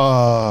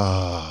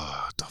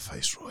 Oh, Duff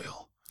House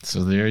Royal.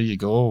 So there you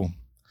go.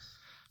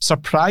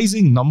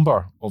 Surprising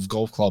number of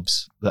golf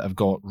clubs that have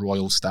got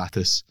royal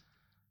status.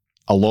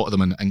 A lot of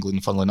them in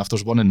England, funnily enough.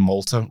 There's one in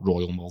Malta,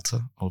 Royal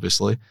Malta,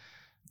 obviously.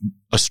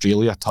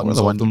 Australia, tons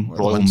of them.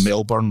 Royal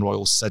Melbourne,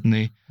 Royal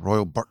Sydney.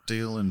 Royal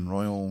Birkdale and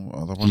Royal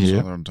other ones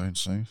that are down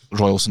south.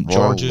 Royal St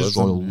George's,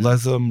 Royal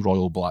Lytham,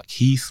 Royal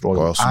Blackheath,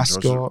 Royal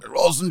Ascot.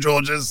 Royal St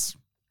George's.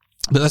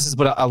 But this is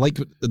what I like,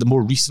 the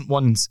more recent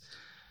ones.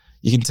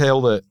 You can tell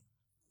that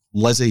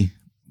Lizzie,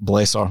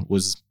 bless her,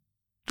 was,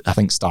 I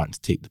think, starting to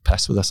take the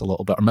piss with this a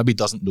little bit, or maybe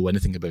doesn't know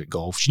anything about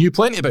golf. She knew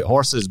plenty about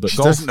horses, but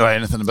golf... doesn't know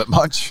anything about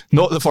much.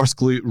 Not the first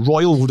clue.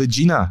 Royal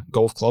Regina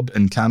Golf Club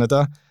in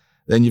Canada.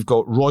 Then you've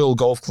got Royal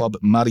Golf Club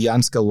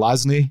Marianska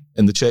Lasny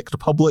in the Czech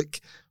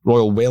Republic,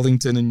 Royal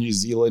Wellington in New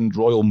Zealand,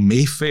 Royal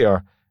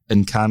Mayfair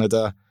in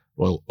Canada,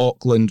 Royal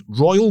Auckland,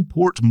 Royal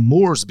Port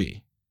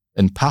Moresby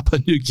in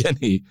Papua New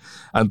Guinea,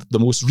 and the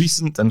most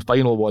recent and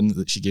final one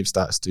that she gave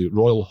status to,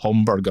 Royal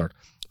Homburger,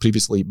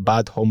 previously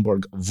Bad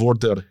Homburg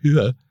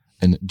Vorderhöhe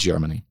in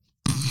Germany.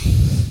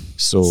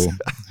 So...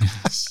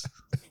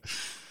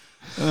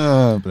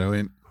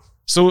 brilliant.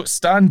 So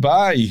stand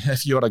by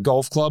if you're a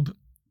golf club.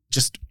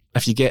 Just...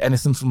 if you get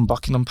anything from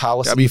Buckingham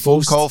Palace, got me a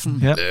phone call from...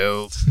 Yep.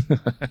 No.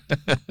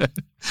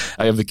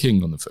 I have the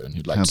king on the phone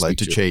who'd like I'd like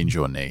to change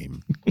your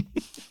name.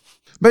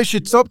 But you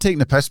should stop taking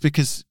the piss,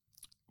 because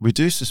we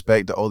do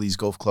suspect that all these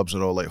golf clubs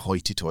are all like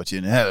hoity-toity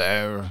and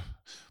hello.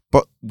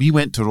 But we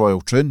went to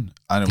Royal Troon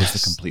and it was the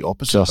complete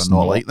opposite. Just They're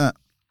not like that.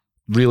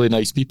 Really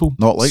nice people.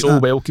 Not like so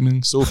that.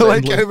 Welcoming, so I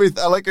friendly.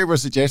 like how we're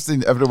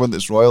suggesting everyone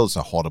that's royal is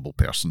a horrible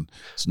person.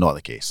 It's not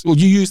the case. Well,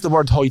 you use the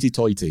word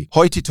hoity-toity.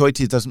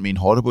 Hoity-toity doesn't mean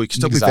horrible. You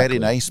can still be very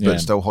nice, but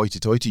it's still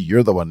hoity-toity.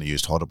 You're the one that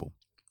used horrible.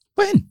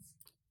 When?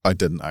 I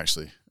didn't,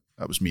 actually.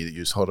 That was me that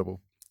used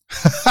horrible.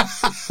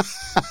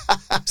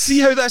 See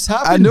how this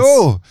happens? I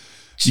know.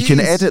 Jeez. You can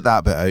edit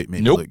that bit out, make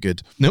it look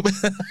good. Nope.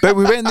 But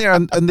we went there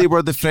and they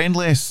were the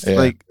friendliest. Yeah.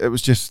 Like, it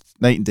was just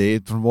night and day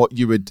from what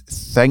you would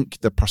think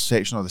the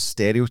perception or the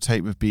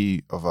stereotype would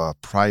be of a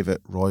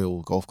private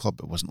royal golf club.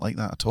 It wasn't like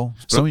that at all.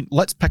 It's brilliant. So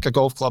let's pick a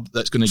golf club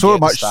that's going to so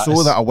get much status.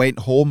 so that I went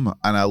home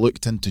and I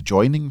looked into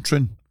joining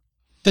Troon.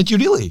 Did you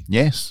really?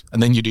 Yes.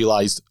 And then you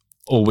realised,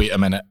 oh, wait a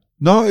minute.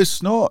 No,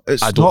 it's not.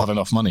 I don't have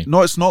enough money.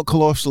 No, it's not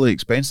colossally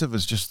expensive.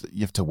 It's just that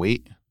you have to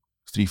wait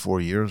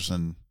 3-4 years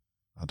and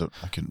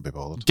I couldn't be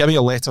bothered. Give me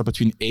a letter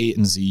between A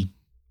and Z.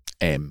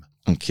 M.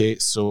 Okay,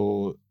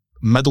 so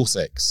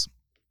Middlesex.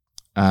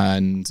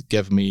 And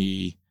tell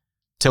me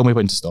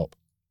when to stop.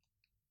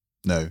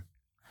 No.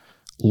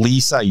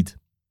 Leaside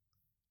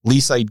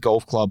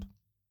Golf Club.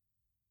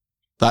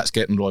 That's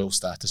getting royal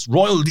status.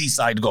 Royal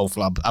Leaside Golf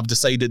Club. I've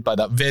decided by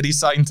that very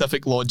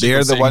scientific logic.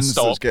 They're the ones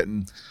stop. that's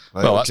getting...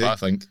 Right, well, that's what I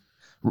think.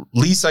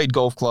 Leaside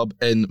Golf Club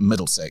in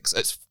Middlesex.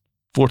 It's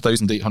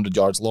 4,800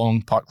 yards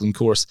long, Parkland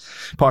course,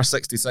 par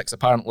 66.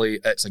 Apparently,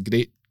 it's a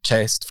great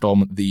chest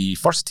from the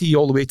first tee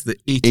all the way to the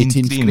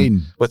 18th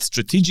green, with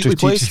strategically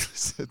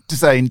placed.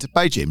 Designed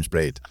by James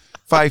Braid,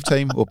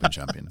 5-time Open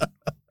champion.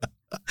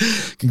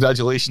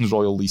 Congratulations,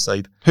 Royal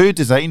Leaside. Who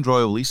designed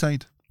Royal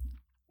Leaside?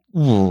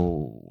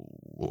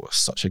 Whoa. Oh,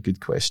 such a good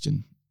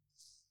question.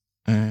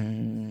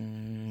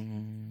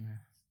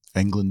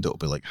 England, it'll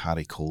be like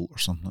Harry Colt or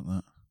something like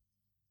that.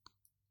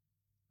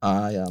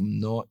 I am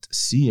not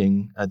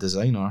seeing a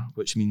designer,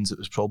 which means it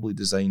was probably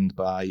designed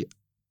by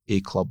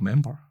a club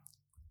member.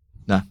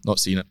 Nah, not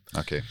seeing it.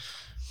 Okay.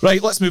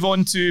 Right, let's move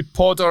on to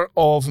Podder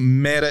of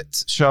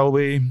Merit, shall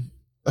we?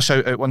 A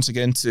shout out once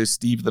again to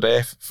Steve the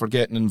ref for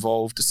getting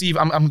involved. Steve,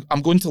 I'm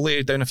going to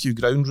lay down a few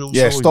ground rules.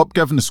 Yeah, stop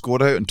giving the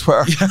score out on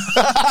Twitter.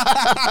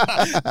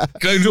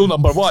 Ground rule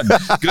number 1.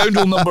 Ground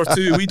rule number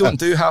 2, we don't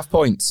do half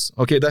points.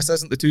 Okay, this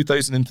isn't the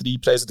 2003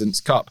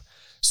 President's Cup.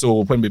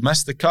 So when we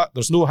miss the cut,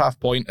 there's no half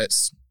point,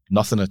 it's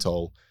nothing at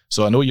all.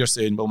 So I know you're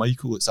saying, well,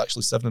 Michael, it's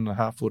actually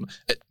 7.5.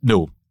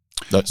 No.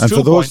 And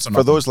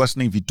for those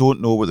listening, if you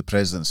don't know what the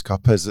President's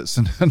Cup is, it's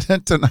an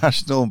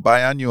international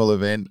biannual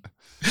event.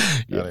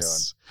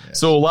 Yes.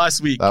 So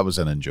last week, that was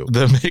an in-joke.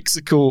 The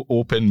Mexico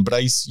Open.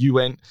 Bryce, you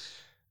went,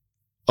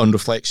 on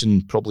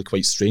reflection, probably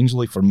quite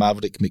strangely, for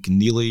Maverick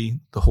McNeely,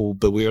 the whole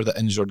beware the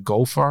injured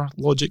golfer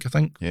logic, I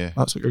think. Yeah.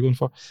 That's what you're going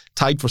for.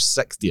 Tied for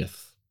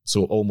 60th,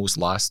 so almost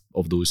last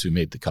of those who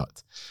made the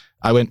cut.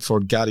 I went for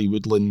Gary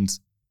Woodland.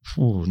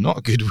 Oh, not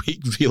a good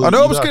week, really. I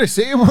know, I was going to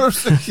say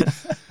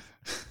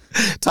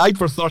tied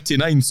for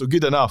 39, so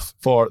good enough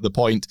for the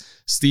point.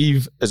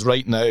 Steve is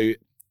right now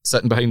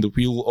sitting behind the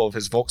wheel of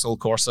his Vauxhall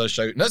Corsa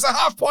shouting, there's a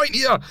half point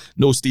here.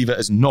 No, Steve, it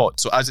is not.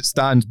 So as it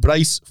stands,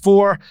 Bryce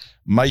 4,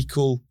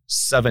 Michael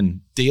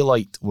 7.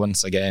 Daylight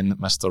once again,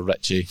 Mr.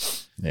 Ritchie.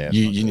 Yeah,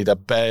 you need a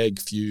big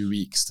few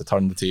weeks to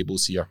turn the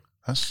tables here.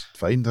 That's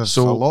fine. There's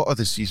a lot of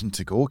the season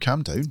to go.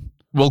 Calm down.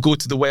 We'll go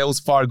to the Wells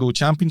Fargo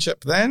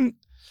Championship then.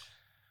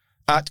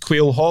 At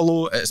Quail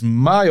Hollow, it's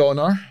my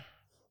honour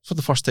for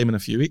the first time in a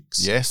few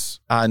weeks. Yes.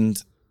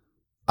 And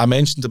I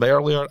mentioned him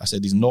earlier. I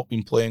said he's not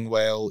been playing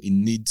well. He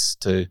needs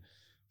to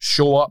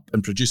show up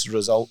and produce a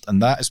result.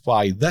 And that is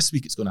why this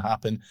week it's going to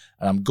happen.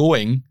 And I'm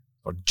going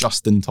for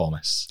Justin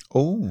Thomas.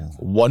 Oh.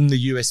 Won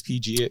the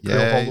USPGA at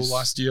Quail Hollow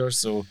last year.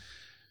 So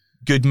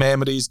good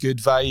memories, good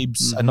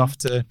vibes, enough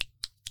to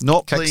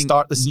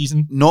kickstart the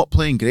season. Not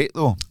playing great,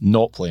 though.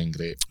 Not playing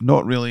great.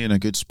 Not really in a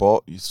good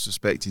spot. You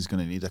suspect he's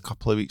going to need a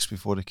couple of weeks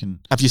before he can...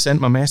 Have you sent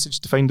him a message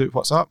to find out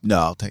what's up? No,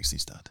 I'll text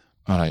his dad.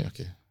 All right,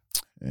 okay.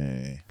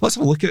 Let's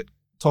have a look at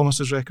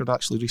Thomas's record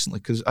actually recently,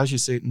 because as you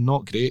say,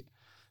 not great.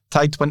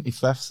 Tied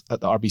 25th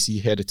at the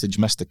RBC Heritage,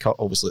 missed a cut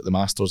obviously at the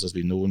Masters, as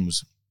we know, and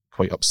was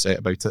quite upset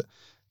about it.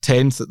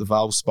 10th at the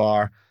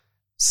Valspar,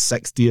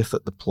 60th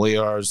at the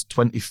Players,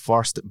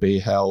 21st at Bay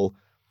Hill,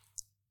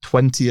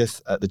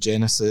 20th at the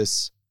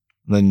Genesis,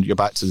 and then you're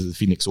back to the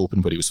Phoenix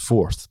Open where he was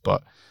 4th,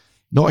 but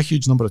not a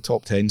huge number of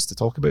top 10s to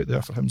talk about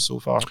there for him so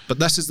far. But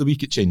this is the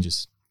week it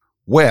changes.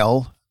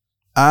 Well,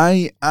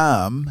 I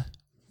am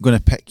going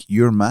to pick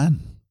your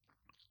man.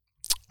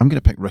 I'm going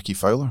to pick Ricky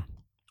Fowler.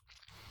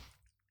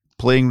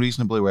 Playing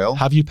reasonably well.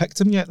 Have you picked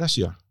him yet this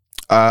year?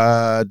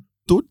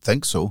 Don't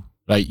think so.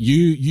 Right,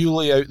 you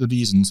lay out the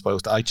reasons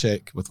whilst I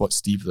check with what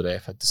Steve the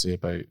ref had to say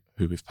about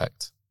who we've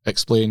picked.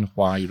 Explain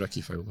why Ricky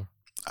Fowler.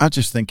 I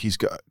just think he's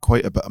got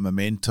quite a bit of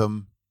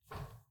momentum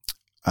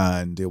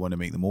and they want to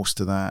make the most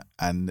of that.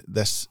 And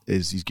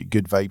he's got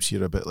good vibes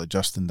here, a bit like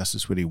Justin. This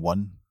is where he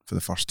won for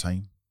the first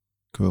time,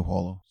 Quail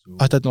Hollow. So,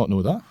 I did not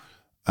know that.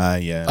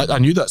 I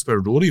knew that's where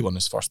Rory won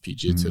his first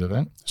PGA Tour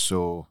event.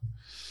 So,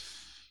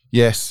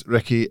 yes,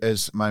 Ricky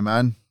is my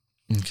man.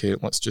 Okay,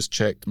 let's just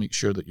check to make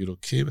sure that you're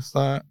okay with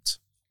that.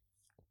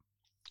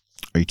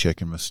 Are you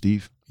checking with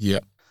Steve?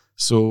 Yeah.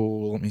 So,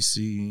 let me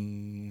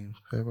see.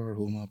 Power,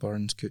 Homa,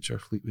 Burns, Kuchar,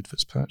 Fleetwood,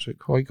 Fitzpatrick,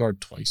 Højgaard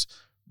twice.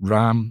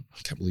 Ram,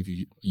 I can't believe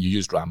you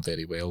used Ram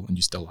very well and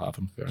you still have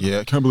him. Yeah,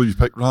 I can't believe you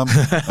picked Ram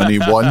and he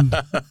won.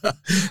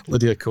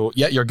 Lydia Ko.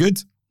 Yeah, you're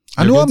good.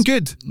 I know I'm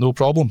good. No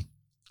problem.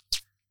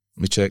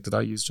 Let me check. Did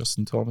I use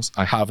Justin Thomas?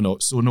 I have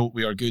not. So no,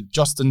 we are good.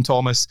 Justin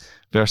Thomas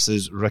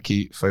versus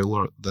Ricky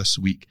Fowler this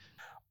week.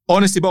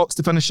 Honesty box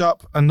to finish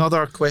up.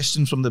 Another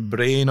question from the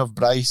brain of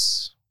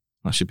Bryce.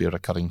 That should be a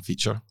recurring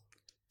feature.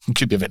 It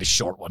could be a very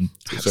short one.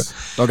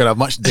 Not going to have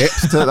much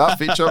depth to that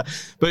feature.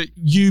 But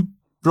you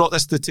brought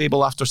this to the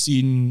table after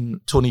seeing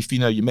Tony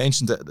Finau. You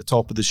mentioned it at the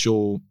top of the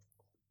show.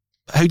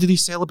 How did he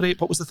celebrate?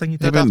 What was the thing he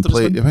did after his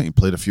win? I think he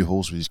played a few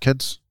holes with his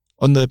kids.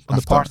 On the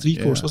par 3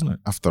 course, wasn't it?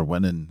 After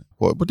winning,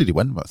 what did he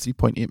win? What,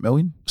 3.8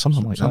 million?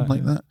 Something like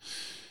that.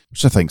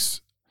 Which I think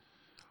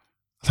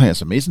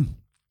it's amazing.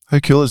 How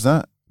cool is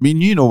that? I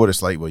mean, you know what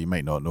it's like. Well, you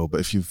might not know,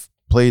 but if you've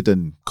played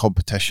in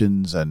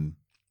competitions and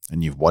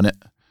you've won it,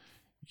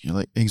 you're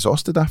like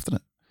exhausted after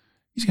it.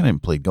 He's going to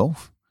play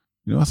golf.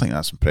 You know, I think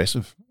that's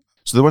impressive.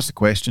 So there was the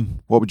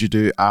question: what would you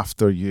do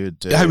after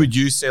you'd? How would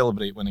you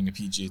celebrate winning a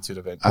PGA Tour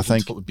event?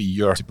 What would be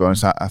your? To be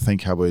honest, I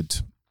think I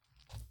would.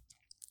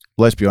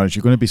 Let's be honest,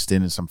 you're going to be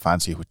staying in some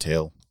fancy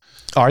hotel.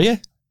 Are you?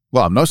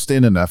 Well, I'm not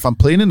staying if I'm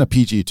playing in a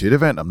PGA Tour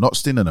event, I'm not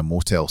staying in a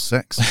Motel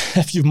 6.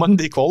 If you've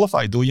Monday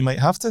qualified, though, you might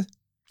have to.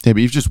 Yeah,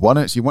 but you've just won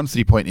it, so you won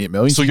 3.8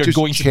 million. So you're just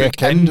going to check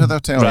book in to the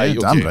hotel. Right, yeah,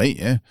 damn right,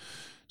 yeah.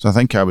 So I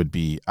think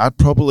I'd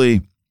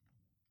probably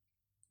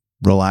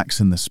relax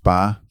in the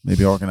spa,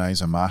 maybe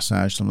organise a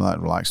massage, something like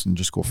that, relax and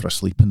just go for a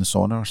sleep in the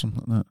sauna or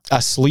something like that.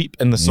 A sleep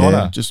in the sauna?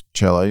 Yeah, just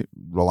chill out,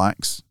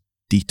 relax,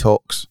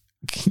 detox.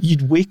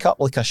 You'd wake up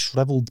like a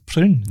shriveled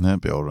prune.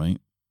 That'd be all right.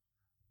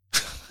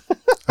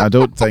 I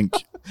don't think...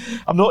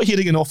 I'm not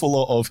hearing an awful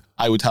lot of,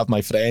 I would have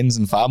my friends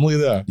and family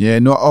there. Yeah,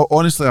 no,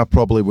 honestly, I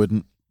probably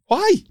wouldn't.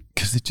 Why?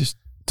 Because they just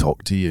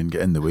talk to you and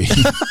get in the way.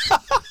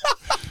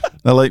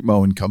 I like my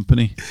own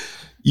company.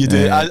 You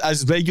do.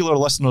 As regular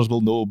listeners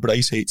will know,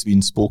 Bryce hates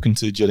being spoken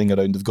to during a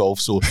round of golf.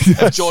 So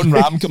if John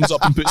Ram comes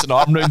up and puts an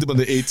arm around him on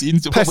the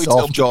 18th, you'll probably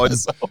tell him John.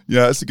 Piss off.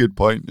 Yeah, that's a good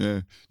point.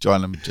 Yeah,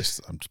 John, I'm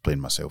just playing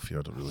myself here.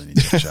 I don't really need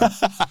to chat.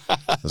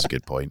 That's a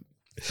good point.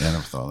 Yeah, I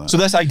never thought of that. So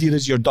this idea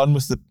is you're done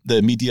with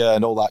the media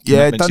and all that.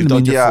 Yeah, done you've the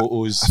done media. Your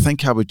photos. I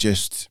think I would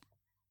just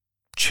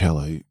chill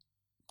out,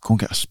 go and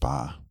get a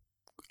spa.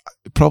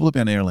 It'd probably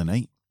be an early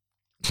night.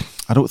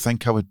 I don't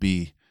think I would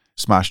be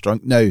smash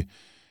drunk. Now,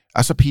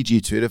 as a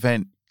PGA Tour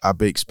event, I'd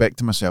be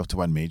expecting myself to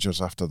win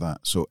majors after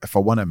that. So if I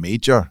won a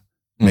major,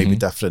 maybe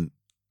different.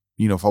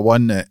 You know, if I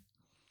won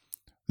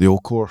the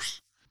old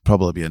course,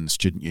 probably be in the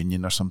student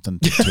union or something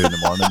till 2 a.m.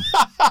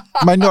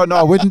 No,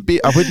 I wouldn't be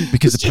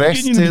because the press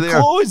stay there.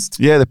 Closed.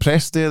 Yeah, the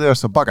press stay there,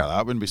 so bugger that,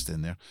 I wouldn't be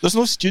staying there. There's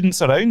no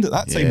students around at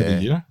that time of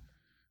the year.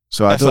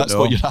 So I if don't that's know.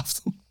 what you're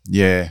after.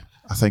 Yeah,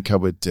 I think I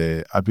would.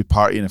 I'd be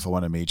partying if I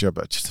won a major,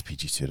 but just a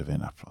PGA Tour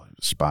event, I'd probably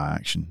spa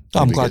action.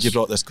 I'm glad you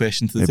brought this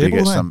question to the maybe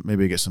table.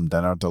 Maybe get some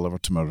dinner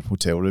delivered to my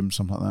hotel room,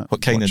 something like that.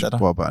 What kind of dinner?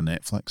 What about a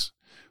Netflix?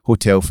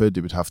 Hotel food,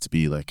 it would have to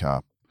be like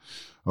a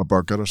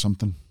burger or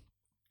something.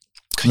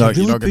 You're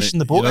really pushing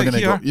the boat out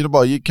here.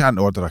 You can't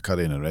order a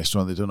curry in a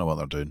restaurant. They don't know what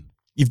they're doing.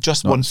 You've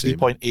just won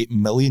 3.8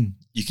 million.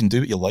 You can do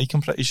what you like,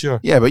 I'm pretty sure.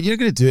 Yeah, but you're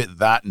going to do it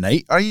that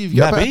night, are you? You've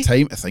got a bit of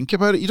time to think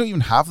about it. You don't even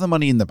have the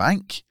money in the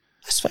bank.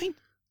 That's fine.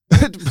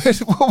 But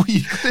what were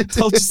you going to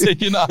do? I'll just say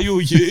an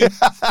IOU.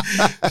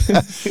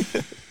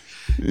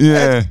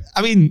 Yeah.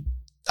 I mean,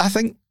 I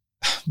think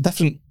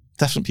different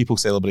people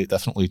celebrate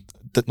differently.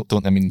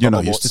 Don't I mean? You're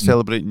not used to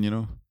celebrating, you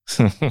know.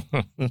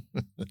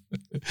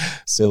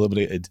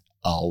 Celebrated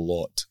a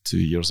lot 2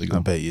 years ago. I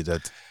bet you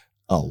did.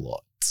 A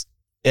lot.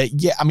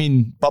 Yeah, I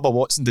mean, Bubba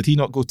Watson, did he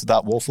not go to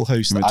that Waffle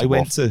House that I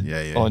went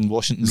to on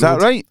Washington Road? Is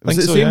that right? Was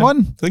it the same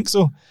one? I think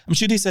so. I'm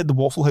sure he said the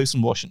Waffle House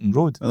on Washington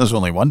Road. Well, there's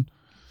only one.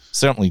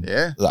 Certainly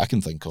that I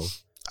can think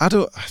of.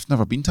 I've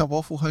never been to a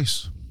Waffle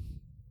House.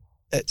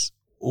 It's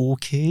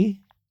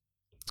okay.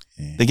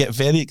 Yeah. They get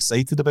very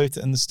excited about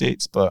it in the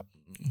States, but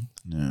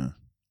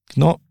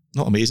not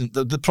amazing.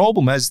 The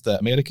problem is that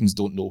Americans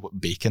don't know what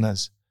bacon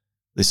is.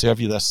 They serve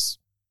you this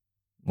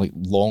like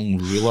long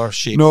ruler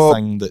shaped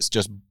thing that's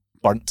just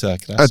burnt to a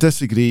crisp. I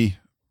disagree.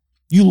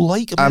 You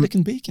like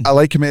American bacon? I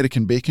like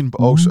American bacon, but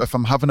also if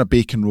I'm having a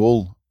bacon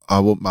roll, I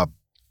want my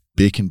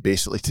bacon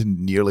basically to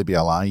nearly be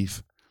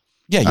alive.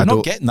 Yeah, you're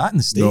not getting that in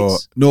the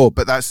States. No,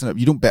 but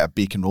you don't get a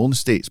bacon roll in the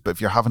States, but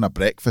if you're having a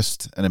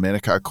breakfast in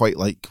America, I quite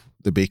like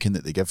the bacon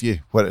that they give you,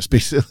 where it's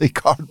basically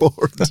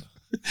cardboard.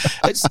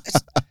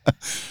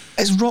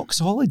 It's rock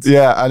solid.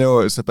 Yeah, I know,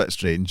 it's a bit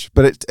strange,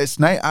 but it's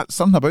nice.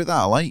 Something about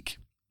that I like.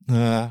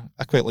 I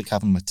quite like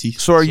having my teeth.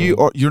 So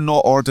you're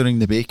not ordering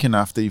the bacon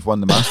after you've won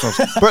the Masters?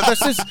 But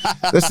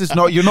this is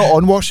not. You're not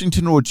on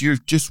Washington Road.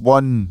 You've just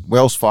won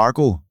Wells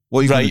Fargo. What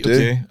are you going to do?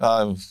 Okay.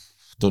 I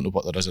don't know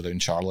what there is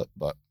around Charlotte,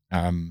 but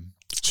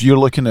so you're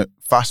looking at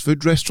fast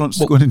food restaurants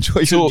to go and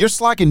enjoy. So you're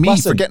slagging me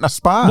for getting a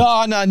spa.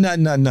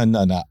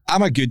 No.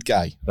 I'm a good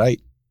guy,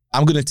 right?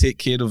 I'm going to take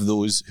care of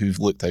those who've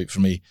looked out for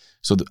me.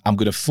 So I'm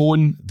going to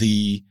phone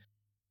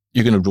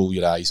you're going to roll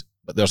your eyes,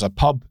 but there's a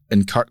pub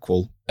in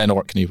Kirkwall in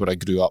Orkney where I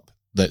grew up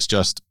that's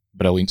just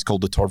brilliant. It's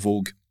called the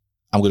Torvogue.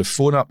 I'm going to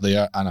phone up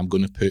there and I'm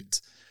going to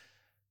put,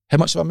 how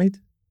much have I made?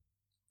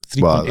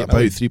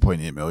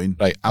 3.8 million.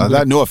 Right.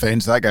 No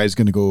offence, that guy's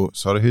going to go,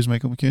 sorry, who's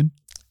Michael McEwen?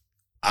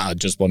 I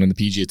just won in the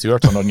PGA Tour,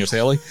 turn on your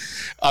telly.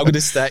 I'm going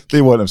to stick...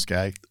 They want him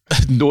Sky.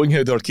 Knowing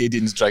how the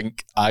Arcadians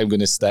drink, I'm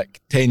going to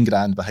stick 10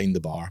 grand behind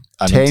the bar.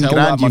 And 10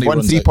 grand? You've won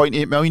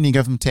 3.8 million, you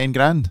give them 10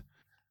 grand?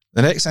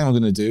 The next thing I'm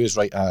going to do is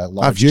write a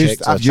large check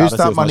to I've used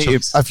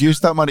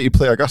that money to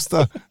play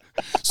Augusta.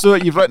 So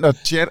you've written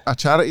a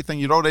charity thing,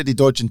 you're already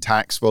dodging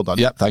tax, well done.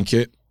 Yep, thank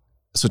you.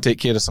 So take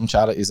care of some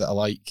charities that I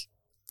like.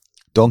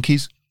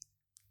 Donkeys.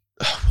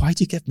 Why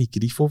do you give me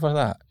grief over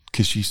that?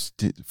 Because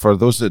for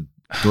those that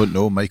don't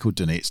know, Michael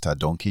donates to a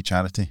donkey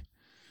charity.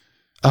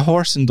 A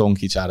horse and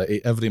donkey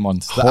charity every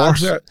month.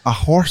 A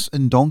horse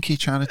and donkey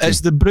charity?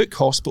 It's the Brook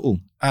Hospital,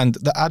 and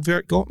the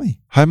advert got me.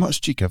 How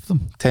much do you give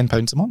them?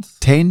 £10 a month.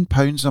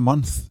 £10 a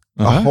month?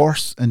 A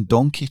horse and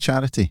donkey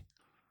charity?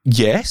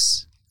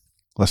 Yes.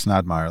 Listen, I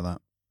admire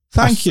that.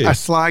 Thank you. I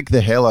slag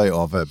the hell out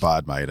of it, but I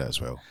admire it as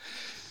well.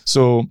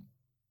 So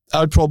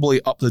I would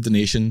probably up the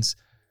donations.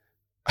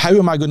 How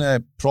am I going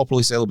to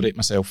properly celebrate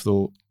myself,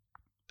 though?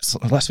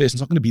 Let's face it,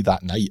 it's not going to be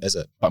that night, is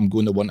it? But I'm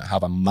going to want to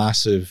have a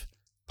massive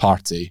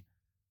party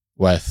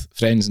with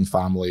friends and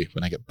family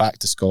when I get back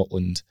to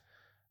Scotland,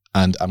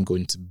 and I'm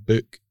going to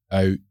book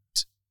out...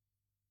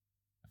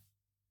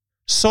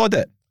 Sod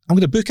it. I'm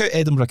going to book out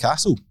Edinburgh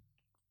Castle.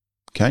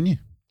 Can you?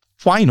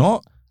 Why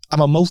not? I'm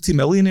a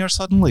multi-millionaire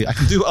suddenly. I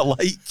can do what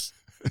I like.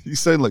 You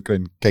sound like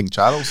King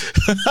Charles.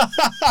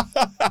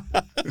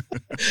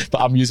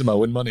 But I'm using my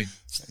own money.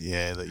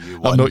 Yeah, that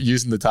you won. I'm not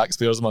using the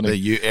taxpayers' money. That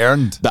you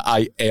earned. That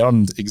I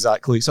earned,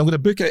 exactly. So I'm going to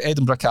book out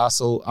Edinburgh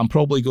Castle. I'm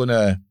probably going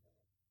to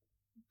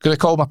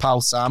call my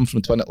pal Sam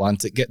from Twin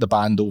Atlantic, get the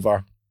band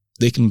over.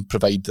 They can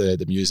provide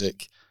the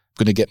music.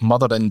 I'm going to get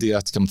Mother India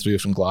to come through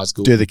from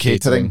Glasgow. Do the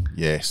catering.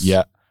 Yes.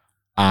 Yeah.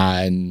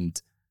 And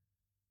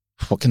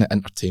what kind of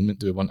entertainment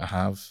do we want to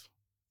have?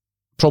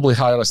 Probably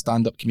hire a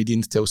stand-up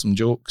comedian to tell some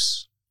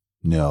jokes.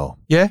 No.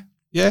 Yeah.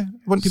 I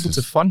want people to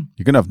have fun.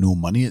 You're going to have no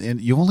money at the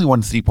end. You've only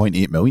won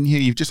 3.8 million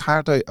here. You've just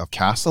hired out a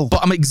castle.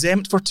 But I'm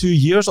exempt for 2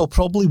 years. I'll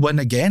probably win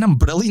again. I'm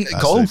brilliant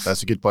at golf.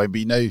 That's a good point.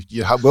 But now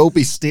you will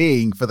be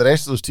staying for the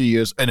rest of those 2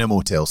 years in a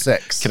Motel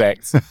 6.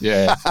 Correct.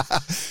 Yeah.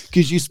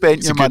 Because you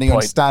spent your money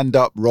on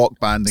stand-up, rock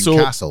band and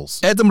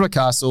castles. Edinburgh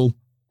Castle,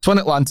 Twin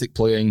Atlantic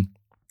playing,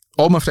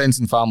 all my friends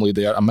and family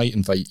there. I might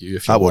invite you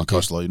if you want. That won't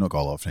cost a lot. You've not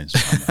got a lot of friends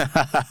and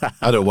family.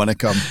 I don't want to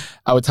come.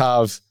 I would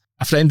have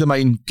a friend of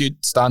mine,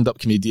 good stand-up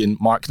comedian,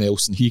 Mark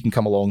Nelson. He can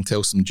come along,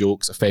 tell some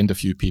jokes, offend a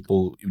few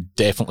people. He would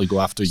definitely go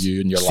after you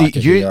and your lack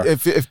of hair.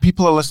 If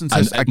people are listening to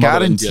this, I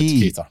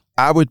guarantee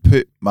I would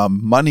put my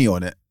money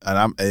on it. And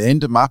at the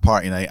end of my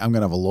party night, I'm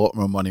going to have a lot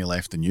more money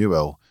left than you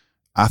will.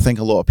 I think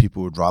a lot of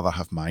people would rather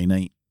have my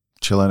night,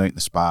 chilling out in the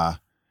spa,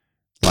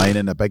 lying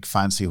in a big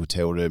fancy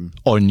hotel room.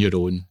 On your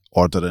own.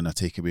 Ordering a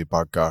takeaway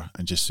burger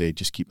and just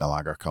keep the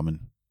lager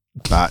coming.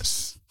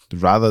 That's...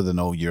 rather than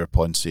all your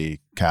Ponce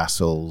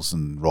castles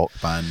and rock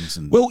bands.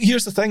 Well,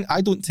 here's the thing.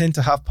 I don't tend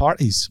to have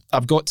parties.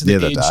 I've got to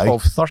the age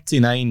of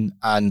 39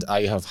 and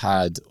I have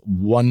had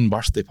one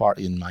birthday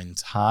party in my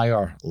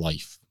entire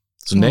life.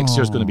 So next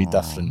year's going to be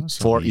different.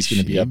 40's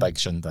going to be a big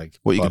shindig.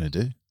 What are you going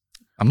to do?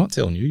 I'm not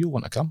telling you. You'll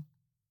want to come.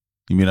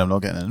 You mean I'm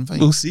not getting an invite?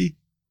 We'll see.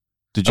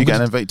 Did you get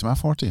an invite to my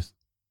 40th?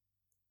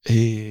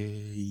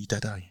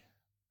 Did I?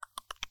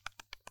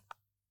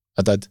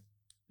 I did.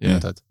 Yeah, I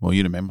did. Well,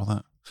 you remember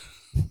that.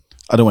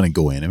 I don't want to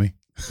go anyway.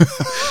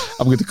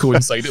 I'm going to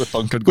coincide it with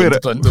Bunker going to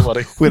print, don't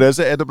worry. Where is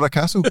it, Edinburgh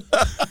Castle?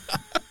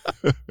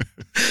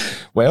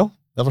 Well,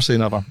 never say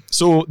never.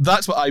 So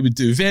that's what I would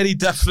do. Very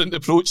different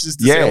approaches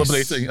to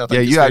celebrating. I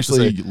think you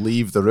actually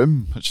leave the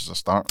room, which is a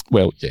start.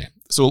 Well, yeah.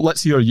 So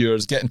let's hear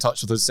yours. Get in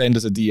touch with us. Send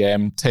us a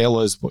DM. Tell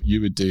us what you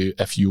would do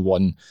if you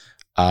won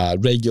a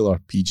regular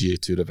PGA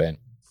Tour event.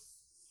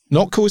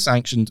 Not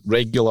co-sanctioned,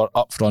 regular,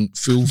 upfront,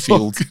 full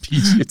field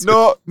PGA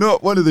Tour.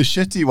 Not one of the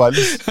shitty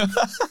ones.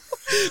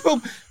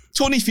 Well,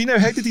 Tony Finau,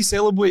 how did he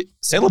celebrate?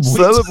 How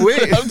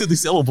did he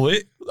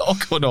celebrate? Oh,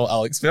 God, no,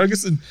 Alex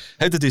Ferguson.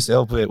 How did he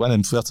celebrate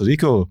winning Puerto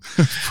Rico?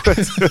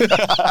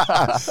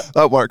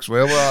 That works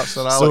well with that,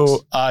 Sir Alex.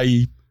 So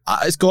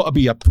it's got to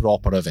be a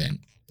proper event.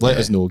 Let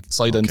us know.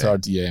 Slide into our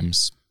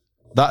DMs.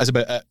 That is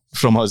about it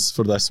from us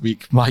for this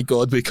week. My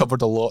God, we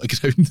covered a lot of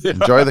ground there.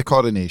 Enjoy the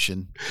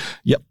coronation.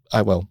 Yep,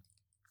 I will.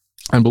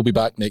 And we'll be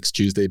back next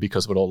Tuesday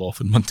because we're all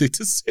off on Monday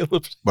to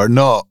celebrate. We're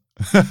not.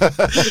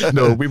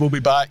 No, we will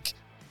be back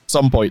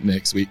some point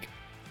next week.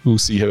 We'll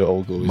see how it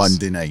all goes.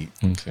 Monday night.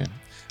 Okay.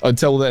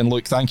 Until then,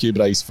 look, thank you,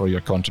 Bryce, for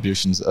your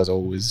contributions as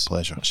always.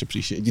 Pleasure. Much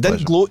appreciated. You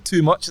didn't gloat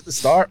too much at the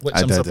start, which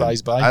I'm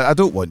surprised by. I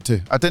don't want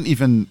to. I didn't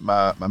even,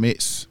 my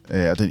mates,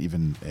 I didn't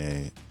even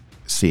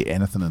say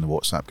anything in the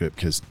WhatsApp group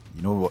because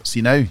you know what?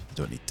 See now, you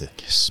don't need to.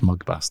 You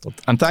smug bastard.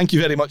 And thank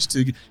you very much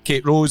to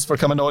Kate Rose for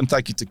coming on.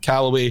 Thank you to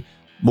Callaway.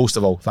 Most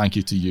of all, thank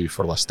you to you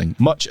for listening.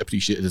 Much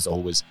appreciated as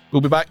always. We'll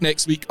be back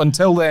next week.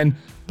 Until then,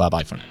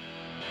 bye-bye for now.